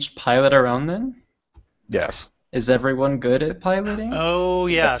to each pilot our own then? Yes. Is everyone good at piloting? Oh,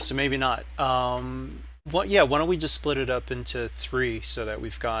 yeah, so maybe not. Why don't we just split it up into 3 so that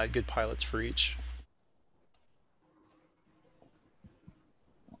we've got good pilots for each?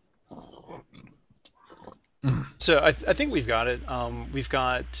 So I think we've got it. We've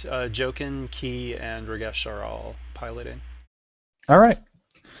got Jokin, Key, and Ragesh are all piloting. All right.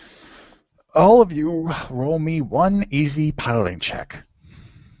 All of you roll me 1 easy piloting check.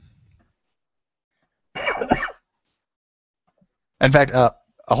 In fact,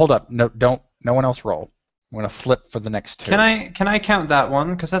 hold up. No one else roll. I'm gonna flip for the next 2. Can I count that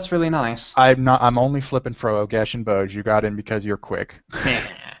one? Because that's really nice. I'm only flipping for Ogesh and Boj. You got in because you're quick.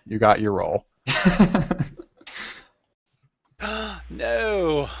 You got your roll.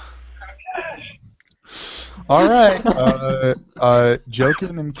 No. All right.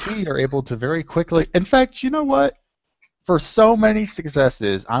 Jokin and Key are able to very quickly. In fact, you know what? For so many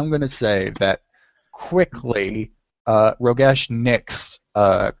successes, I'm going to say that quickly, Rogesh nicks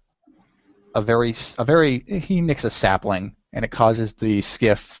he nicks a sapling, and it causes the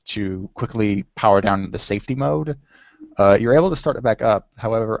skiff to quickly power down into safety mode. You're able to start it back up.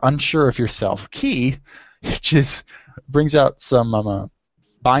 However, unsure of yourself, Key brings out some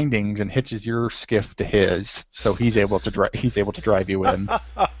bindings and hitches your skiff to his, so he's able to drive you in.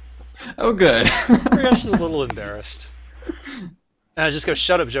 Oh, good. Ragesh is a little embarrassed. And I just go,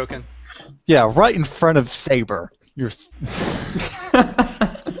 shut up, Jokin. Yeah, right in front of Saber. You're.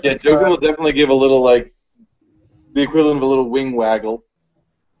 Yeah, Joker will definitely give a little, like, the equivalent of a little wing waggle.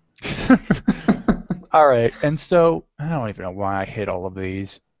 All right, and so I don't even know why I hit all of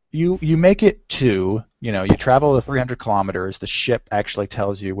these. You make it to, you travel the 300 kilometers. The ship actually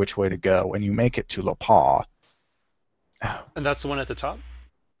tells you which way to go, and you make it to La Paz. And that's the one at the top?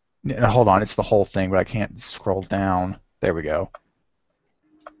 No, hold on, it's the whole thing, but I can't scroll down. There we go.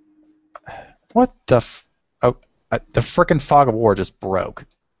 What the the frickin' fog of war just broke.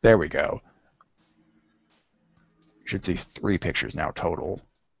 There we go. You should see 3 pictures now total.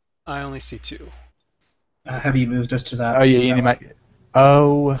 I only see 2. Have you moved us to that? Oh, yeah, you might.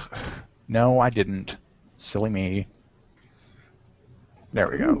 Oh, no, I didn't. Silly me. There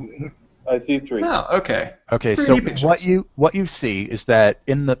we go. I see 3. Oh, okay. Okay, 3D so pictures. what you see is that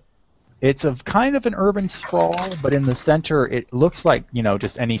it's of kind of an urban sprawl, but in the center it looks like,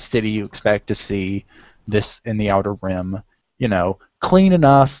 just any city you expect to see. This in the Outer Rim, clean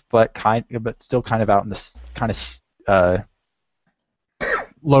enough, but still kind of out in this kind of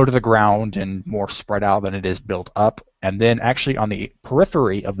low to the ground and more spread out than it is built up. And then actually on the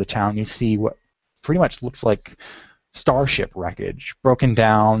periphery of the town, you see what pretty much looks like starship wreckage, broken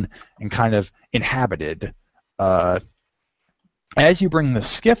down and kind of inhabited. As you bring the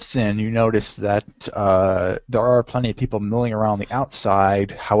skiffs in, you notice that there are plenty of people milling around the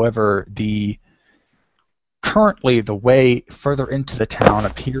outside. However, currently the way further into the town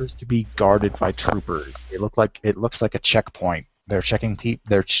appears to be guarded by troopers. It looks like a checkpoint. They're checking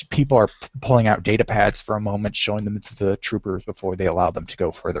people are pulling out data pads for a moment, showing them to the troopers before they allow them to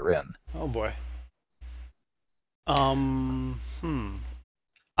go further in. Oh boy. I'm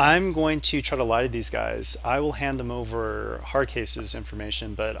going to try to lie to these guys. I will hand them over Hardcase's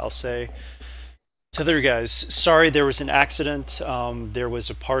information, but I'll say to the other guys, sorry, there was an accident. There was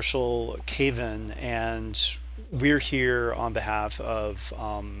a partial cave-in, and we're here on behalf of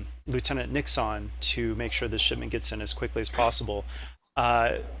Lieutenant Nixon to make sure this shipment gets in as quickly as possible.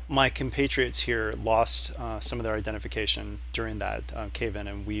 My compatriots here lost some of their identification during that cave-in,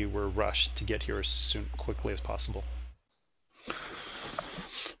 and we were rushed to get here as quickly as possible.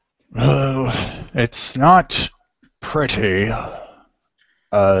 It's not pretty.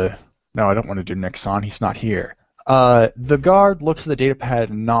 No, I don't want to do Nixon. He's not here. The guard looks at the data pad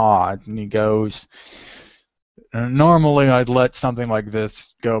and nods, and he goes, normally I'd let something like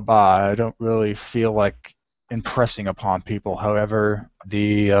this go by. I don't really feel like impressing upon people. However,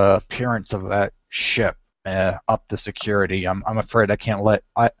 the appearance of that ship upped the security. I'm afraid I can't let...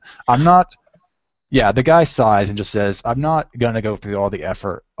 I'm not... Yeah, the guy sighs and just says, I'm not going to go through all the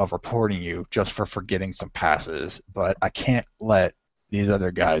effort of reporting you just for forgetting some passes, but I can't let these other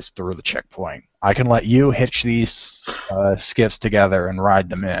guys through the checkpoint. I can let you hitch these skiffs together and ride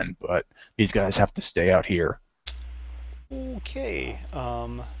them in, but these guys have to stay out here. Okay.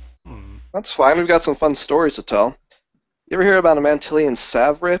 That's fine. We've got some fun stories to tell. You ever hear about a Mantillian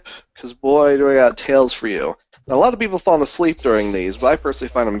Savrip? Because boy, do I got tales for you. Now, a lot of people fall asleep during these, but I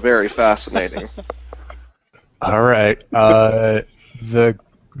personally find them very fascinating. All right. The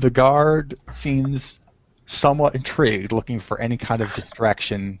guard seems somewhat intrigued, looking for any kind of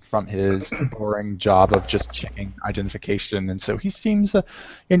distraction from his boring job of just checking identification, and so he seems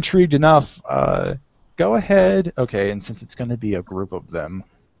intrigued enough. Go ahead. Okay, and since it's going to be a group of them,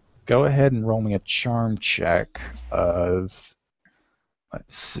 go ahead and roll me a charm check of,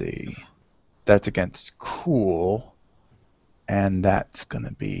 let's see, that's against cool, and that's going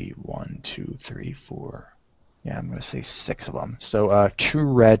to be 1, 2, 3, 4. Yeah, I'm going to say 6 of them. So 2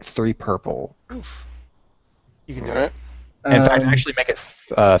 red, 3 purple. Oof. You can do Alright. it. In fact, actually make it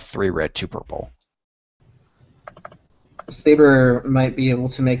 3 red, 2 purple. Saber might be able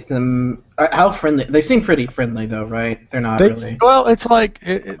to make them... How friendly? They seem pretty friendly, though, right? They're not really... Well, it's like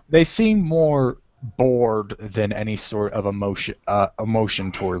they seem more bored than any sort of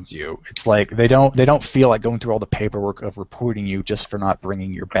emotion towards you. It's like they don't feel like going through all the paperwork of reporting you just for not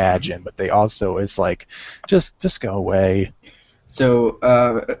bringing your badge in, but they also, it's like, just go away. So,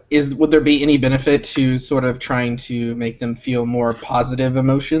 would there be any benefit to sort of trying to make them feel more positive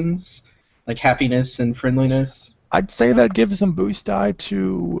emotions, like happiness and friendliness? I'd say that gives some boost die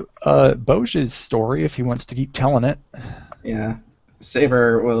to Boge's story if he wants to keep telling it. Yeah,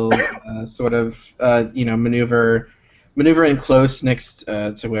 Saber will sort of maneuver in close next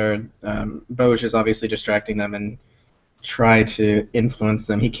to where Boge is obviously distracting them and try to influence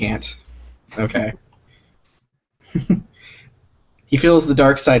them. He can't. Okay. He feels the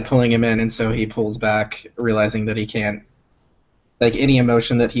dark side pulling him in, and so he pulls back, realizing that he can't Like any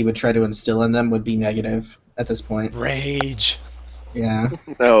emotion that he would try to instill in them would be negative at this point. Rage. Yeah.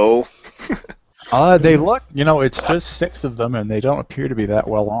 No. They look, it's just 6 of them, and they don't appear to be that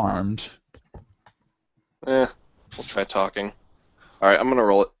well armed. We'll try talking. Alright, I'm gonna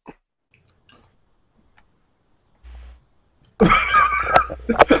roll it.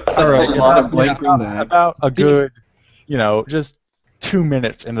 About a good, just 2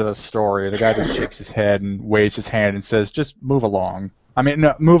 minutes into the story, the guy just shakes his head and waves his hand and says, "Just move along." I mean,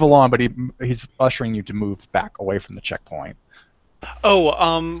 no, move along, but he's ushering you to move back away from the checkpoint.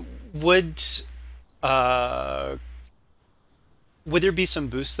 Oh, would there be some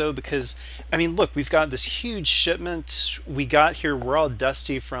boost though? Because I mean, look, we've got this huge shipment. We got here. We're all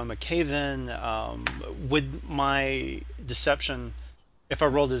dusty from a cave-in. Would my deception, if I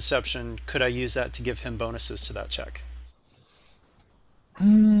rolled a deception, could I use that to give him bonuses to that check?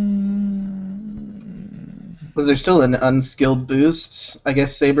 Was there still an unskilled boost? I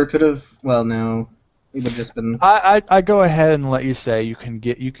guess Saber could have. Well, no, he would have just been. I go ahead and let you say you can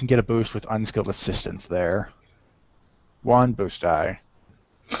get a boost with unskilled assistance there. 1 boost die.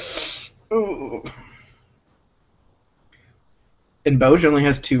 Ooh. And Boj only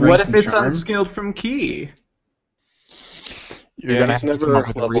has 2 ranks. What if in it's charm? unskilled from Key? You're gonna he's have to never come up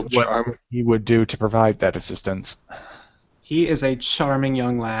with leveled what charm. he would do to provide that assistance. He is a charming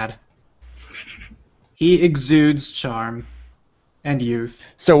young lad. He exudes charm and youth.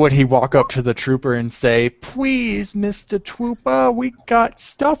 So would he walk up to the trooper and say, "Please, Mr. Trooper, we got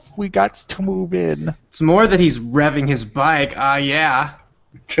stuff we got to move in"? It's more that he's revving his bike. Yeah.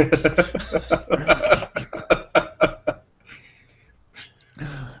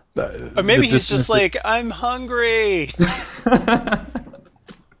 Or maybe he's just like, "I'm hungry."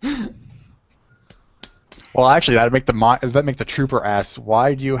 Well, actually, that'd make the trooper ask,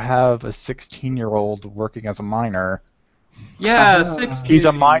 "Why do you have a 16-year-old working as a minor?" Yeah, 16. He's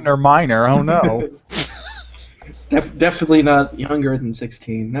a minor. Oh no. Definitely not younger than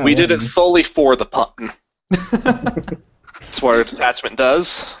 16. No, We did it solely for the pun. That's what our detachment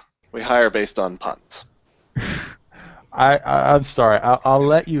does. We hire based on puns. I'm sorry. I'll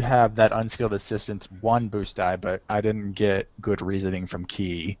let you have that unskilled assistance 1 boost die, but I didn't get good reasoning from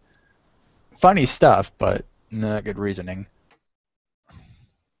Key. Funny stuff, but not good reasoning.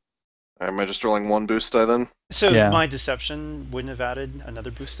 Am I just rolling 1 boost die then? So Yeah. my deception wouldn't have added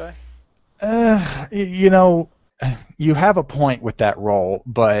another boost die? You have a point with that roll,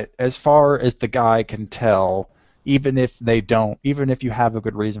 but as far as the guy can tell, even if you have a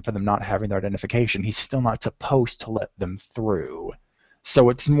good reason for them not having their identification, he's still not supposed to let them through.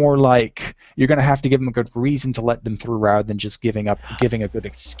 So it's more like you're going to have to give them a good reason to let them through rather than just giving a good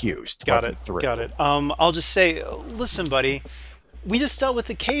excuse to let them through. Got it. I'll just say, listen, buddy, we just dealt with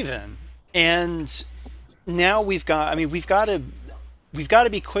the cave-in, and now we've got to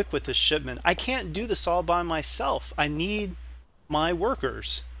be quick with this shipment. I can't do this all by myself. I need my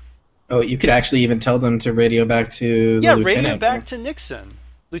workers. Oh, you could actually even tell them to radio back to the lieutenant. Radio back to Nixon,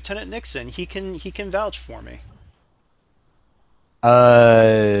 Lieutenant Nixon. He can vouch for me.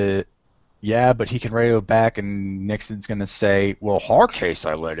 Yeah, but he can radio back, and Nixon's gonna say, "Well, her case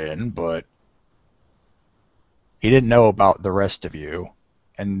I let in, but he didn't know about the rest of you."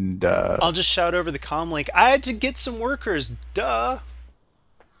 And I'll just shout over the comm link, "I had to get some workers, duh."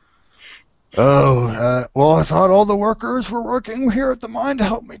 Well, I thought all the workers were working here at the mine to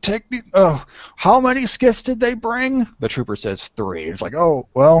help me take the. Oh, how many skiffs did they bring? The trooper says 3. It's like, oh,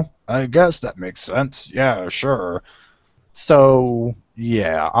 well, I guess that makes sense. Yeah, sure. So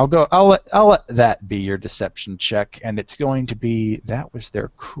yeah, I'll let that be your deception check, and it's going to be that was their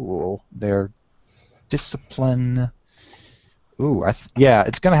cool, their discipline. Ooh, yeah,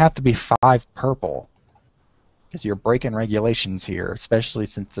 it's gonna have to be 5 purple. Because you're breaking regulations here, especially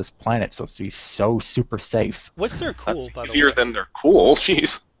since this planet's supposed to be so super safe. What's their cool, by the way? Easier than they're cool.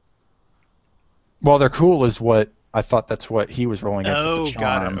 Jeez. Well, their cool is what I thought. That's what he was rolling as. Oh, with the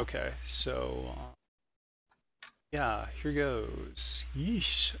got charm. it. Okay, so yeah, here goes.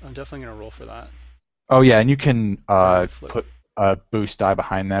 Yeesh, I'm definitely gonna roll for that. Oh yeah, and you can Flip. put a boost die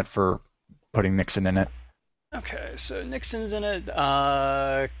behind that for putting Nixon in it. Okay, so Nixon's in it. Can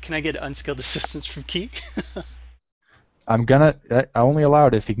I get unskilled assistance from Key? I only allow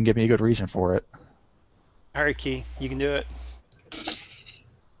it if he can give me a good reason for it. All right, Key, you can do it.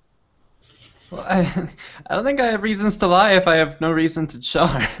 Well, I don't think I have reasons to lie if I have no reason to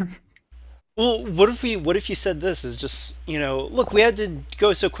charm. Well, what if you said this is just, look, we had to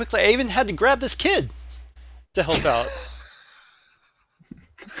go so quickly. I even had to grab this kid to help out.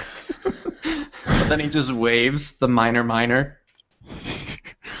 But then he just waves the minor.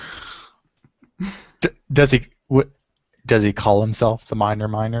 Does does he call himself the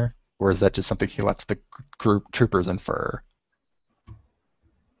miner, or is that just something he lets the group troopers infer?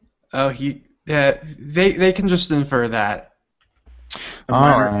 Oh, they can just infer that. A All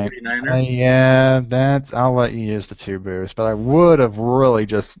minor right. 49er? Yeah, I'll let you use the 2 boosts, but I would have really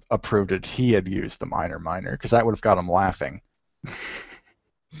just approved it he had used the miner, because that would have got him laughing.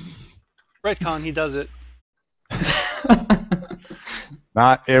 Retcon, he does it.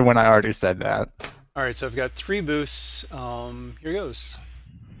 Not when I already said that. All right, so I've got 3 boosts. Here goes.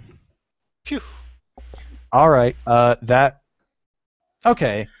 Phew. All right. That.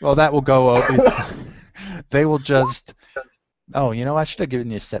 Okay. Well, that will go. They will just. Oh, I should have given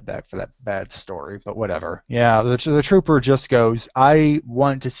you a setback for that bad story, but whatever. Yeah, the trooper just goes, I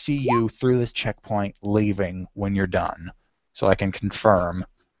want to see you through this checkpoint leaving when you're done, so I can confirm.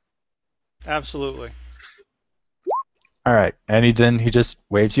 Absolutely. All right, and he just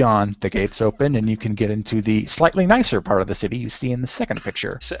waves you on. The gates open, and you can get into the slightly nicer part of the city you see in the second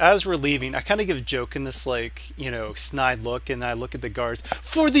picture. So as we're leaving, I kind of give Jokin this, like, snide look, and I look at the guards.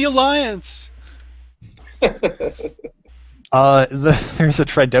 For the Alliance! There's a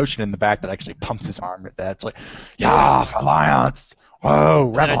Trandoshan in the back that actually pumps his arm at that. It's like, yeah, Alliance! Whoa,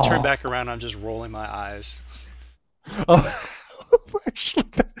 And then I rebels! turn back around, I'm just rolling my eyes. Oh, actually,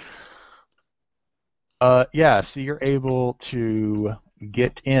 yeah, so you're able to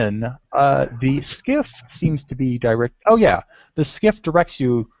get in. The skiff seems to be direct. Oh, yeah, the skiff directs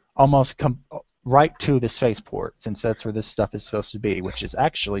you almost right to the spaceport, since that's where this stuff is supposed to be, which is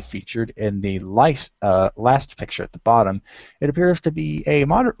actually featured in the last picture at the bottom. It appears to be a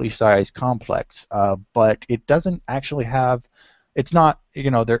moderately sized complex, but it doesn't actually have. It's not,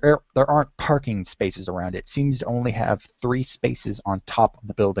 there aren't parking spaces around it. It seems to only have 3 spaces on top of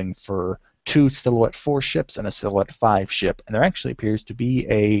the building for 2 Silhouette 4 ships and a Silhouette 5 ship, and there actually appears to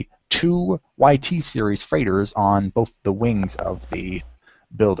be 2 YT series freighters on both the wings of the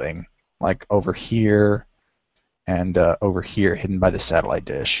building, like over here and over here, hidden by the satellite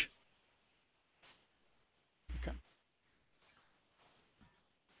dish. Okay.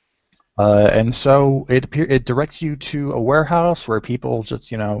 And so it directs you to a warehouse where people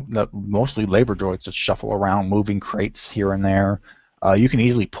just, mostly labor droids just shuffle around, moving crates here and there. You can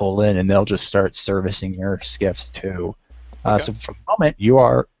easily pull in, and they'll just start servicing your skiffs too. Okay. So for the moment, you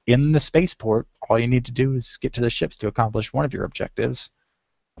are in the spaceport. All you need to do is get to the ships to accomplish one of your objectives.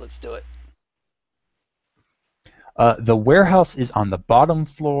 Let's do it. The warehouse is on the bottom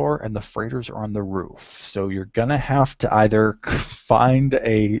floor, and the freighters are on the roof. So you're gonna have to either find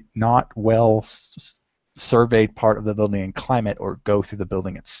a not well surveyed part of the building and climb it, or go through the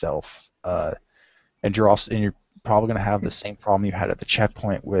building itself. And you're probably gonna have the same problem you had at the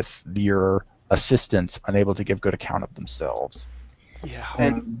checkpoint with your assistants unable to give good account of themselves. Yeah.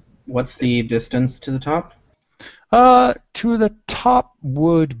 And what's the distance to the top? To the top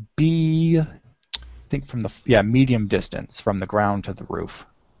would be, I think medium distance from the ground to the roof.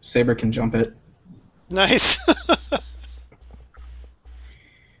 Saber can jump it. Nice.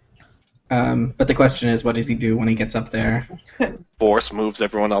 But the question is, what does he do when he gets up there? Force moves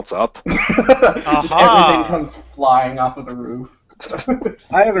everyone else up. Just everything comes flying off of the roof.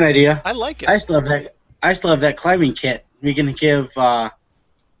 I have an idea. I like it. I still have that climbing kit. We can give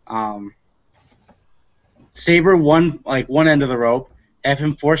Saber one end of the rope, have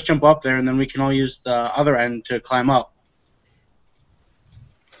him force jump up there, and then we can all use the other end to climb up.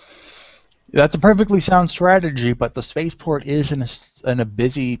 That's a perfectly sound strategy, but the spaceport is in a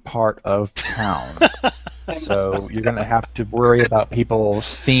busy part of town. So you're going to have to worry about people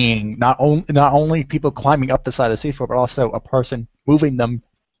seeing not only people climbing up the side of the spaceport, but also a person moving them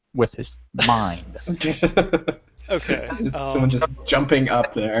with his mind. Okay. Someone just jumping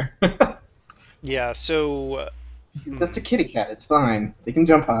up there. Yeah, so... It's just a kitty cat. It's fine. They can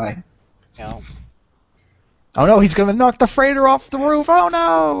jump high. Yeah. Oh no, he's going to knock the freighter off the roof. Oh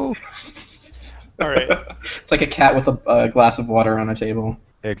no! All right. It's like a cat with a glass of water on a table.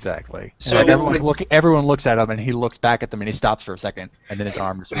 Exactly. So- So everyone looks at him, and he looks back at them, and he stops for a second, and then his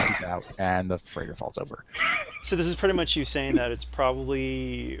arm just reaches out, and the freighter falls over. So this is pretty much you saying that it's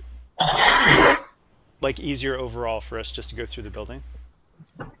probably easier overall for us just to go through the building?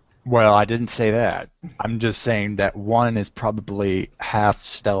 Well, I didn't say that. I'm just saying that one is probably half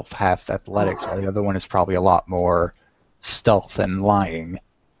stealth, half athletics, while the other one is probably a lot more stealth and lying.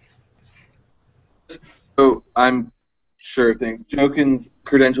 So I'm sure things. Jokin's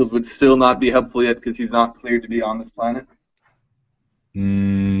credentials would still not be helpful yet because he's not cleared to be on this planet.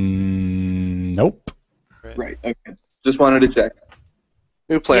 Nope. Right. Okay. Just wanted to check.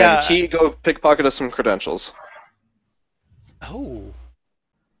 New plan. Yeah. Key, go pickpocket us some credentials. Oh,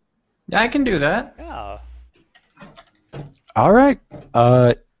 Yeah, I can do that. yeah. All right.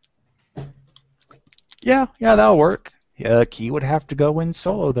 Yeah, that'll work. Key would have to go in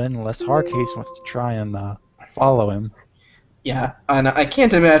solo then, unless Hardcase wants to try and follow him. Yeah, and I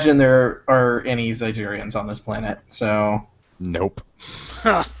can't imagine there are any Zygerians on this planet, so... Nope.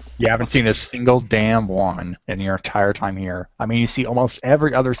 You haven't seen a single damn one in your entire time here. I mean, you see almost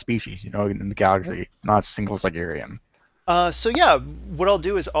every other species, in the galaxy, not a single Zygerian. So yeah, what I'll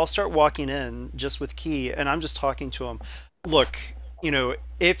do is I'll start walking in just with Key, and I'm just talking to him. Look,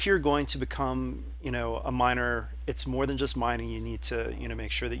 if you're going to become, a miner, it's more than just mining. You need to,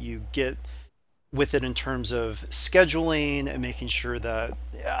 make sure that you get with it in terms of scheduling and making sure that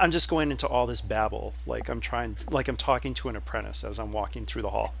I'm just going into all this babble, like I'm talking to an apprentice as I'm walking through the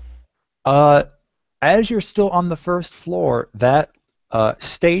hall. As you're still on the first floor, that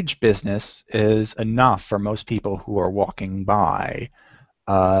stage business is enough for most people who are walking by.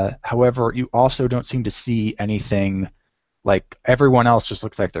 However, you also don't seem to see anything. Like, everyone else just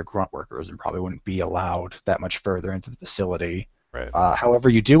looks like they're grunt workers and probably wouldn't be allowed that much further into the facility. Right. However,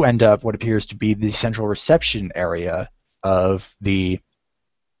 you do end up what appears to be the central reception area of the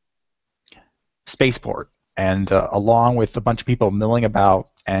spaceport. And along with a bunch of people milling about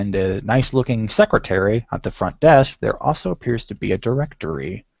and a nice-looking secretary at the front desk, there also appears to be a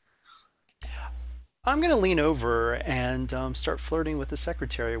directory. I'm going to lean over and start flirting with the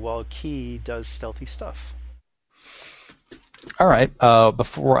secretary while Key does stealthy stuff. All right.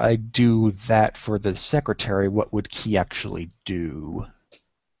 Before I do that for the secretary, what would Key actually do?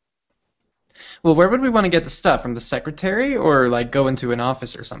 Well, where would we want to get the stuff? From the secretary, or like go into an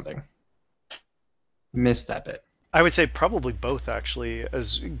office or something? Missed that bit. I would say probably both, actually.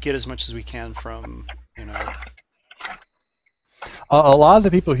 Get as much as we can from, A lot of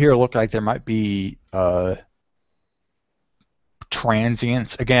the people here look like there might be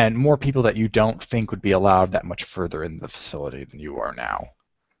transients. Again, more people that you don't think would be allowed that much further in the facility than you are now.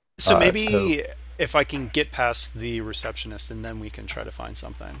 So maybe if I can get past the receptionist, and then we can try to find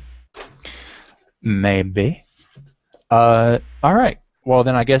something. Maybe. All right. Well,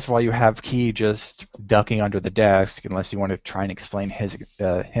 then I guess while you have Key just ducking under the desk, unless you want to try and explain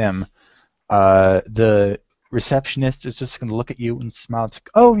him, the receptionist is just going to look at you and smile. It's like,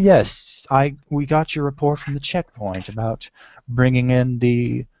 oh yes, we got your report from the checkpoint about bringing in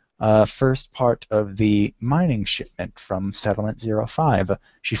the first part of the mining shipment from Settlement 05.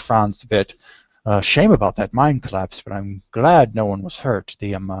 She frowns a bit. Shame about that mine collapse, but I'm glad no one was hurt.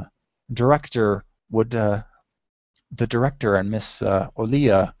 The director and Miss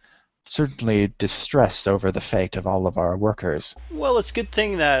Olia certainly distressed over the fate of all of our workers. Well, it's a good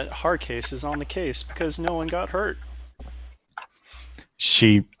thing that Hardcase is on the case, because no one got hurt.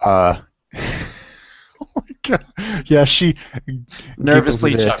 She, oh my God. Yeah, she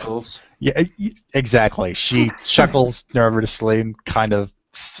Nervously chuckles. Yeah, exactly. She chuckles nervously and kind of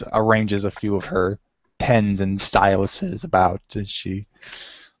arranges a few of her pens and styluses about, and she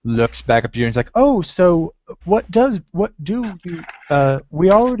looks back up at you and is like, oh, so what do you,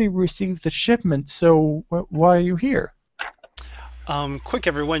 we already received the shipment, so why are you here? Quick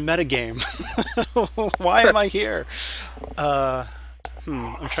everyone, metagame. Why am I here? I'm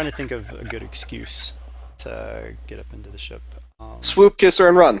trying to think of a good excuse to get up into the ship. Swoop, kiss her,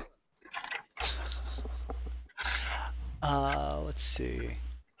 and run. Let's see.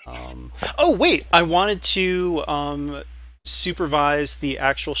 Oh wait, I wanted to supervise the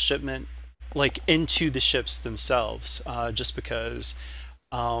actual shipment, like into the ships themselves, just because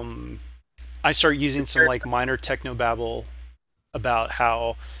I start using some like minor technobabble about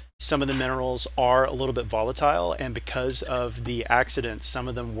how some of the minerals are a little bit volatile, and because of the accident, some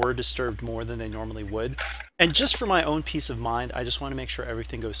of them were disturbed more than they normally would. And just for my own peace of mind, I just want to make sure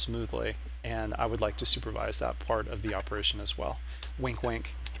everything goes smoothly, and I would like to supervise that part of the operation as well. Wink,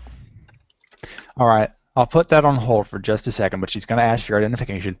 wink. All right, I'll put that on hold for just a second, but she's going to ask for your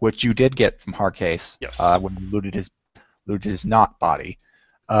identification, which you did get from Hardcase. Yes. When you looted his not body.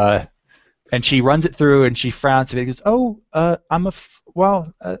 And she runs it through, and she frowns a bit and goes, "Oh, I'm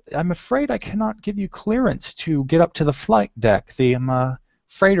afraid I cannot give you clearance to get up to the flight deck. The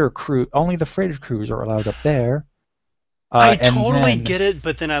freighter crew, only the freighter crews are allowed up there." I totally get it,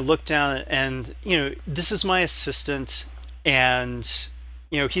 but then I look down, and this is my assistant, and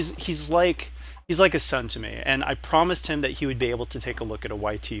he's like a son to me, and I promised him that he would be able to take a look at a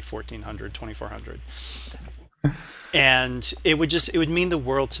YT 1400, 2400. And it would mean the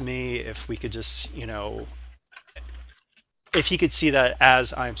world to me if we could just, if he could see that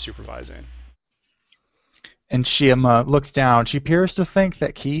as I'm supervising. And she looks down. She appears to think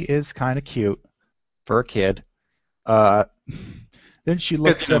that Key is kind of cute for a kid. Then she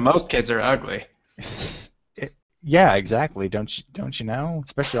looks up. Most kids are ugly. Yeah, exactly. Don't you know?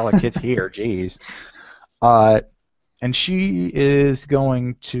 Especially all the kids here. Jeez. And she is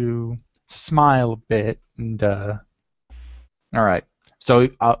going to smile a bit and all right. So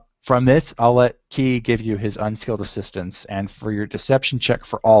from this, I'll let Key give you his unskilled assistance, and for your deception check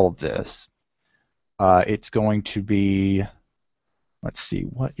for all of this, it's going to be, let's see,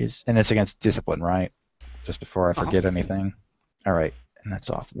 and it's against discipline, right? Just before I forget anything. All right, and that's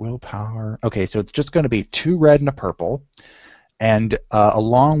off willpower. Okay, so it's just going to be 2 red and a purple, and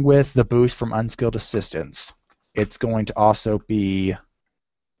along with the boost from unskilled assistance, it's going to also be.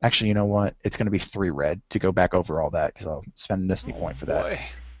 Actually, you know what? It's going to be 3 red to go back over all that because I'll spend a Misty point for that.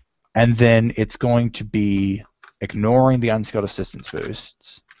 And then it's going to be ignoring the unskilled assistance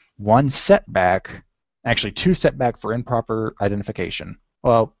boosts, 1 setback, actually 2 setback for improper identification.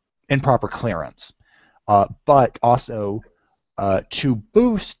 Well, improper clearance. But also 2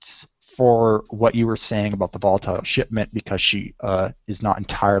 boosts for what you were saying about the volatile shipment because she is not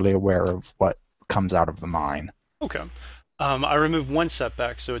entirely aware of what comes out of the mine. Okay. I remove 1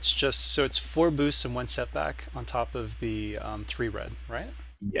 setback, so it's 4 boosts and 1 setback on top of the 3 red, right?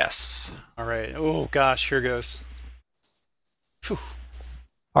 Yes. All right. Oh gosh, here goes. Whew.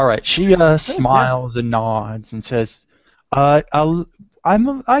 All right. She smiles and nods and says, I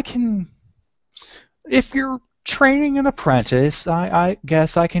can. If you're training an apprentice, I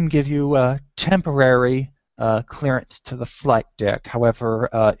guess I can give you a temporary clearance to the flight deck.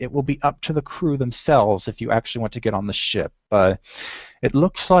 However, it will be up to the crew themselves if you actually want to get on the ship. It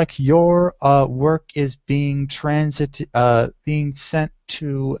looks like your work is being being sent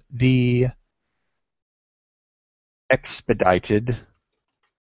to the expedited.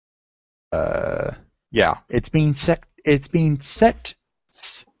 Yeah, it's being set. It's being set.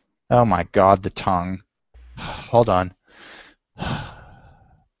 Oh my God, the tongue. Hold on.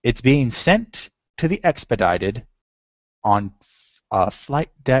 It's being sent to the expedited on flight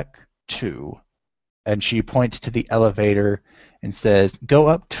deck 2, and she points to the elevator and says, "Go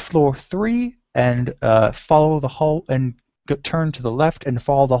up to floor 3 and follow the hall and turn to the left and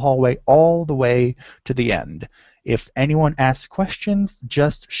follow the hallway all the way to the end. If anyone asks questions,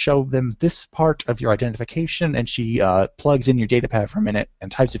 just show them this part of your identification." And she plugs in your data pad for a minute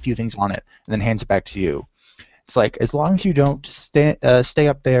and types a few things on it and then hands it back to you. It's like, as long as you don't stay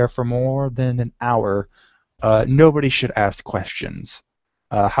up there for more than an hour, nobody should ask questions.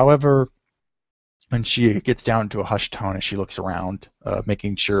 However, when she gets down to a hushed tone as she looks around,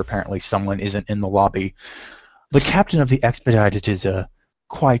 making sure apparently someone isn't in the lobby, the captain of the expedited is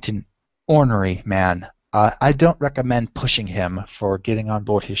quite an ornery man. I don't recommend pushing him for getting on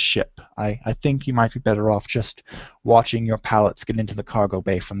board his ship. I think you might be better off just watching your pallets get into the cargo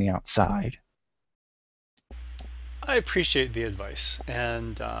bay from the outside. I appreciate the advice,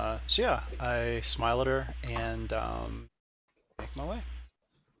 and so yeah, I smile at her and make my way.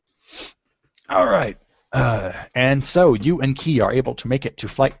 All right. And so you and Key are able to make it to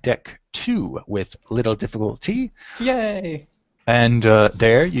flight deck 2 with little difficulty. Yay! And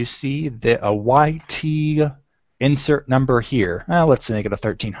there you see a YT insert number here. Let's make it a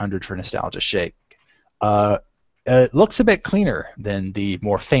 1300 for nostalgia shake. It looks a bit cleaner than the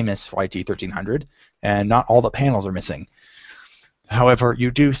more famous YT 1300, and not all the panels are missing. However,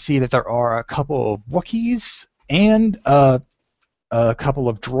 you do see that there are a couple of Wookiees and a couple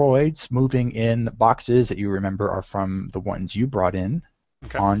of droids moving in boxes that you remember are from the ones you brought in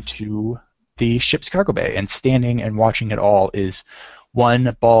onto the ship's cargo bay. And standing and watching it all is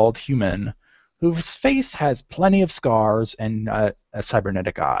one bald human whose face has plenty of scars and a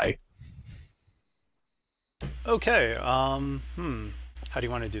cybernetic eye. Okay. How do you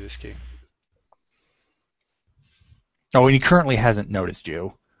want to do this, Key? Oh, and he currently hasn't noticed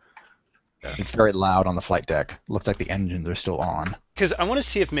you. It's very loud on the flight deck. Looks like the engines are still on. Because I want to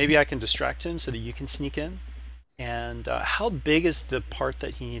see if maybe I can distract him so that you can sneak in. And how big is the part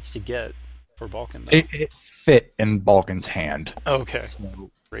that he needs to get for Balkan, though? It fit in Balkan's hand. Okay.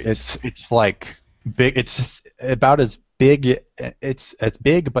 So great. It's like big. It's about as big. It's as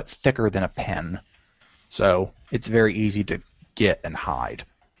big but thicker than a pen. So it's very easy to get and hide.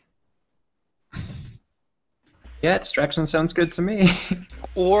 Yeah, distraction sounds good to me.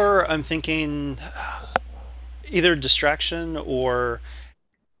 Or I'm thinking either distraction or,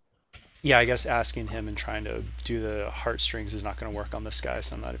 yeah, I guess asking him and trying to do the heartstrings is not going to work on this guy,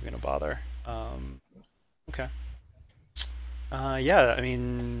 so I'm not even going to bother. Okay. Yeah, I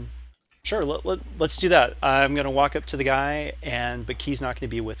mean, sure, let's do that. I'm going to walk up to the guy, but Key's not going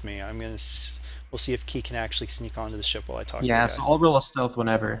to be with me. We'll see if Key can actually sneak onto the ship while I talk to the guy. Yeah, so I'll roll a stealth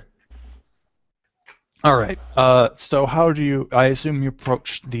whenever. All right. So how do you? I assume you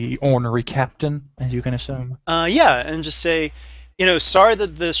approach the ornery captain, as you can assume. Yeah, and just say, sorry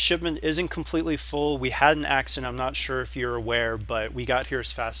that this shipment isn't completely full. We had an accident. I'm not sure if you're aware, but we got here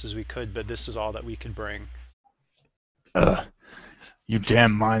as fast as we could, but this is all that we could bring. You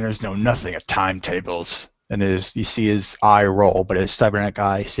damn miners know nothing of timetables. And you see his eye roll, but his cybernetic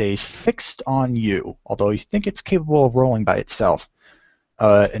eye stays fixed on you, although you think it's capable of rolling by itself.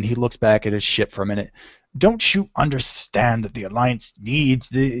 And he looks back at his ship for a minute. Don't you understand that the Alliance needs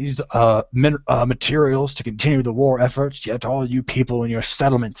these materials to continue the war efforts, yet all you people in your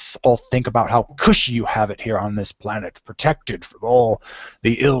settlements all think about how cushy you have it here on this planet, protected from all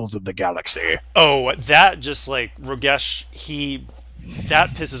the ills of the galaxy? Oh, that just like Rogesh, that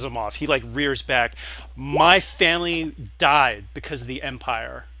pisses him off. He like rears back. My family died because of the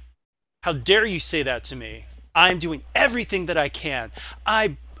Empire. How dare you say that to me? I'm doing everything that I can.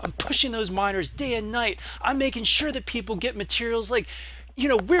 I'm pushing those miners day and night. I'm making sure that people get materials. Like,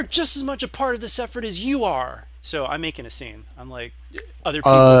 we're just as much a part of this effort as you are. So I'm making a scene. I'm like, other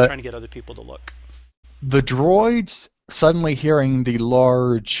people trying to get other people to look. The droids, suddenly hearing the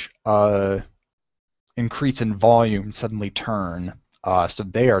large increase in volume, suddenly turn. So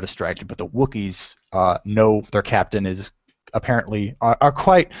they are distracted, but the Wookiees know their captain is apparently are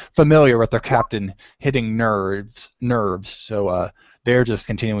quite familiar with their captain hitting nerves. So they're just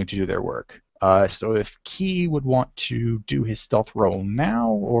continuing to do their work. So if Key would want to do his stealth roll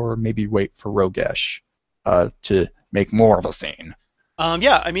now, or maybe wait for Rogesh to make more of a scene.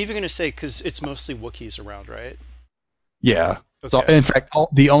 Yeah, I'm even going to say, because it's mostly Wookiees around, right? Yeah. Okay. So in fact,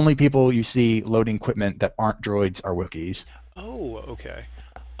 the only people you see loading equipment that aren't droids are Wookiees. Oh, okay.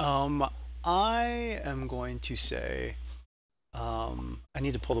 I am going to say, I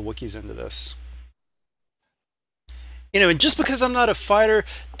need to pull the Wookiees into this. And just because I'm not a fighter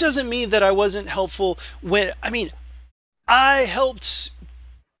doesn't mean that I wasn't helpful when, I helped,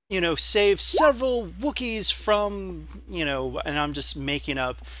 save several Wookiees from, and I'm just making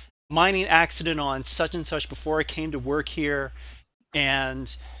up, mining accident on such and such before I came to work here.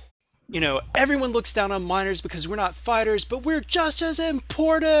 And, everyone looks down on miners because we're not fighters, but we're just as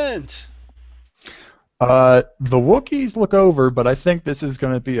important. The Wookiees look over, but I think this is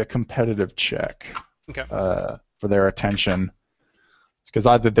going to be a competitive check. Okay. For their attention. It's because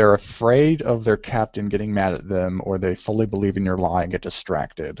either they're afraid of their captain getting mad at them, or they fully believe in your lie and get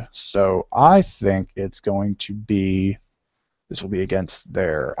distracted. So I think it's going to be, this will be against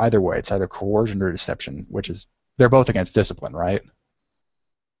their, either way, it's either coercion or deception, which is, they're both against discipline, right?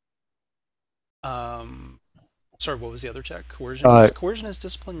 Sorry, what was the other check? Coercion is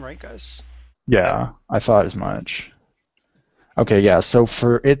discipline, right, guys? Yeah, I thought as much. Okay, yeah, so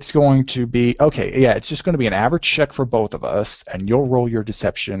it's going to be, okay, yeah, it's just going to be an average check for both of us, and you'll roll your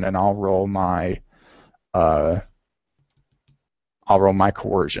deception, and I'll roll my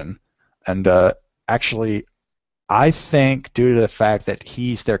coercion. And actually, I think due to the fact that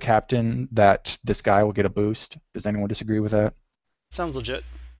he's their captain, that this guy will get a boost. Does anyone disagree with that? Sounds legit.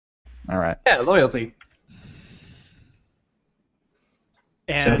 All right. Yeah, loyalty.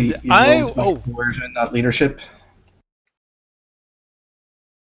 And so coercion, not leadership.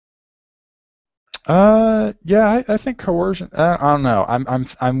 Yeah, I think coercion. I don't know.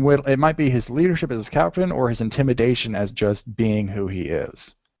 It might be his leadership as his captain, or his intimidation as just being who he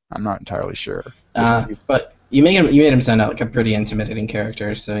is. I'm not entirely sure. But you made him sound like a pretty intimidating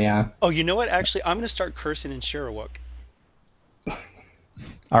character. So yeah. Oh, you know what? Actually, I'm gonna start cursing in Sherwook.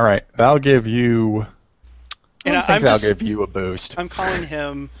 All right, that'll give you. That'll give you a boost. I'm calling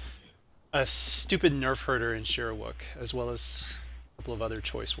him a stupid nerf herder in Sherwook, as well as a couple of other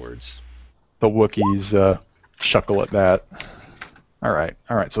choice words. The Wookiees chuckle at that. All right.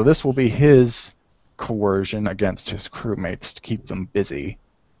 So this will be his coercion against his crewmates to keep them busy.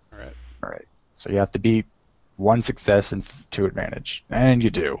 All right. So you have to beat 1 success and 2 advantage, and you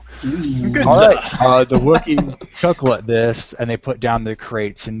do. Good All right. The Wookiee chuckle at this, and they put down their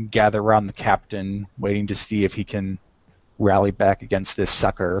crates and gather around the captain, waiting to see if he can rally back against this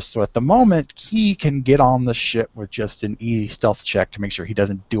sucker. So at the moment, he can get on the ship with just an easy stealth check to make sure he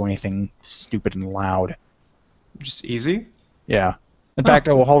doesn't do anything stupid and loud. Just easy? Yeah. In fact,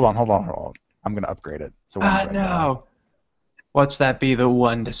 hold on. I'm going to upgrade it. So no. Watch that be the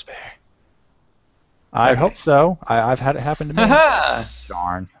one to spare. I hope so. I've had it happen to me.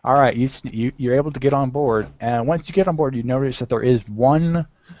 Darn. All right, you're able to get on board, and once you get on board, you notice that there is one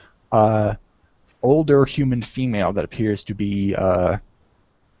older human female that appears to be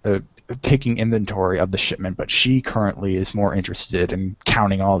taking inventory of the shipment, but she currently is more interested in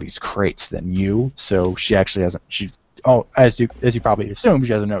counting all these crates than you. So she actually hasn't. As you probably assume,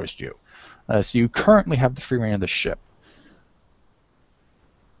 she hasn't noticed you. So you currently have the free reign of the ship.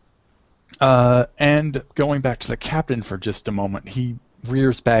 And going back to the captain for just a moment, he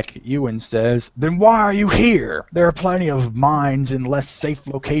rears back at you and says, "Then why are you here? There are plenty of mines in less safe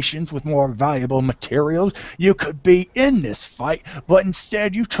locations with more valuable materials. You could be in this fight, but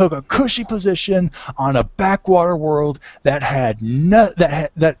instead you took a cushy position on a backwater world that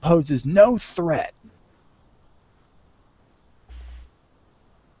that poses no threat."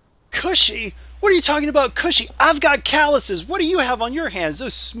 Cushy? What are you talking about, cushy? I've got calluses. What do you have on your hands?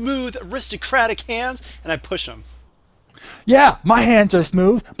 Those smooth, aristocratic hands? And I push them. "Yeah, my hands are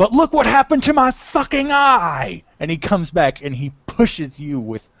smooth, but look what happened to my fucking eye!" And he comes back and he pushes you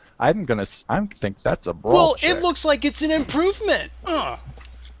with. I think that's a brawl. Well, check. it looks like it's an improvement. Ugh.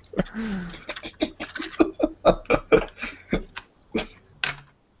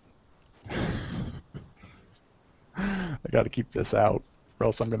 I got to keep this out, or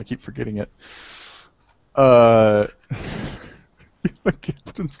else I'm going to keep forgetting it. The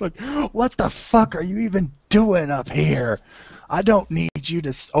captain's like, "What the fuck are you even doing up here? I don't need you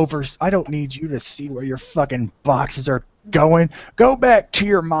to see where your fucking boxes are going. Go back to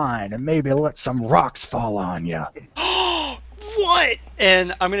your mine and maybe let some rocks fall on you." What?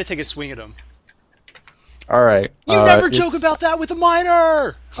 And I'm going to take a swing at him. All right. You never joke about that with a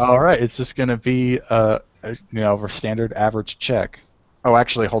miner! All right, it's just going to be a standard average check. Oh,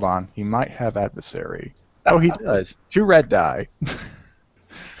 actually, hold on. He might have adversary. Oh, he does. 2 red die.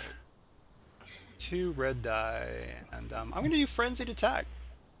 2 red die, and I'm going to do frenzied attack.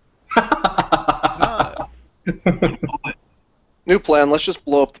 New plan. Let's just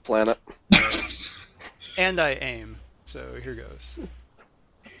blow up the planet. And I aim. So here goes.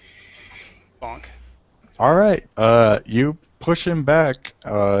 Bonk. All right. You push him back.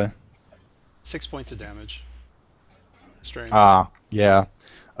 6 points of damage. Strain. Yeah.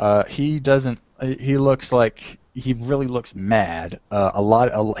 He doesn't. He looks like he really looks mad.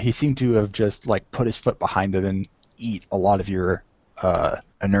 He seemed to have just like put his foot behind it and eat a lot of your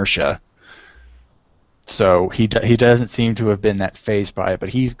inertia. So he doesn't seem to have been that fazed by it, but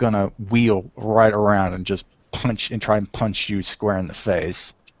he's gonna wheel right around and just try and punch you square in the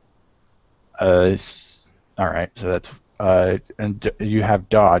face. All right. So that's and you have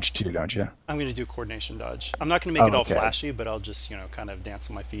dodge too, don't you? I'm going to do coordination dodge. I'm not going to make it all okay. flashy, but I'll just kind of dance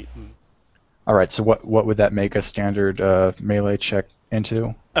on my feet. All right. So what would that make a standard melee check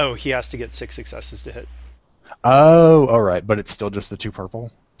into? Oh, he has to get 6 successes to hit. Oh, all right. But it's still just the 2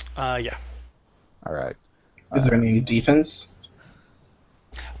 purple. Yeah. All right. Is there any defense?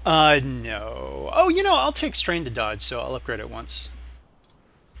 No. Oh, I'll take strain to dodge, so I'll upgrade it once.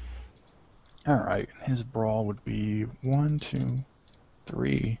 All right. His brawl would be 1, 2,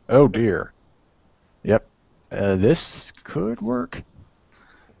 3. Oh dear. Yep. This could work.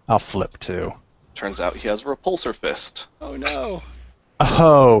 I'll flip 2. Turns out he has a repulsor fist. Oh no.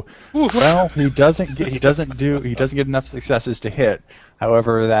 Oh. Oof. Well, he doesn't get enough successes to hit.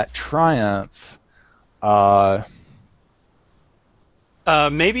 However, that triumph.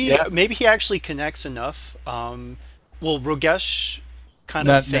 Maybe he actually connects enough. Well, Rogesh kind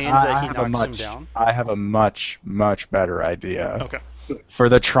of feigns that he knocks him down. I have a much better idea. Okay. For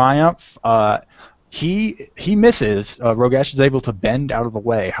the triumph, he misses. Rogesh is able to bend out of the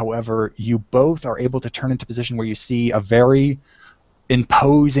way. However, you both are able to turn into a position where you see a very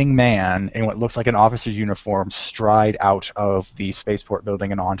imposing man in what looks like an officer's uniform stride out of the spaceport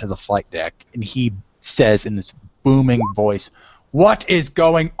building and onto the flight deck, and he says in this booming voice, "What is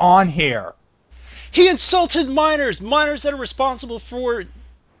going on here?" He insulted miners that are responsible for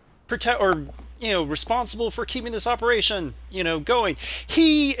responsible for keeping this operation, going.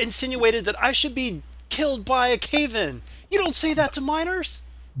 He insinuated that I should be killed by a cave-in. You don't say that to miners.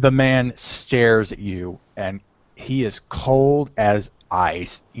 The man stares at you, and he is cold as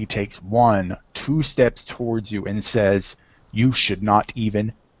ice. He takes 1, 2 steps towards you and says, "You should not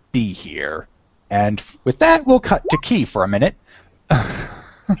even be here." And with that, we'll cut to Key for a minute.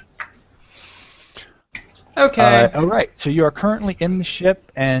 Okay. All right. So you are currently in the ship,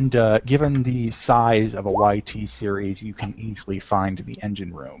 and given the size of a YT series, you can easily find the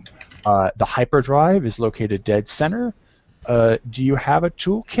engine room. The hyperdrive is located dead center. Do you have a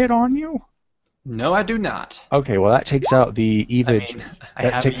toolkit on you? No, I do not. Okay. Well, that takes out the I mean, I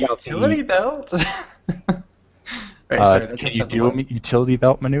have a utility belt. Right, sorry, that can takes you out the do a what? utility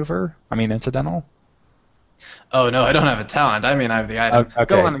belt maneuver? I mean, incidental. Oh no, I don't have a talent. I mean, I have the item. Okay,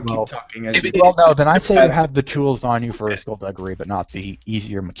 Go on and well- keep talking as you. Well, no. Then I say you have the tools on you for a skullduggery, but not the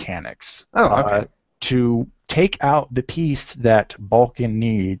easier mechanics. Oh, okay. To take out the piece that Balkan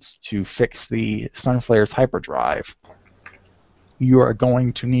needs to fix the Sunflare's hyperdrive, you are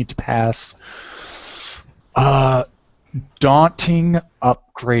going to need to pass daunting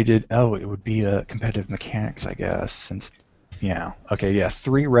upgraded. Oh, it would be a competitive mechanics, I guess. Since yeah, okay, yeah,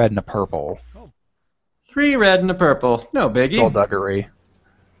 3 red and a purple. 3 red and a purple. No biggie. Skullduggery.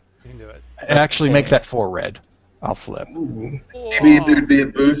 You can do it. Actually, make that 4 red. I'll flip. Maybe there'd be a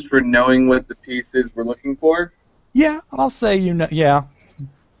boost for knowing what the pieces we're looking for. Yeah, I'll say yeah.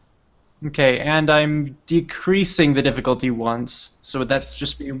 Okay, and I'm decreasing the difficulty once, so would that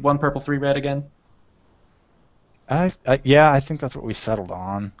just be 1 purple, 3 red again? Yeah, I think that's what we settled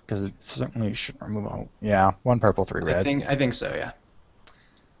on because it certainly shouldn't remove all. Yeah, 1 purple, 3 red. I think so, yeah.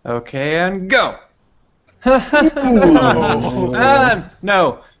 Okay, and go.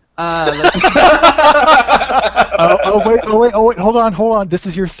 No. Wait, hold on. This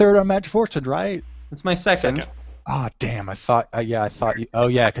is your 3rd unmatched fortune, right? It's my second. Oh, damn, I thought you, oh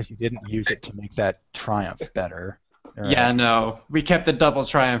yeah, because you didn't use it to make that triumph better. Right. Yeah, no, we kept the double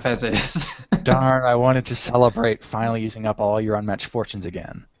triumph as is. Darn, I wanted to celebrate finally using up all your unmatched fortunes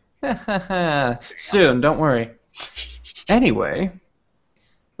again. Soon, don't worry. Anyway,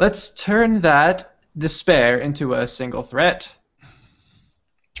 let's turn that despair into a single threat.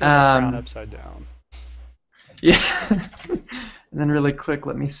 Turn the frown upside down. Yeah. And then really quick,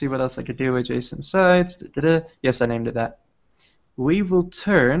 let me see what else I could do. Adjacent sides. Da-da-da. Yes, I named it that. We will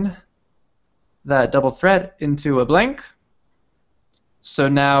turn that double threat into a blank. So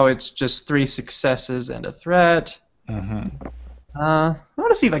now it's just 3 successes and a threat. Mm-hmm. I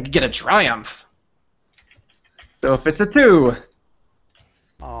want to see if I can get a triumph. So if it's a 2.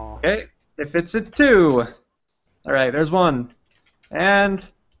 Oh. Okay. If it's a 2. All right, there's 1. And...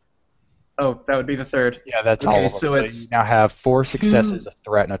 oh, that would be the 3rd. Yeah, that's okay, all of them. So it's you now have 4 successes, a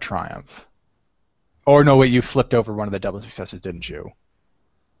threat, and a triumph. Or no, wait, you flipped over one of the double successes, didn't you?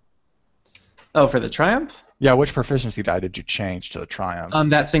 oh, for the triumph? Yeah, which proficiency die did you change to the triumph?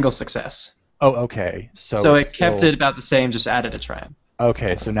 That single success. Oh, okay. So it's it kept still... it about the same, just added a triumph.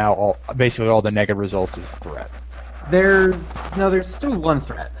 Okay, so now basically all the negative results is threat. There's still 1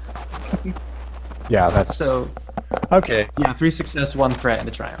 threat. Yeah, that's... So... okay. yeah, 3 success, 1 threat, and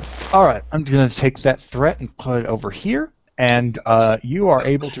a triumph. All right, I'm going to take that threat and put it over here, and you are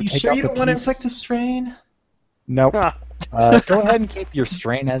able to take sure out you the don't want to piece... inflict a strain? Nope. Go ahead and keep your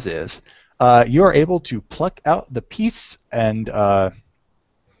strain as is. You are able to pluck out the piece, and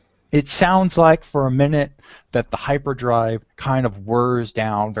it sounds like for a minute that the hyperdrive kind of whirs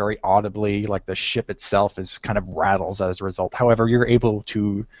down very audibly, like the ship itself is kind of rattles as a result. However, you're able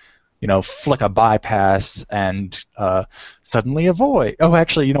to, flick a bypass and suddenly avoid. Oh,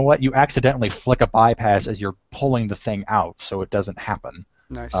 actually, you know what? You accidentally flick a bypass as you're pulling the thing out, so it doesn't happen.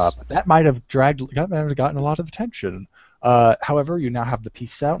 Nice. But that might have gotten a lot of attention. However, you now have the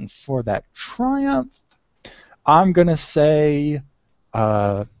piece out, and for that triumph, I'm gonna say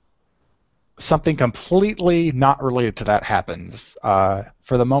something completely not related to that happens.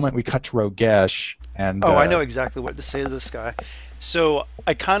 For the moment, we cut to Rogesh, and I know exactly what to say to this guy. So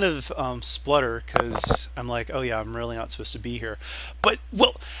I kind of splutter because I'm like, oh yeah, I'm really not supposed to be here. But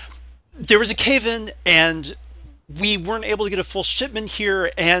well, there was a cave-in, and we weren't able to get a full shipment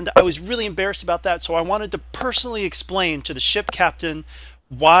here, and I was really embarrassed about that, so I wanted to personally explain to the ship captain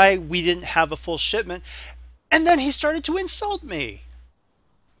why we didn't have a full shipment, and then he started to insult me.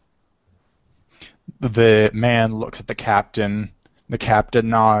 The man looks at the captain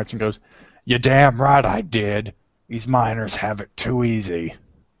nods and goes, "You're damn right I did. These miners have it too easy."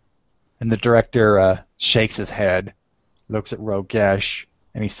 And the director shakes his head, looks at Rogesh,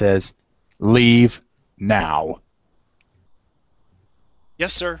 and he says, "Leave now."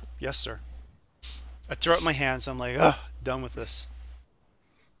 Yes, sir. Yes, sir. I throw up my hands. I'm like, ugh, done with this.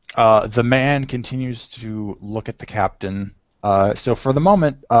 The man continues to look at the captain. So for the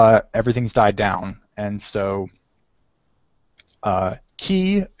moment, everything's died down. And so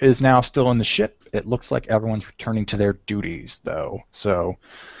Key is now still in the ship. It looks like everyone's returning to their duties, though. So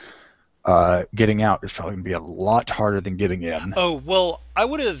getting out is probably going to be a lot harder than getting in. Oh, well, I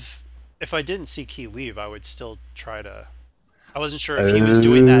would have, if I didn't see Key leave, I would still try to... I wasn't sure if he was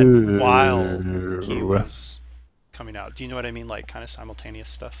doing that while Key was coming out. Do you know what I mean? Like, kind of simultaneous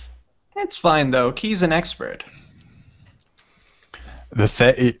stuff? It's fine, though. Key's an expert.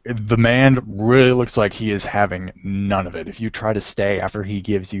 The man really looks like he is having none of it. If you try to stay after he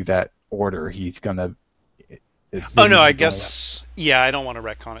gives you that order, he's going to... Oh, no, I guess... Yeah, I don't want to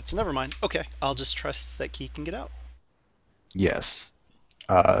retcon it, so never mind. Okay, I'll just trust that Key can get out. Yes.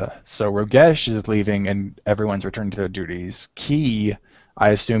 So Rogesh is leaving and everyone's returning to their duties. Key, I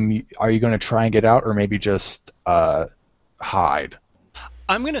assume, are you going to try and get out or maybe just hide?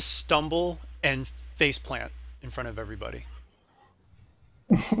 I'm going to stumble and faceplant in front of everybody.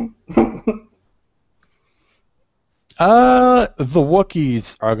 The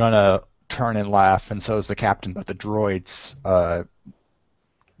Wookiees are gonna turn and laugh, and so is the captain, but the droids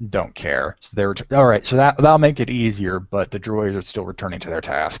don't care. So they're all right. So that'll make it easier, but the droids are still returning to their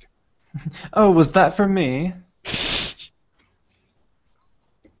task. Oh, was that for me?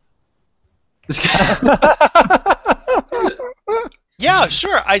 Yeah,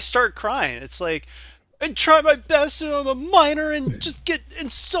 sure. I start crying. It's like I try my best and I'm a minor and just get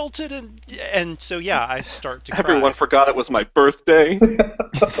insulted and so yeah, I start to cry. Everyone forgot it was my birthday.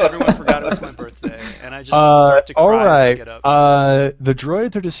 Everyone forgot it was my birthday, and I just start to cry all right. as I get up. The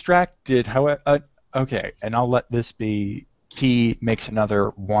droids are distracted. However, okay, and I'll let this be. He makes another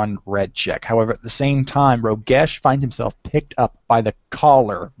 1 red check. However, at the same time, Rogesh finds himself picked up by the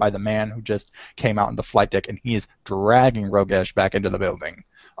collar by the man who just came out on the flight deck, and he is dragging Rogesh back into the building.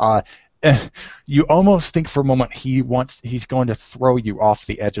 You almost think for a moment he's going to throw you off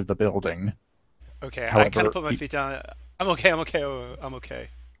the edge of the building. Okay, However, I kind of put my feet down. I'm okay. I'm okay.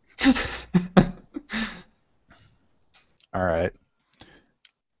 All right.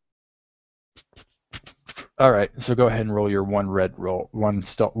 All right. So go ahead and roll your 1 red roll. One.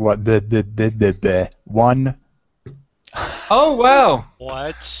 Oh, wow.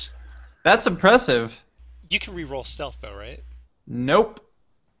 What? That's impressive. You can re-roll stealth though, right? Nope.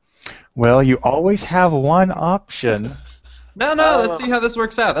 Well, you always have 1 option. No, let's see how this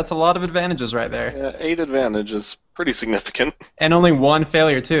works out. That's a lot of advantages right there. Yeah, 8 advantage is pretty significant. And only 1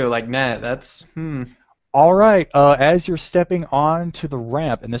 failure, too. Like, nah, that's... All right. As you're stepping onto the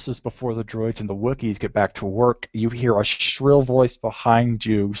ramp, and this is before the droids and the Wookiees get back to work, you hear a shrill voice behind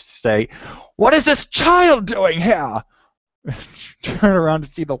you say, "What is this child doing here?" Turn around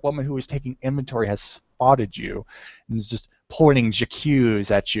to see the woman who was taking inventory has spotted you and is just pointing j'accuse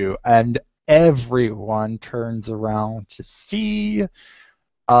at you, and everyone turns around to see,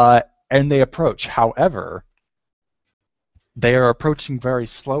 and they approach. However, they are approaching very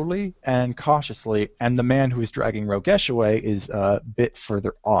slowly and cautiously, and the man who is dragging Rogesh away is a bit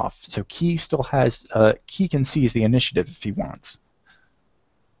further off. So Key still has, Key can seize the initiative if he wants.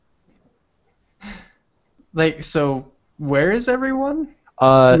 Like, so where is everyone?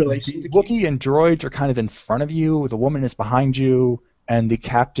 The Wookiee and droids are kind of in front of you, the woman is behind you, and the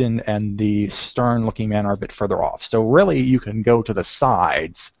captain and the stern-looking man are a bit further off. So really, you can go to the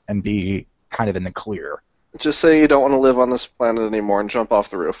sides and be kind of in the clear. Just say you don't want to live on this planet anymore and jump off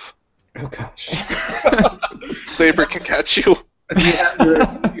the roof. Oh gosh. Saber can catch you. Do you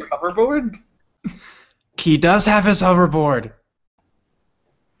have your hoverboard? Key does have his hoverboard.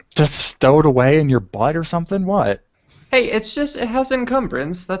 Just stow it away in your butt or something? What? Hey, it's just, it has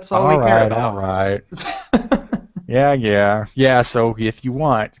encumbrance. That's all we care about. All right. Yeah, so if you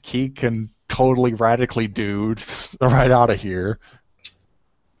want, Key can totally radically dude right out of here.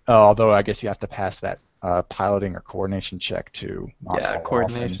 Although I guess you have to pass that piloting or coordination check to not fall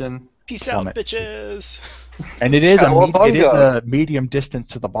coordination. Peace out, bitches. And it is a medium distance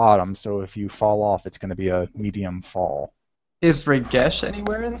to the bottom, so if you fall off, it's going to be a medium fall. Is Rogesh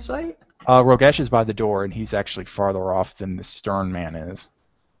anywhere in sight? Rogesh is by the door, and he's actually farther off than the stern man is.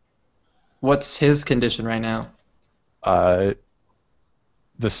 What's his condition right now? The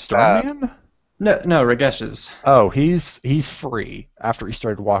stern man? No, Rogesh's. Oh, he's free. After he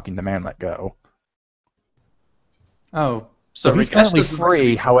started walking, the man let go. Oh, so he's currently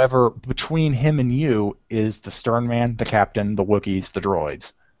free. However, between him and you is the stern man, the captain, the Wookiees, the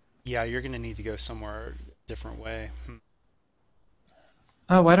droids. Yeah, you're gonna need to go somewhere different way.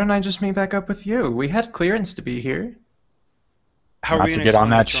 Oh, why don't I just meet back up with you? We had clearance to be here. How are Not we to gonna get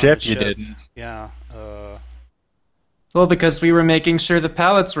on explain that you're ship? You didn't. Yeah. Well, because we were making sure the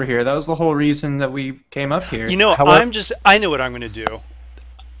pallets were here. That was the whole reason that we came up here. You know, I know what I'm gonna do.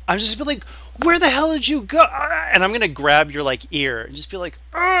 I'm just gonna be like, where the hell did you go? And I'm gonna grab your like ear and just be like,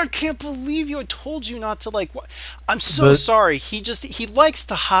 I can't believe you. I told you not to like. I'm so sorry. He likes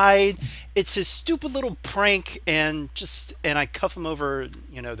to hide. It's his stupid little prank, and I cuff him over,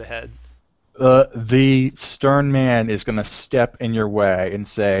 the head. The stern man is gonna step in your way and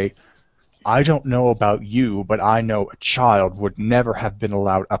say, I don't know about you, but I know a child would never have been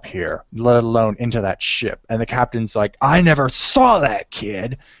allowed up here, let alone into that ship. And the captain's like, I never saw that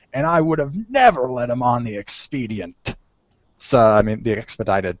kid, and I would have never let him on the expedient. The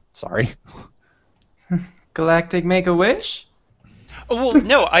expedited, sorry. Galactic Make-A-Wish? Oh, well,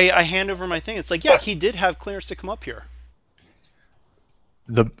 no, I hand over my thing. It's like, yeah, he did have clearance to come up here.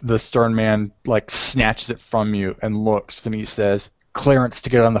 The stern man, snatches it from you and looks, and he says, clearance to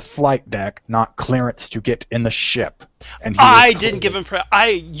get on the flight deck, not clearance to get in the ship. And I didn't give him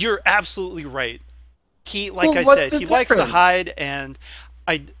you're absolutely right. He, like I said, he likes to hide, and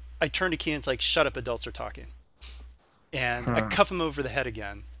I turn to Key and it's like, shut up, adults are talking. And I cuff him over the head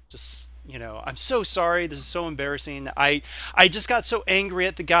again. Just, I'm so sorry. This is so embarrassing. I just got so angry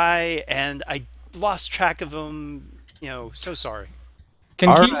at the guy and I lost track of him. So sorry. Can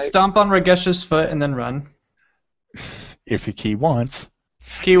All Key right. stomp on Ragesh's foot and then run? If Key wants.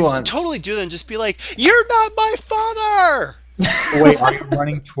 Key wants. Totally do that and just be like, you're not my father! Wait, are you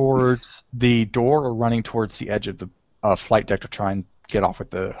running towards the door or running towards the edge of the flight deck to try and get off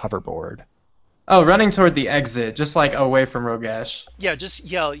with the hoverboard? Oh, running toward the exit, just like away from Rogash. Yeah, just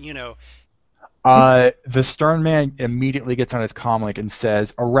yell, The stern man immediately gets on his comlink and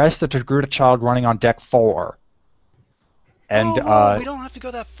says, "Arrest the Togruta child running on deck 4." And whoa, we don't have to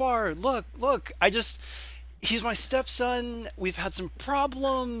go that far. Look, he's my stepson. We've had some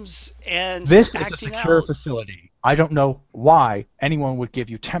problems, and this he's is a acting secure out. facility. I don't know why anyone would give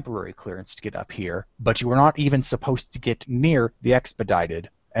you temporary clearance to get up here, but you were not even supposed to get near the expedited,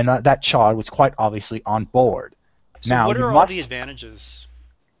 and that child was quite obviously on board. So now, what you are all must... the advantages?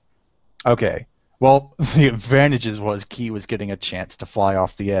 Okay. Well, the advantages was Key was getting a chance to fly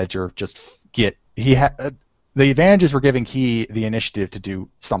off the edge or just get... the advantages were giving Key the initiative to do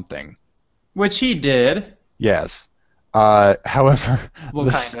something. Which he did. Yes. However... Well,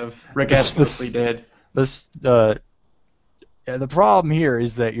 kind of. Ragesh mostly did. The problem here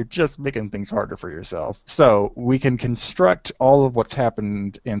is that you're just making things harder for yourself. So we can construct all of what's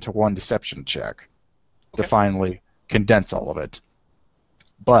happened into one deception check to finally condense all of it.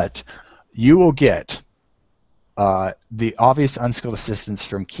 But you will get the obvious unskilled assistance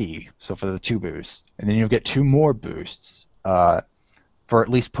from Key, so for the 2 boosts, and then you'll get 2 more boosts for at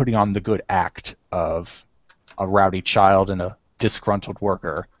least putting on the good act of a rowdy child and a disgruntled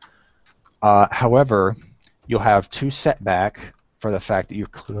worker. However, you'll have 2 setback for the fact that you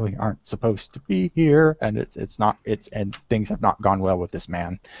clearly aren't supposed to be here, and and things have not gone well with this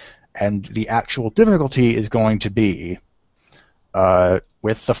man. And the actual difficulty is going to be,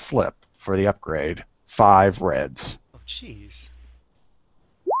 with the flip for the upgrade, 5 reds. Oh, jeez.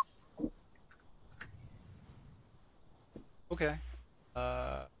 Okay.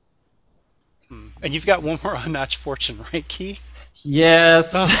 And you've got 1 more unmatched fortune, right, Key?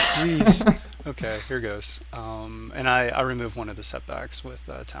 Yes. Oh, jeez. Okay, here goes. And I remove 1 of the setbacks with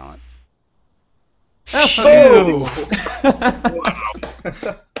talent. Phew.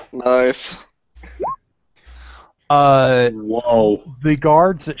 Nice. Whoa. The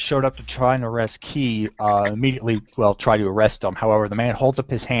guards that showed up to try and arrest Key immediately, try to arrest him. However, the man holds up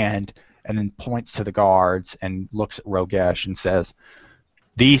his hand and then points to the guards and looks at Rogesh and says,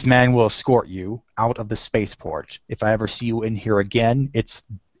 "These men will escort you out of the spaceport. If I ever see you in here again, it's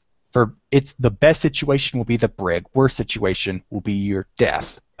the best situation will be the brig. Worst situation will be your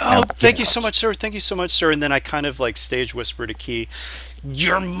death." Oh, thank you so much, sir. Thank you so much, sir. And then I kind of like stage whisper to Key,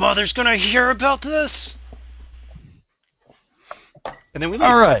 "Your mother's gonna hear about this." And then we leave.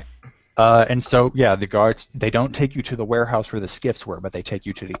 All right. And so, yeah, the guards, they don't take you to the warehouse where the skiffs were, but they take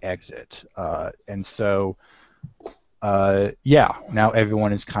you to the exit. And so, yeah, now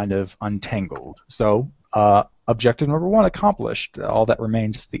everyone is kind of untangled. So, objective number 1 accomplished. All that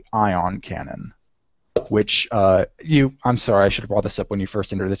remains is the ion cannon, which I'm sorry, I should have brought this up when you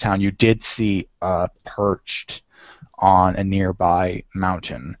first entered the town. You did see perched on a nearby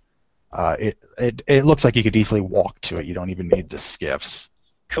mountain. It looks like you could easily walk to it. You don't even need the skiffs.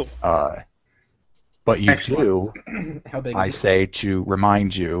 Cool. But you Excellent. do, How big I is it? say to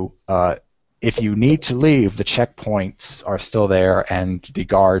remind you, if you need to leave, the checkpoints are still there, and the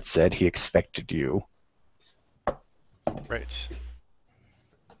guard said he expected you. Right.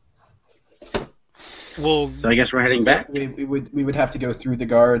 Well, So I guess we're heading back. We would have to go through the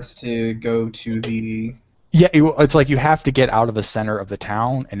guards to go to the... Yeah, it's like you have to get out of the center of the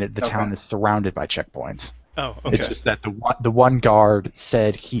town, and the Okay. town is surrounded by checkpoints. oh, okay. It's just that the one guard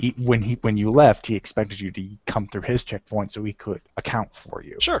said when you left, he expected you to come through his checkpoint so he could account for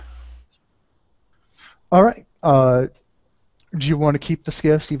you. Sure. All right. Do you want to keep the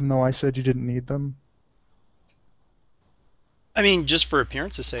skiffs, even though I said you didn't need them? I mean, just for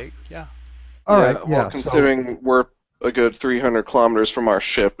appearance's sake, yeah. All right. Well, Yeah. considering we're a good 300 kilometers from our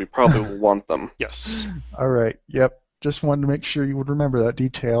ship, we probably will want them. Yes. All right. Yep. Just wanted to make sure you would remember that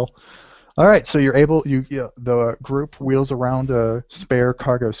detail. All right. So you're able. The group wheels around a spare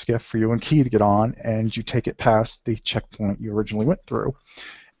cargo skiff for you and Key to get on, and you take it past the checkpoint you originally went through,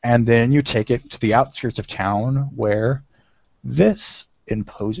 and then you take it to the outskirts of town where this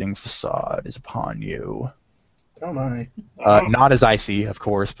imposing facade is upon you. Oh my. Not as I see, of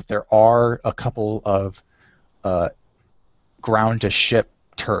course, but there are a couple of ground-to-ship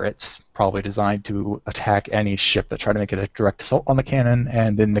turrets, probably designed to attack any ship that tried to make it a direct assault on the cannon,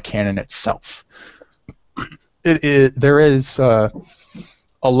 and then the cannon itself. There is a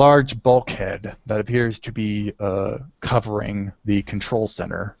large bulkhead that appears to be covering the control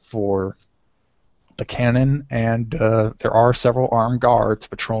center for the cannon, and there are several armed guards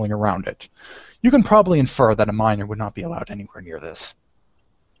patrolling around it. You can probably infer that a miner would not be allowed anywhere near this.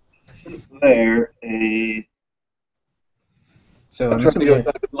 There, a. So I'm I'm trying to assuming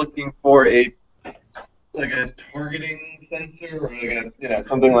go looking for a targeting sensor or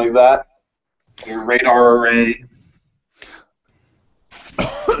something like that. A radar array.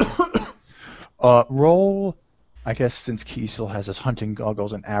 Roll, I guess since Key still has his hunting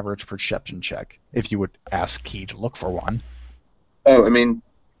goggles, an average perception check, if you would ask Key to look for one. Oh, I mean,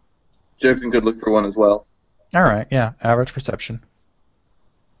 Jokin could look for one as well. Alright, yeah, average perception.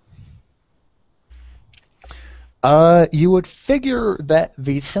 You would figure that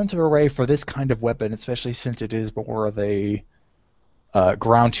the center array for this kind of weapon, especially since it is more of a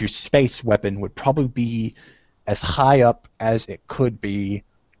ground-to-space weapon, would probably be as high up as it could be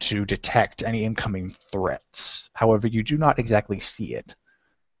to detect any incoming threats. However, you do not exactly see it.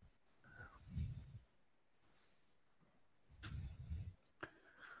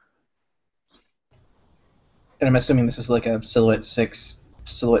 And I'm assuming this is like a Silhouette 6,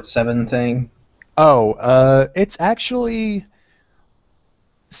 Silhouette 7 thing. Oh, it's actually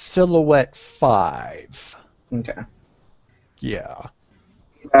Silhouette 5. Okay. Yeah.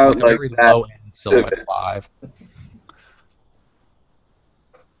 About Like a very that. low-end Silhouette 5.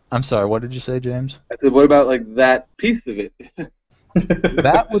 I'm sorry, what did you say, James? I said, what about that piece of it?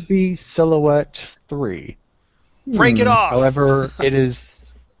 That would be Silhouette 3. Break it off! However, it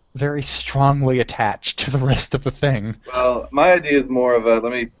is very strongly attached to the rest of the thing. Well, my idea is more of a.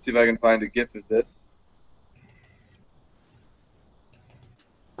 Let me see if I can find a GIF of this.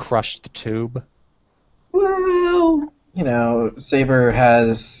 Crush the tube. Well, Saber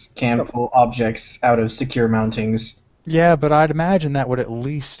can pull objects out of secure mountings. Yeah, but I'd imagine that would at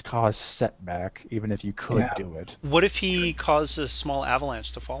least cause setback, even if you could do it. What if he caused a small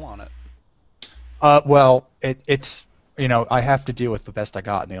avalanche to fall on it? Well, it's I have to deal with the best I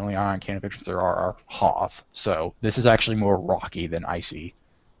got, and the only iron cannon pictures there are Hoth, so this is actually more rocky than icy.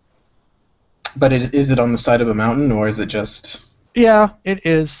 But is it on the side of a mountain, or is it just... Yeah, it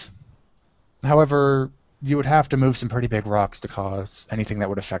is. However, you would have to move some pretty big rocks to cause anything that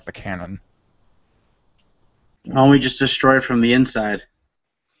would affect the cannon. Why don't we just destroy it from the inside?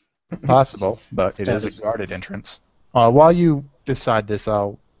 Possible, but it is a guarded entrance. While you decide this,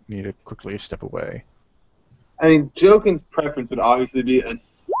 I'll need to quickly step away. I mean, Jokin's preference would obviously be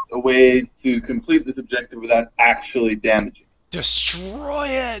a way to complete this objective without actually damaging. Destroy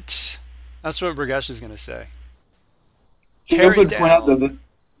it! That's what Brigesh is going to say. Jokin would point out that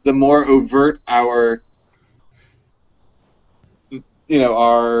the more overt our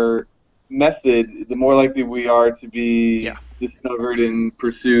method, the more likely we are to be discovered and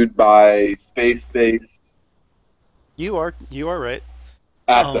pursued by space-based. You are right.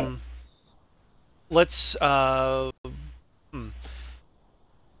 Assets. Let's try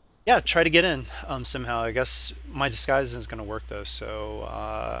to get in somehow. I guess my disguise is going to work though. So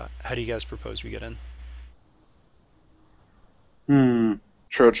how do you guys propose we get in?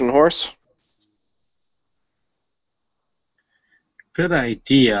 Trojan horse. Good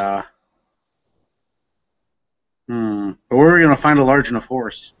idea. But where are we going to find a large enough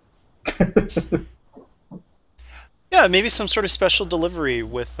horse? Yeah, maybe some sort of special delivery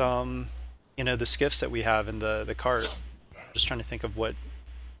with the skiffs that we have in the cart. Just trying to think of what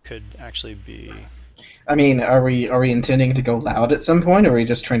could actually be. I mean, are we intending to go loud at some point, or are we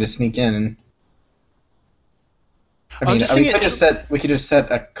just trying to sneak in? I mean, we could just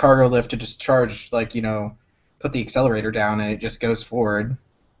set a cargo lift to just charge, put the accelerator down and it just goes forward.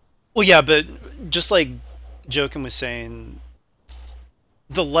 Well, yeah, but just like Jokin was saying,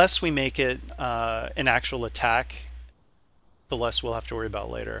 the less we make it an actual attack, the less we'll have to worry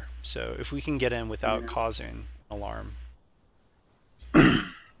about later. So if we can get in without causing an alarm.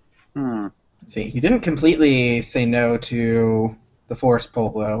 Let's see, he didn't completely say no to the force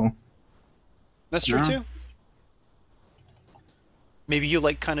pull, though. That's true, too. Maybe you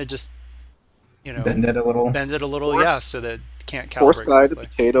kind of just, bend it a little. Yeah, so that it can't calibrate. Force guide a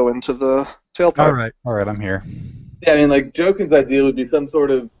potato into the tailpipe. All right, I'm here. Yeah, I mean, Jokin's idea would be some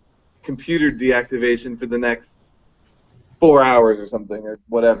sort of computer deactivation for the next 4 hours or something, or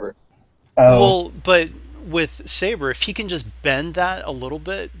whatever. Well, but with Saber, if he can just bend that a little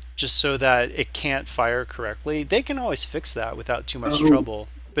bit, just so that it can't fire correctly, they can always fix that without too much trouble.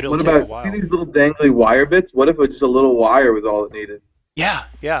 But it'll take a while. See these little dangly wire bits? What if just a little wire was all it needed? Yeah,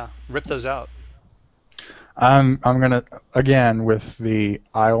 yeah. Rip those out. I'm gonna again with the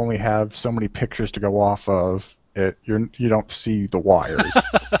I only have so many pictures to go off of. You don't see the wires.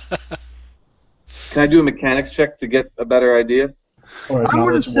 Can I do a mechanics check to get a better idea? Or I'm gonna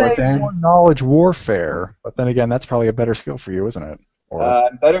knowledge say warfare. more knowledge warfare, but then again, that's probably a better skill for you, isn't it? Or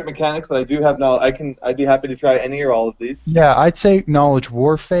I'm better at mechanics, but I do have knowledge. I'd be happy to try any or all of these. yeah, I'd say knowledge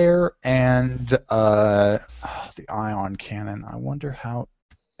warfare and the ion cannon. I wonder how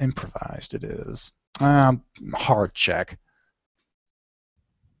improvised it is. Hard check.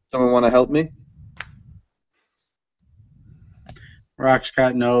 Someone want to help me? Rock's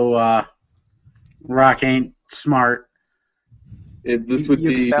got no. Rock ain't smart. This would You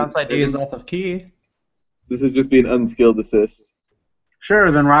be. can bounce ideas off of Key. This would just be an unskilled assist.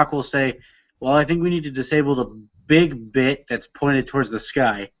 Sure, then Rock will say, well, I think we need to disable the big bit that's pointed towards the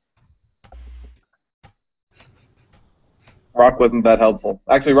sky. Rock wasn't that helpful.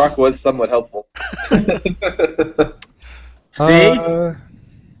 Actually, Rock was somewhat helpful. See?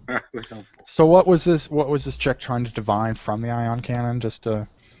 Rock was helpful. So what was this? What was this check trying to divine from the ion cannon? Just to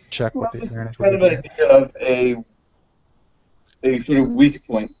check what the advantage Kind would of be. an idea of a sort of weak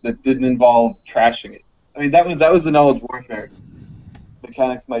point that didn't involve trashing it. I mean, that was the knowledge warfare.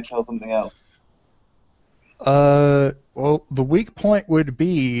 Mechanics might tell something else. Well, the weak point would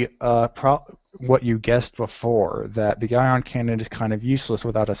be what you guessed before, that the ion cannon is kind of useless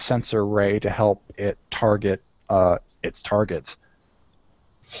without a sensor ray to help it target its targets.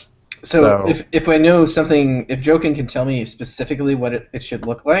 So if I know something, if Jokin can tell me specifically what it should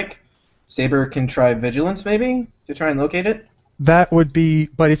look like, Saber can try vigilance maybe to try and locate it. That would be,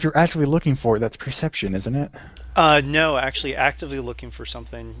 but if you're actually looking for it, that's perception, isn't it? No, actually, actively looking for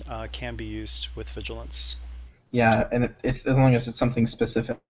something can be used with vigilance. Yeah, and it's as long as it's something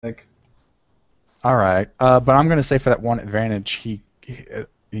specific. All right, but I'm going to say for that one advantage, he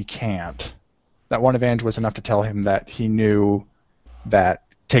can't. That one advantage was enough to tell him that he knew that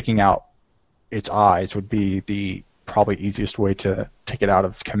taking out its eyes would be the probably easiest way to take it out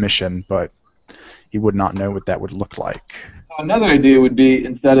of commission, but he would not know what that would look like. Another idea would be,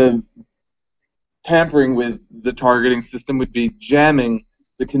 instead of tampering with the targeting system, would be jamming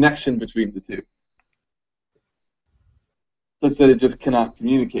the connection between the two, such that it just cannot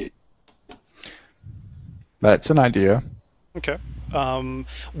communicate. That's an idea. Okay.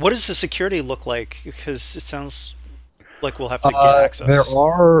 What does the security look like? Because it sounds like we'll have to get access. There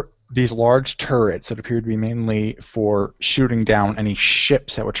are these large turrets that appear to be mainly for shooting down any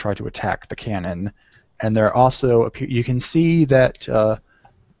ships that would try to attack the cannon. And there also you can see that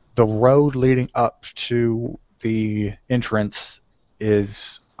the road leading up to the entrance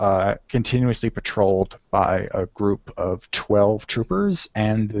is continuously patrolled by a group of 12 troopers,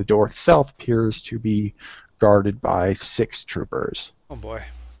 and the door itself appears to be guarded by 6 troopers. Oh boy.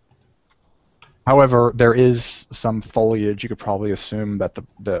 However, there is some foliage you could probably assume that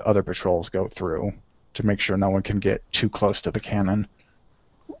the other patrols go through to make sure no one can get too close to the cannon.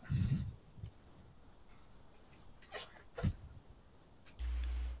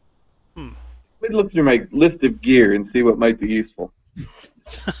 Let me look through my list of gear and see what might be useful.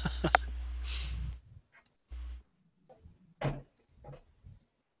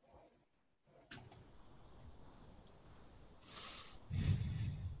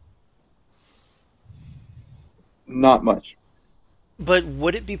 Not much. But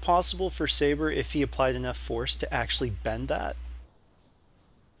would it be possible for Saber, if he applied enough force, to actually bend that?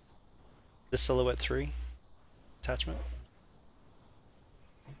 The Silhouette 3 attachment?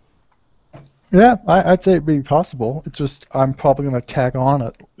 Yeah, I'd say it'd be possible. It's just I'm probably going to tag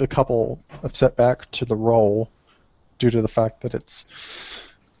on a couple of setback to the roll due to the fact that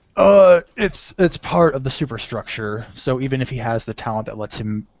it's part of the superstructure. So even if he has the talent that lets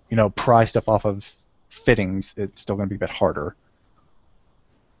him, pry stuff off of fittings, it's still going to be a bit harder.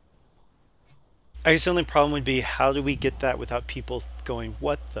 I guess the only problem would be, how do we get that without people going,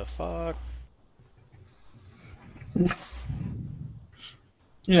 what the fuck?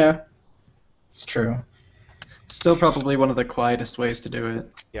 Yeah, it's true. Still probably one of the quietest ways to do it.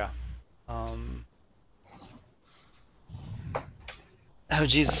 Yeah. Oh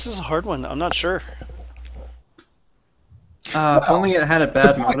geez, this is a hard one. I'm not sure. If only it had a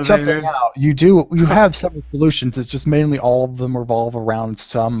bad Something motivator. out. You have several solutions. It's just mainly all of them revolve around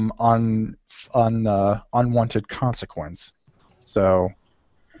some unwanted consequence. So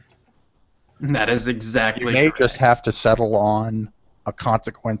That is you exactly may correct. just have to settle on a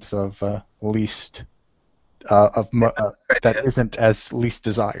consequence of least that isn't as least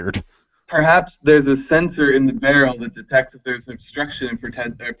desired. Perhaps there's a sensor in the barrel that detects if there's obstruction and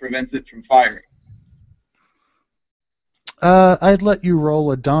prevents it from firing. I'd let you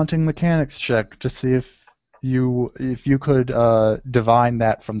roll a daunting mechanics check to see if you could divine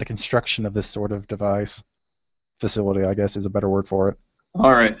that from the construction of this sort of device. Facility, I guess, is a better word for it. All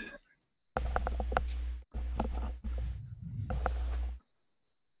right.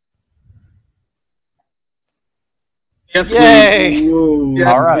 Yes, Yay! Whoa.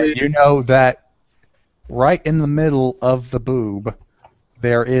 Yeah. All right, you know that right in the middle of the boob,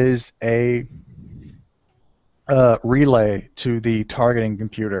 there is a relay to the targeting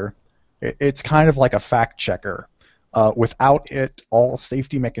computer. It's kind of like a fact checker. Without it, all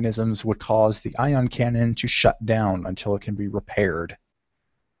safety mechanisms would cause the ion cannon to shut down until it can be repaired.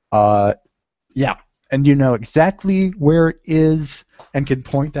 Yeah, and you know exactly where it is and can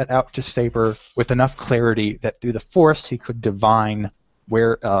point that out to Saber with enough clarity that through the Force he could divine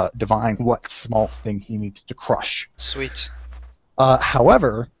what small thing he needs to crush. Sweet.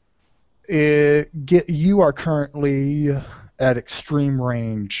 However, you are currently at extreme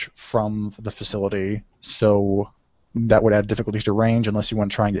range from the facility, so that would add difficulty to range unless you want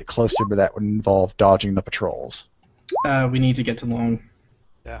to try and get closer, but that would involve dodging the patrols. We need to get to Long.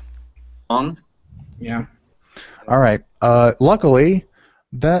 Long? Yeah. All right. Luckily,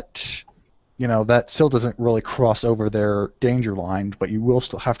 that still doesn't really cross over their danger line, but you will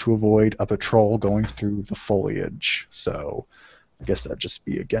still have to avoid a patrol going through the foliage. So, I guess that'd just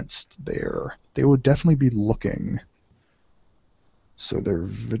be against their. They would definitely be looking. So their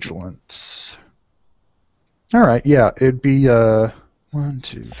vigilance. All right. Yeah, it'd be 1,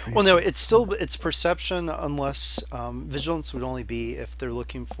 2, 3. Well, no, it's perception unless vigilance would only be if they're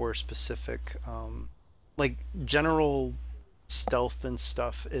looking for specific, like general stealth and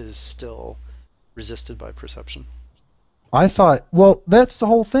stuff is still resisted by perception. I thought, well, that's the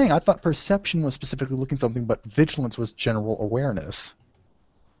whole thing. I thought perception was specifically looking something, but vigilance was general awareness.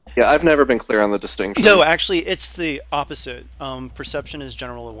 Yeah, I've never been clear on the distinction. No, actually, it's the opposite. Perception is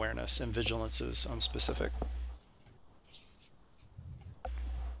general awareness, and vigilance is specific.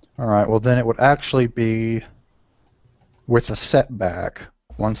 All right, well, then it would actually be with a setback,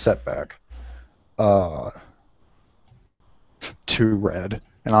 one setback, 2 red,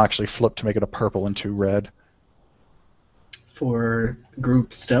 and I'll actually flip to make it a purple and 2 red. For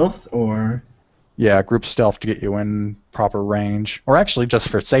group stealth, or? Yeah, group stealth to get you in proper range. Or actually just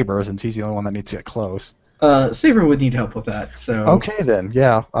for Saber, since he's the only one that needs to get close. Saber would need help with that, so... Okay then,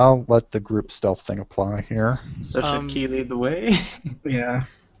 yeah, I'll let the group stealth thing apply here. So should Key lead the way? Yeah.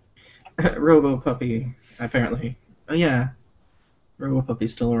 Robo Puppy, apparently. Oh yeah. Robo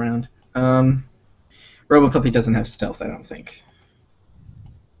Puppy's still around. Robo Puppy doesn't have stealth, I don't think.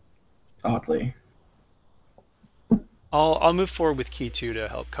 Oddly. I'll move forward with Key 2 to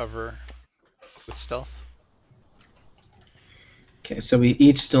help cover with stealth. Okay, so we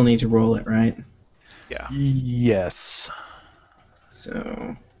each still need to roll it, right? Yeah. Yes.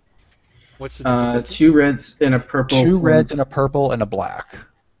 So... What's the difficulty? 2 reds and a purple. 2 reds and a purple and a black.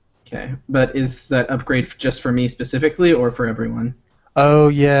 Okay, but is that upgrade just for me specifically, or for everyone? Oh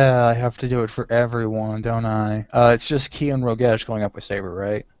yeah, I have to do it for everyone, don't I? It's just Key and Rogesh going up with Saber,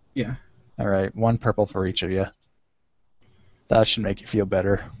 right? Yeah. Alright, 1 purple for each of you. That should make you feel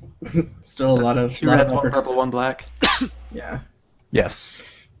better. Still a lot of... 2 reds, 1 purple, 1 black. Yeah. Yes.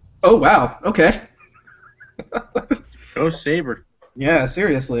 Oh, wow, okay. Go Saber. Yeah,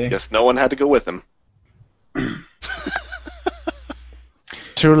 seriously. Guess no one had to go with him.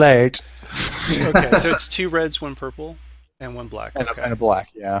 Too late. Okay, so it's 2 reds, 1 purple, and 1 black. And, Okay. and a black,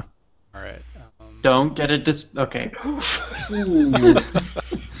 yeah. All right. Don't get it okay.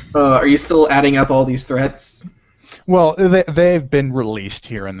 Are you still adding up all these threats? Well, they've been released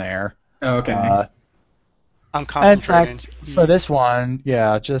here and there. Oh, okay. I'm In concentrating. fact, for this one,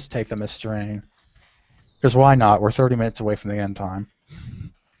 yeah, just take them as strain. Because why not? We're 30 minutes away from the end time.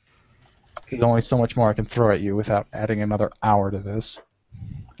 There's only so much more I can throw at you without adding another hour to this.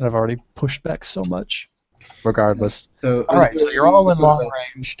 And I've already pushed back so much. Regardless. So, Alright, so you're all in long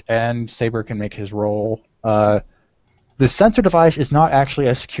ranged, and Saber can make his roll. The sensor device is not actually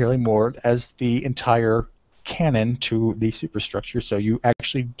as securely moored as the entire cannon to the superstructure, so you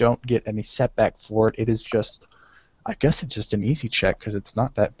actually don't get any setback for it. It is just, I guess it's just an easy check, because it's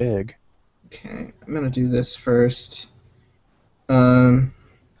not that big. Okay, I'm gonna do this first. I'm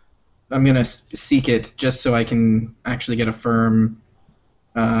gonna seek it just so I can actually get a firm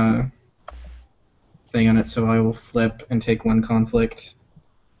thing on it, so I will flip and take 1 conflict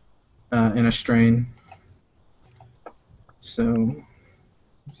in a strain. So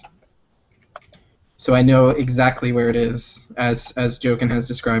I know exactly where it is, as Jokin has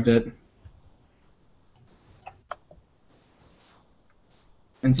described it.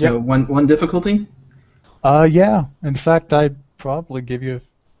 And so Yep. one difficulty? Yeah. In fact, I'd probably give you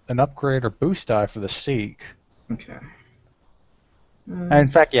an upgrade or boost die for the Seek. Okay. In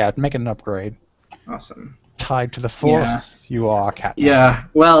fact, yeah, make it an upgrade. Awesome. Tied to the Force, you are Captain. Yeah.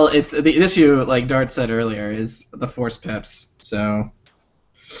 Well, it's the issue, like Dart said earlier, is the Force pips. So.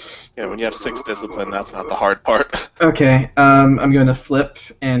 Yeah, when you have 6 discipline, that's not the hard part. Okay. I'm going to flip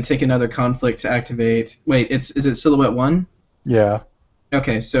and take another conflict to activate. Wait, is it Silhouette 1? Yeah.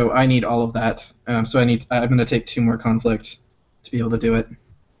 Okay, so I need all of that. I'm going to take 2 more conflict to be able to do it,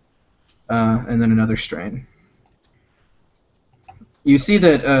 and then another strain. You see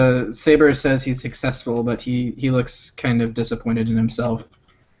that Saber says he's successful, but he looks kind of disappointed in himself.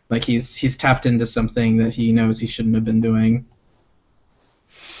 Like he's tapped into something that he knows he shouldn't have been doing.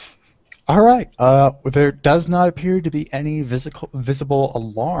 All right. There does not appear to be any visible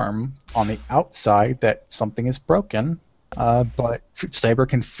alarm on the outside that something is broken, but Saber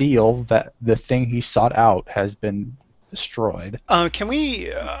can feel that the thing he sought out has been destroyed. Can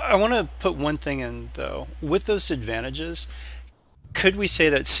we? I want to put one thing in though. With those advantages, could we say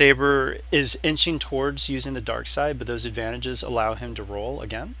that Saber is inching towards using the dark side, but those advantages allow him to roll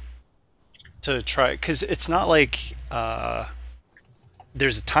again? To try, because it's not like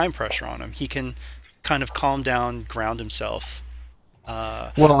there's a time pressure on him. He can kind of calm down, ground himself.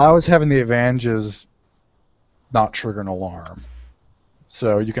 Well, I was having the advantages not trigger an alarm.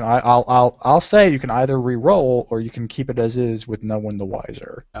 So you can, I'll say you can either re-roll or you can keep it as is with no one the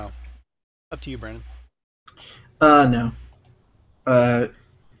wiser. Oh, up to you, Brandon. No.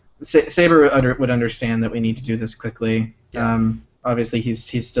 Saber would understand that we need to do this quickly. Yeah. Obviously,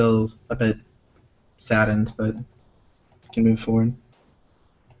 he's still a bit saddened, but can move forward.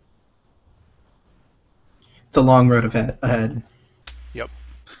 It's a long road ahead. Yep.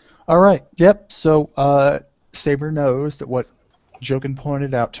 All right. Yep. So Saber knows that what Jokin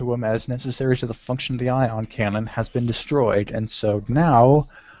pointed out to him as necessary to the function of the ion cannon has been destroyed, and so now,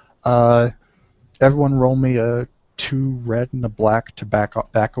 everyone roll me a 2 red and a black to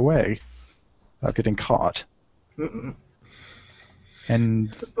back away without getting caught. Mm-mm.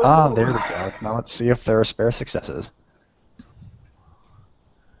 And there we go. Now let's see if there are spare successes.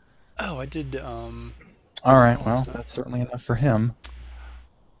 Oh, I did. All right. Well, that's certainly enough for him.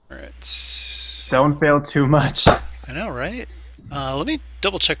 All right. Don't fail too much. I know, right? Let me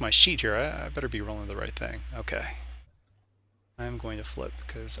double check my sheet here. I better be rolling the right thing. Okay. I'm going to flip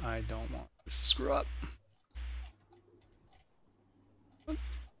because I don't want this to screw up.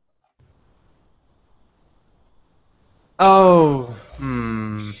 Oh.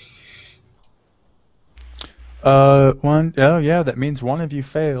 Oh yeah, that means one of you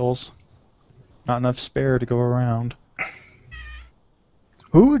fails. Not enough spare to go around.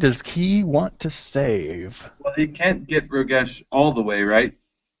 Who does Key want to save? Well, he can't get Rogesh all the way, right?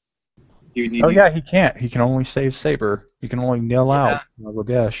 Oh yeah, he can't. He can only save Saber. He can only nil out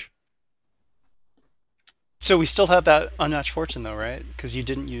Rogesh. So we still have that unmatched fortune though, right? Because you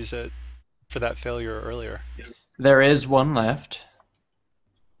didn't use it for that failure earlier. There is one left.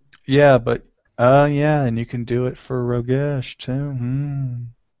 Yeah, but yeah, and you can do it for Rogesh too.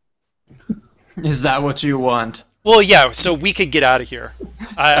 Is that what you want? Well, yeah. So we could get out of here.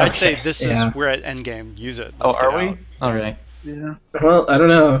 I'd say this is we're at endgame. Use it. Let's are get we? out. All right. Yeah. Well, I don't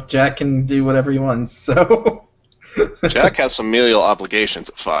know. Jack can do whatever he wants, so. Jack has familial obligations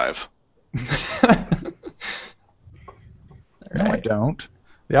at 5. No, I don't.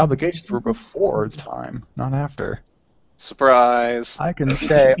 The obligations were before the time, not after. Surprise. I can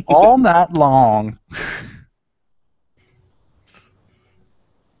stay all night long.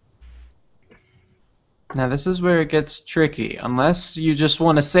 Now this is where it gets tricky. Unless you just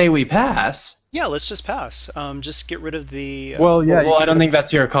want to say we pass. Yeah, let's just pass. Just get rid of the. Well, yeah. Well, I don't think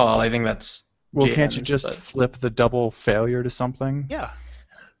that's your call. I think that's. Well, GM's, can't you just but- flip the double failure to something? Yeah.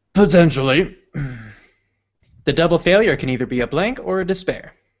 Potentially. The double failure can either be a blank or a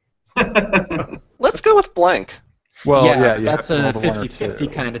despair. Let's go with blank. Well, yeah, that's you a have to roll the 50-50 1 or 2.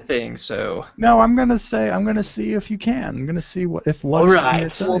 kind of thing, so... No, I'm gonna see if you can. I'm gonna see if luck's on your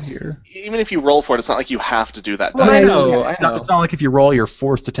Alright. side here. Even if you roll for it, it's not like you have to do that. Well, die. I know, Okay. I No, know. it's not like if you roll, you're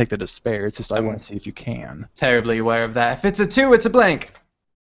forced to take the despair. It's just I want to see if you can. Terribly aware of that. If it's a 2, it's a blank.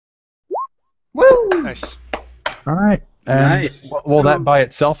 Woo! Nice. All right. And, Nice. Well, that by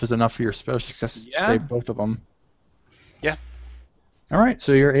itself is enough for your spare successes to Yeah. save both of them. Yeah. All right,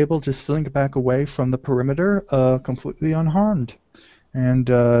 so you're able to slink back away from the perimeter completely unharmed. And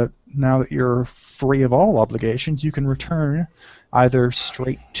now that you're free of all obligations, you can return either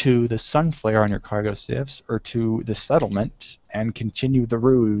straight to the Sunflare on your cargo sieves or to the settlement and continue the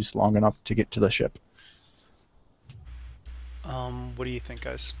ruse long enough to get to the ship. What do you think,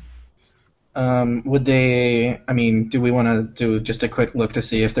 guys? Would they? I mean, do we want to do just a quick look to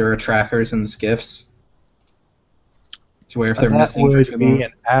see if there are trackers in the skiffs? To where if they're That missing for would too be long.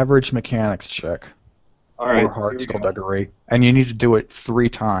 an average mechanics check All right, for hard here we go. skullduggery, and you need to do it 3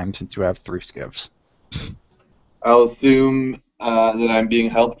 times since you have 3 skiffs. I'll assume that I'm being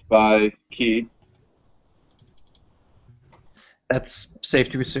helped by Key. That's safe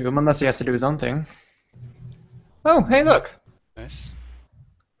to assume, unless he has to do his own thing. Oh, hey, look. Nice.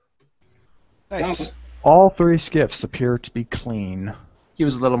 Nice. All 3 skiffs appear to be clean. He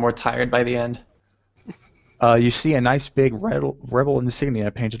was a little more tired by the end. You see a nice big rebel insignia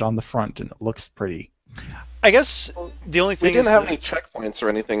painted on the front, and it looks pretty. I guess the only We thing didn't is have that- any checkpoints or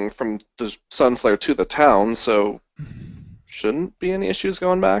anything from the Sunflare to the town, so shouldn't be any issues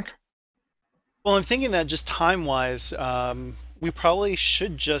going back. Well, I'm thinking that just time-wise, we probably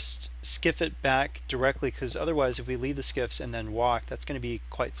should just skiff it back directly, because otherwise, if we leave the skiffs and then walk, that's going to be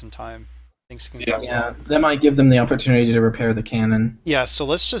quite some time. Things can go Yeah, wrong. that might give them the opportunity to repair the cannon. Yeah, so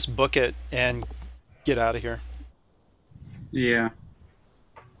let's just book it and get out of here. Yeah.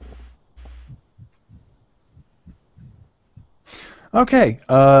 Okay,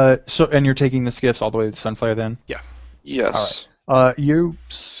 so and you're taking the skiffs all the way to the Sunflare then? Yes. You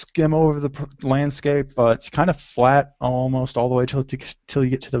skim over the landscape, but it's kind of flat almost all the way till you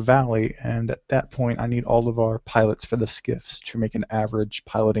get to the valley, and at that point I need all of our pilots for the skiffs to make an average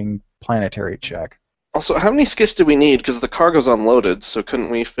piloting planetary check. Also, how many skiffs do we need? Because the cargo's unloaded, so couldn't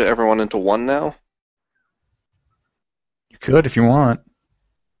we fit everyone into one now? You could if you want.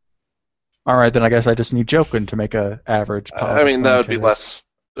 Alright, then I guess I just need Jokin to make a average I piloting mean, that would be planetary. less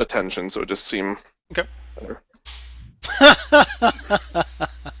attention, so it would just seem Okay. better.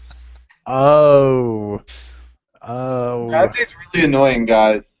 Oh. Gravity's really annoying,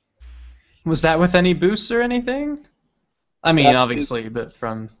 guys. Was that with any boosts or anything? I mean, That is- obviously, but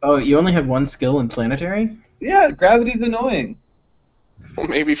from... Oh, you only have 1 skill in planetary? Yeah, gravity's annoying. Well,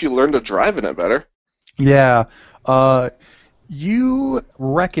 maybe if you learn to drive in it better. Yeah. You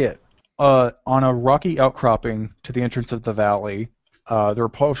wreck it on a rocky outcropping to the entrance of the valley. The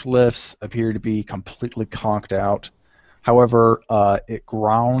repulse lifts appear to be completely conked out. However, it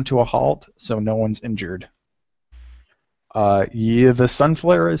ground to a halt, so no one's injured. Yeah, the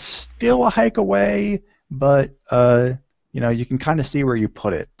Sunflare is still a hike away, but you can kind of see where you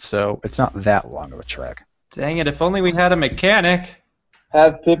put it, so it's not that long of a trek. Dang it, if only we had a mechanic.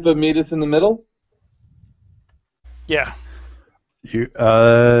 Have Pippa meet us in the middle. Yeah. You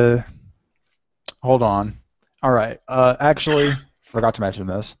hold on. All right. Actually, forgot to mention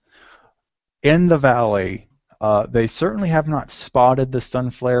this. In the valley, they certainly have not spotted the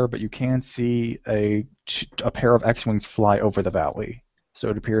Sunflare, but you can see a pair of X-wings fly over the valley. So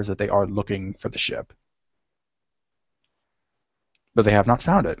it appears that they are looking for the ship. But they have not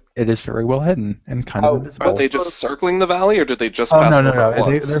found it. It is very well hidden and kind of invisible. Are they just circling the valley, or did they just Oh, pass no, over no, no.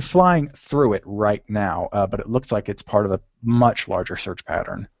 once? They're flying through it right now, but it looks like it's part of a much larger search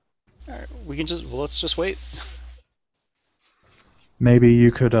pattern. All right, let's just wait. Maybe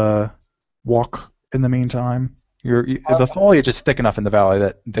you could walk in the meantime. The foliage is thick enough in the valley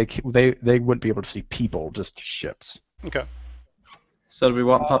that they wouldn't be able to see people, just ships. Okay. So do we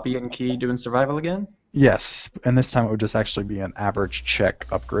want Puppy and Key doing survival again? Yes, and this time it would just actually be an average check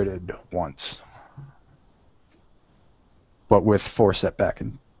upgraded once. But with 4 setback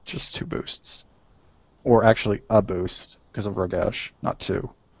and just 2 boosts. Or actually a boost, because of Rogesh, not 2.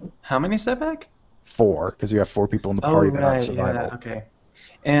 How many setback? 4, because you have 4 people in the Oh, party that are on right, survival. yeah, okay.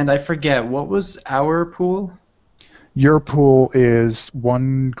 And I forget, what was our pool? Your pool is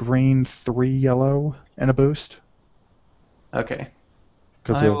 1 green, 3 yellow, and a boost. Okay.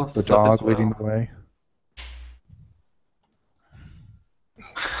 Because I will of the flip as dog leading well. the way.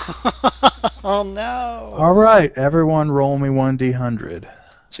 Oh no. Alright, everyone roll me 1d100.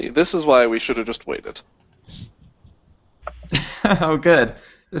 See, this is why we should have just waited. Oh, good.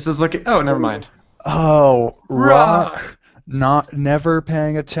 This is looking... Oh, never mind. Oh, Rock. Rock never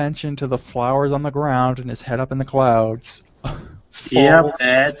paying attention to the flowers on the ground and his head up in the clouds. Yep, Falls.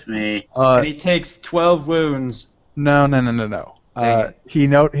 that's me. And he takes 12 wounds. No. Dang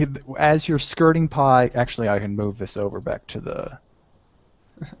it. As you're skirting Pi, actually I can move this over back to the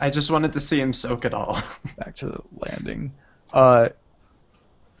I just wanted to see him soak it all. landing.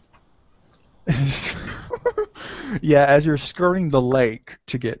 Yeah, as you're skirting the lake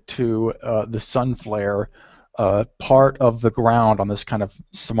to get to the Sunflare, part of the ground on this kind of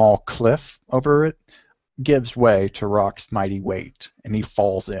small cliff over it gives way to Rock's mighty weight, and he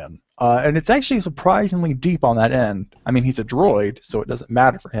falls in. And it's actually surprisingly deep on that end. I mean, he's a droid, so it doesn't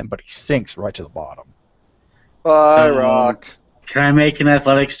matter for him, but he sinks right to the bottom. Bye, So- Rock. Can I make an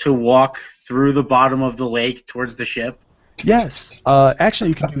athletics to walk through the bottom of the lake towards the ship? Yes, actually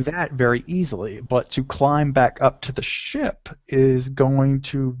you can do that very easily, but to climb back up to the ship is going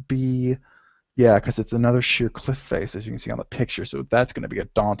to be, yeah, because it's another sheer cliff face, as you can see on the picture, so that's going to be a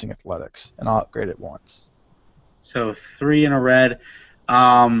daunting athletics, and I'll upgrade it once. So 3 in a red.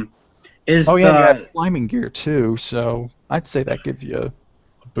 Is Oh yeah, you the have climbing gear too, so I'd say that gives you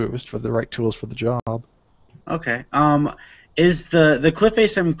a boost for the right tools for the job. okay? Is the cliff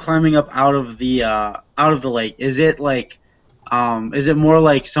face I'm climbing up out of the lake? Is it like is it more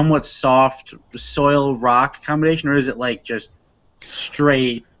like somewhat soft soil rock combination, or is it like just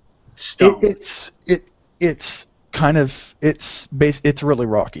straight stone? It's kind of it's really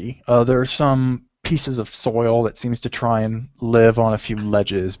rocky. There are some pieces of soil that seems to try and live on a few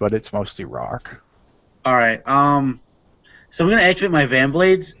ledges, but it's mostly rock. All right. So I'm gonna activate my Van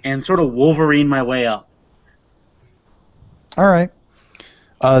Blades and sort of Wolverine my way up. All right.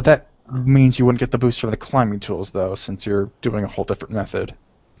 That means you wouldn't get the boost for the climbing tools, though, since you're doing a whole different method.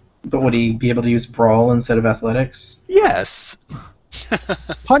 But would he be able to use Brawl instead of Athletics? Yes!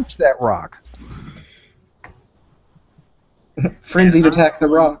 Punch that rock! Frenzied attack the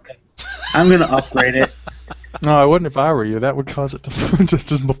rock. I'm gonna upgrade it. No, I wouldn't if I were you. That would cause it to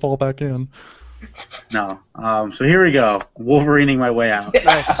just fall back in. No. So here we go. Wolverining my way out.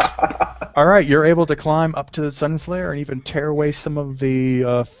 Nice. All right, you're able to climb up to the sun flare and even tear away some of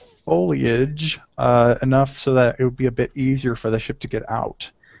the foliage enough so that it would be a bit easier for the ship to get out.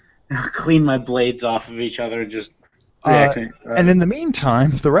 Clean my blades off of each other and just and in the meantime,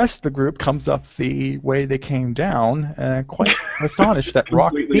 the rest of the group comes up the way they came down, quite astonished that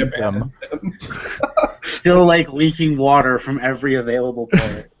rock Completely beat them. still like leaking water from every available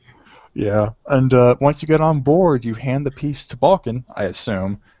point. Yeah, and once you get on board, you hand the piece to Balkan, I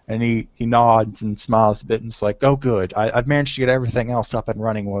assume, and he nods and smiles a bit and is like, oh good, I've managed to get everything else up and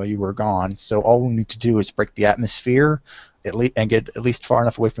running while you were gone, so all we need to do is break the atmosphere and get at least far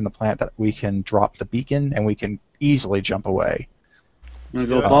enough away from the planet that we can drop the beacon and we can easily jump away.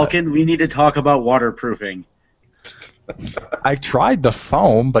 Balkan, we need to talk about waterproofing. I tried the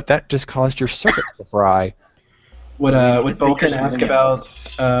foam, but that just caused your circuits to fry. Would Vulcan ask about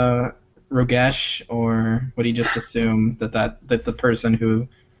Rogesh, or would he just assume that the person who...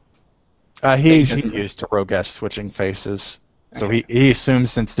 He's used to Rogesh switching faces, so he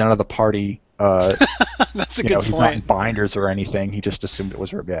assumes since none of the party, That's a good he's point. not in binders or anything, he just assumed it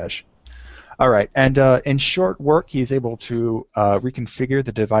was Rogesh. All right, and in short work, he's able to reconfigure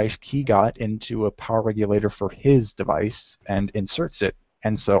the device he got into a power regulator for his device and inserts it.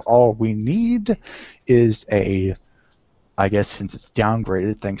 And so all we need is I guess since it's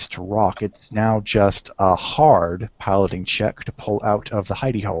downgraded thanks to Rock, it's now just a hard piloting check to pull out of the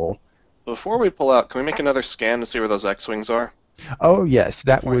hidey hole. Before we pull out, can we make another scan to see where those X-Wings are? Oh yes,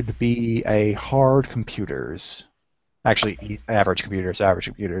 that would be a hard computers. Actually, average computers.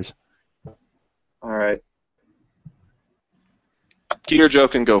 All right. Gear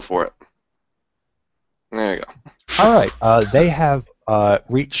joke and go for it. There you go. All right, they have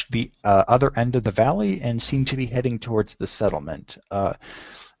reached the other end of the valley and seem to be heading towards the settlement.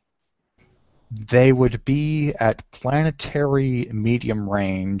 They would be at planetary medium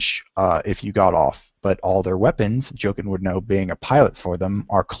range if you got off, but all their weapons, Jokin would know being a pilot for them,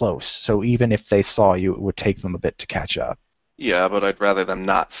 are close. So even if they saw you, it would take them a bit to catch up. Yeah, but I'd rather them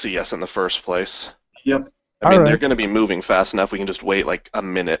not see us in the first place. Yep. I mean, All they're right. going to be moving fast enough. We can just wait like a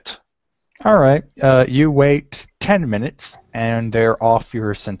minute. All right, you wait 10 minutes, and they're off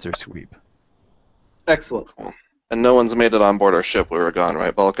your sensor sweep. Excellent. And no one's made it on board our ship. We were gone,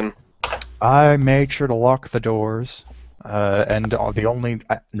 right, Balkan? I made sure to lock the doors, and the only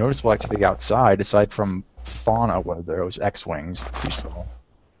noticeable activity outside, aside from fauna, were those X-Wings you saw.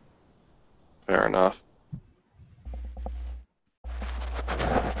 Fair enough.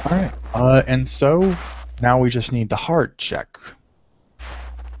 All right, and so now we just need the hard check.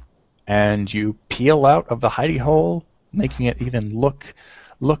 And you peel out of the hidey hole, making it even look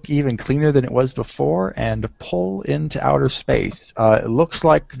even cleaner than it was before, and pull into outer space. It looks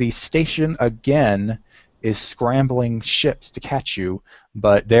like the station again is scrambling ships to catch you,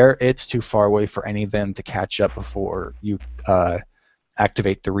 but it's too far away for any of them to catch up before you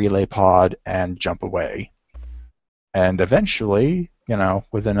activate the relay pod and jump away. And eventually,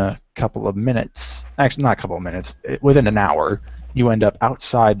 within a couple of minutes, actually not a couple of minutes, within an hour, you end up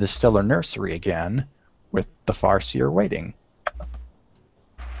outside the Stellar Nursery again, with the Farseer waiting.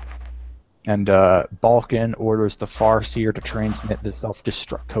 And Balkan orders the Farseer to transmit the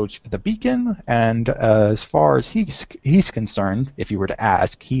self-destruct codes for the beacon, and as far as he's concerned, if you were to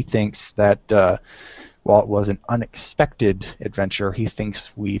ask, he thinks that while it was an unexpected adventure, he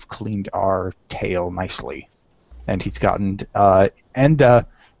thinks we've cleaned our tail nicely. And he's gotten...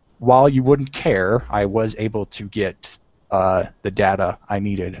 while you wouldn't care, I was able to get the data I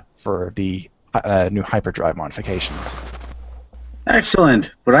needed for the new hyperdrive modifications.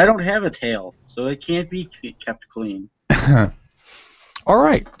 Excellent, but I don't have a tail, so it can't be kept clean. All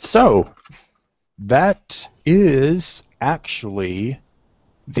right, so that is actually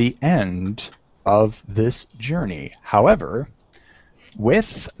the end of this journey. However,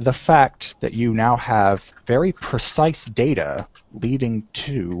 with the fact that you now have very precise data leading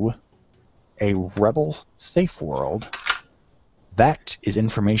to a rebel safe world, that is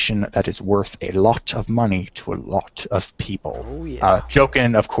information that is worth a lot of money to a lot of people. Oh, yeah.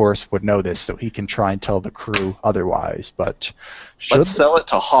 Jokin, of course, would know this, so he can try and tell the crew otherwise. But Let's sell it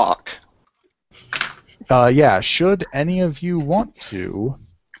to Hawk. should any of you want to,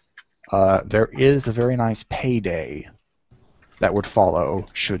 there is a very nice payday that would follow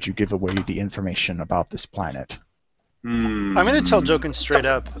should you give away the information about this planet. I'm going to tell Jokin straight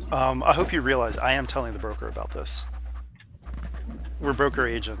up. I hope you realize I am telling the broker about this. We're broker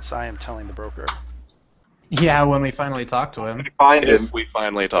agents. I am telling the broker. Yeah, when we finally talk to him. Find him. If we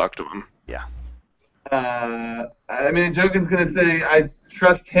finally talk to him. Yeah. I mean, Jokin's gonna say I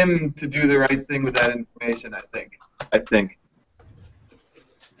trust him to do the right thing with that information. I think.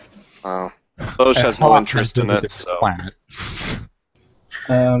 Bosch has no Hawk interest in visited it, this so planet.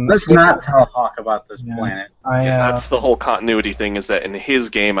 Let's not tell Hawk about this planet. that's the whole continuity thing. Is that in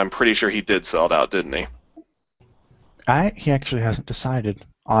his game, I'm pretty sure he did sell it out, didn't he? He actually hasn't decided.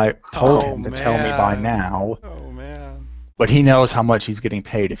 I told him to tell me by man. now, Oh, man. but he knows how much he's getting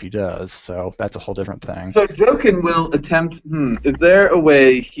paid if he does, so that's a whole different thing. So Jokin will attempt. Is there a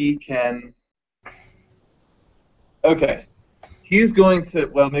way he can? Okay. He's going to.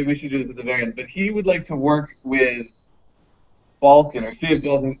 Well, maybe we should do this at the very end. But he would like to work with Balkan, or see if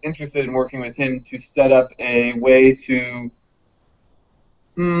Balkan's interested in working with him to set up a way to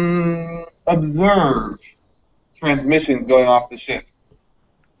observe transmissions going off the ship.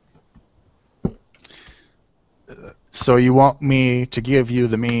 So you want me to give you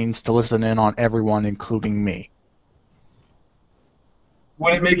the means to listen in on everyone, including me?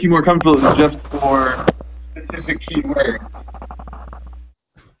 Would it make you more comfortable just for specific keywords?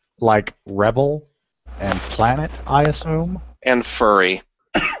 Like Rebel and Planet, I assume? And furry.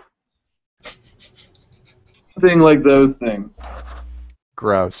 Something like those things.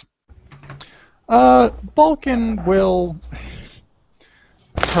 Gross. Balkan will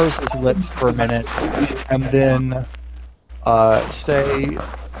purse his lips for a minute and then say,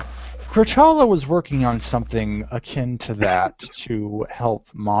 Krachala was working on something akin to that to help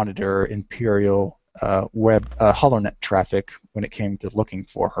monitor Imperial web HoloNet traffic when it came to looking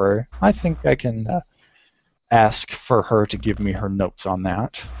for her. I think I can ask for her to give me her notes on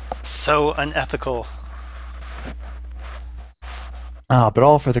that. So unethical. But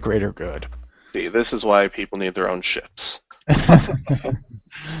all for the greater good. See, this is why people need their own ships.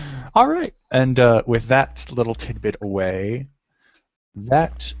 All right, and with that little tidbit away,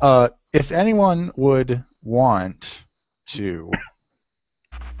 that if anyone would want to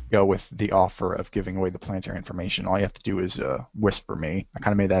go with the offer of giving away the planetary information, all you have to do is whisper me.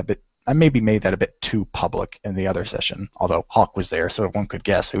 I maybe made that a bit too public in the other session, although Hawk was there, so one could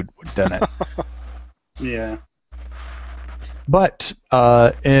guess who'd done it. Yeah. But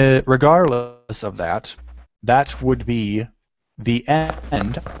regardless of that, that would be the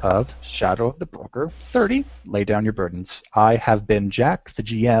end of Shadow of the Broker 30. Lay down your burdens. I have been Jack, the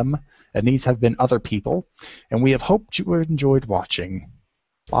GM, and these have been other people, and we have hoped you enjoyed watching.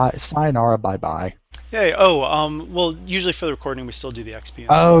 Bye, sayonara, bye-bye. Yay. Well, usually for the recording, we still do the XP.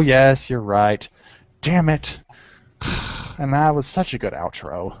 Oh, yes, you're right. Damn it. And that was such a good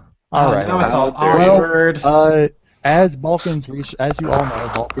outro. All right. Now it's all Well, awkward. as you all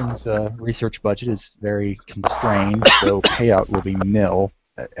know, Balkan's research budget is very constrained, so payout will be nil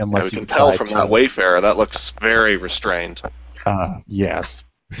unless We you can tell decide from to. that Wayfarer. That looks very restrained. Yes.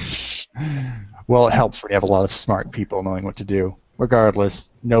 Well, it helps when you have a lot of smart people knowing what to do.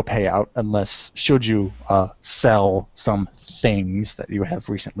 Regardless, no payout unless should you sell some things that you have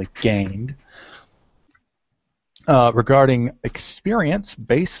recently gained. Regarding experience,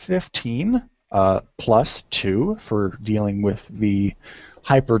 base 15 plus 2 for dealing with the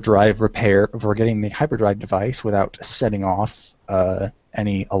hyperdrive repair, for getting the hyperdrive device without setting off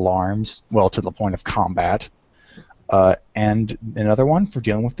any alarms, well, to the point of combat. And another one for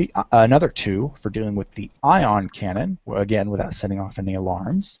dealing with the another 2 for dealing with the ion cannon, again without setting off any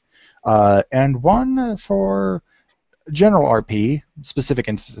alarms, and 1 for general RP, specific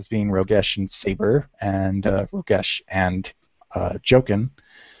instances being Rogesh and Saber, and Rogesh and Jokin.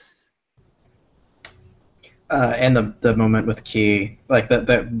 And the moment with Key, like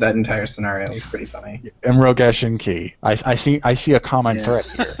that entire scenario was pretty funny. And Rogesh and Key. I see a common thread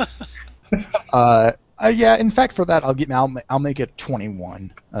here. Yeah, in fact, for that, I'll make it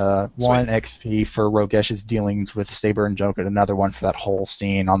 21. 1 XP for Rogesh's dealings with Saber and Jokin, another one for that whole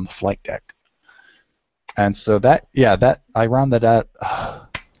scene on the flight deck. And so that I round that out.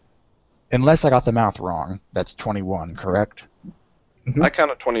 Unless I got the math wrong, that's 21, correct? I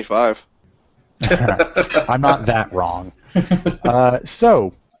counted 25. I'm not that wrong.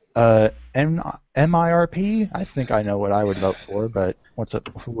 MIRP, I think I know what I would vote for, but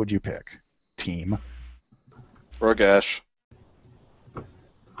who would you pick? Team. Rogesh.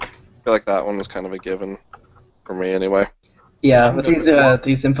 I feel like that one was kind of a given for me anyway. Yeah, but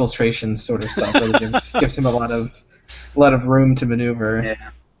these infiltration sort of stuff really gives him a lot of room to maneuver. Yeah.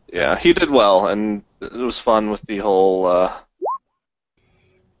 Yeah, he did well, and it was fun with the whole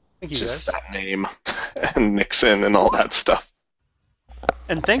Thank you, just guys. that name and Nixon and all that stuff.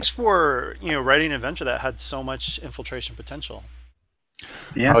 And thanks for writing an adventure that had so much infiltration potential.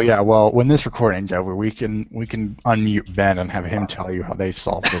 Yeah. Oh yeah, well, when this recording's over, we can unmute Ben and have him tell you how they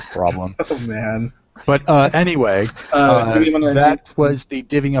solved this problem. Oh man. But anyway, do we wanna that was the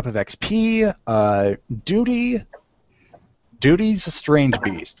divvying up of XP. Duty's a strange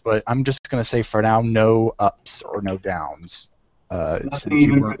beast, but I'm just gonna say for now, no ups or no downs. Nothing Since you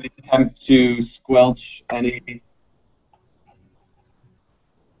even were for the attempt to squelch any.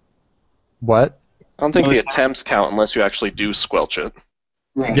 what? I don't think the attempts count unless you actually do squelch it.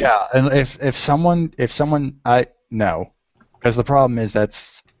 Right. Yeah, and if someone no, because the problem is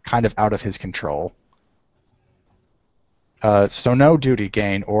that's kind of out of his control. So no duty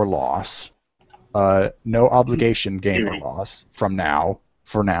gain or loss, no obligation gain or loss for now,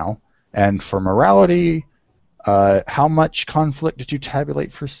 and for morality, how much conflict did you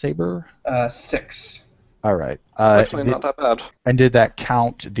tabulate for Saber? 6. All right. Actually, not that bad. And did that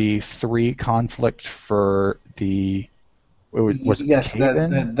count the 3 conflict for the? Was it Yes,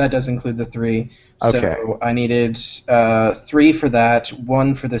 Kaven? that does include the 3. Okay. So I needed 3 for that,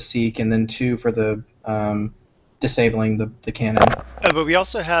 1 for the seek, and then 2 for the disabling the cannon. But we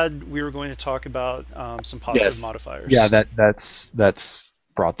also we were going to talk about some positive Yes. modifiers. Yeah, that's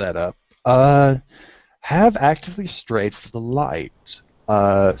brought that up. Have actively strayed for the light.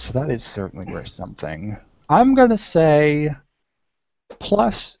 So that is certainly worth something. I'm gonna say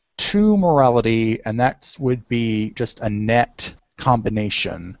 +2 morality, and that would be just a net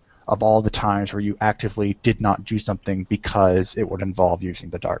combination of all the times where you actively did not do something because it would involve using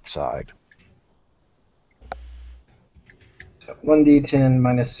the dark side. So 1d10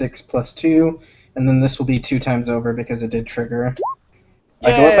 minus 6 plus 2, and then this will be 2 times over because it did trigger.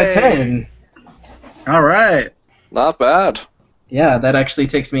 I go up by 10. All right. Not bad. Yeah, that actually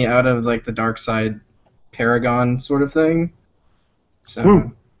takes me out of like the dark side paragon sort of thing. So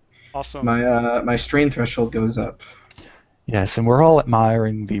Woo. Awesome. my strain threshold goes up. Yes, and we're all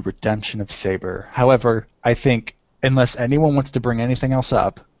admiring the redemption of Saber. However, I think unless anyone wants to bring anything else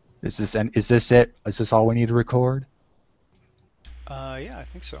up, is this it? Is this all we need to record? Yeah, I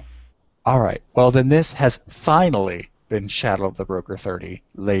think so. All right. Well, then this has finally been Shadow of the Broker 30.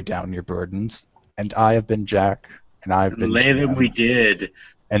 Lay down your burdens. And I have been Jack, and I've been Lay them Jim, we did.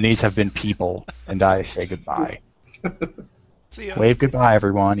 and these have been people, and I say goodbye. See ya. Wave goodbye,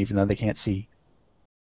 everyone, even though they can't see.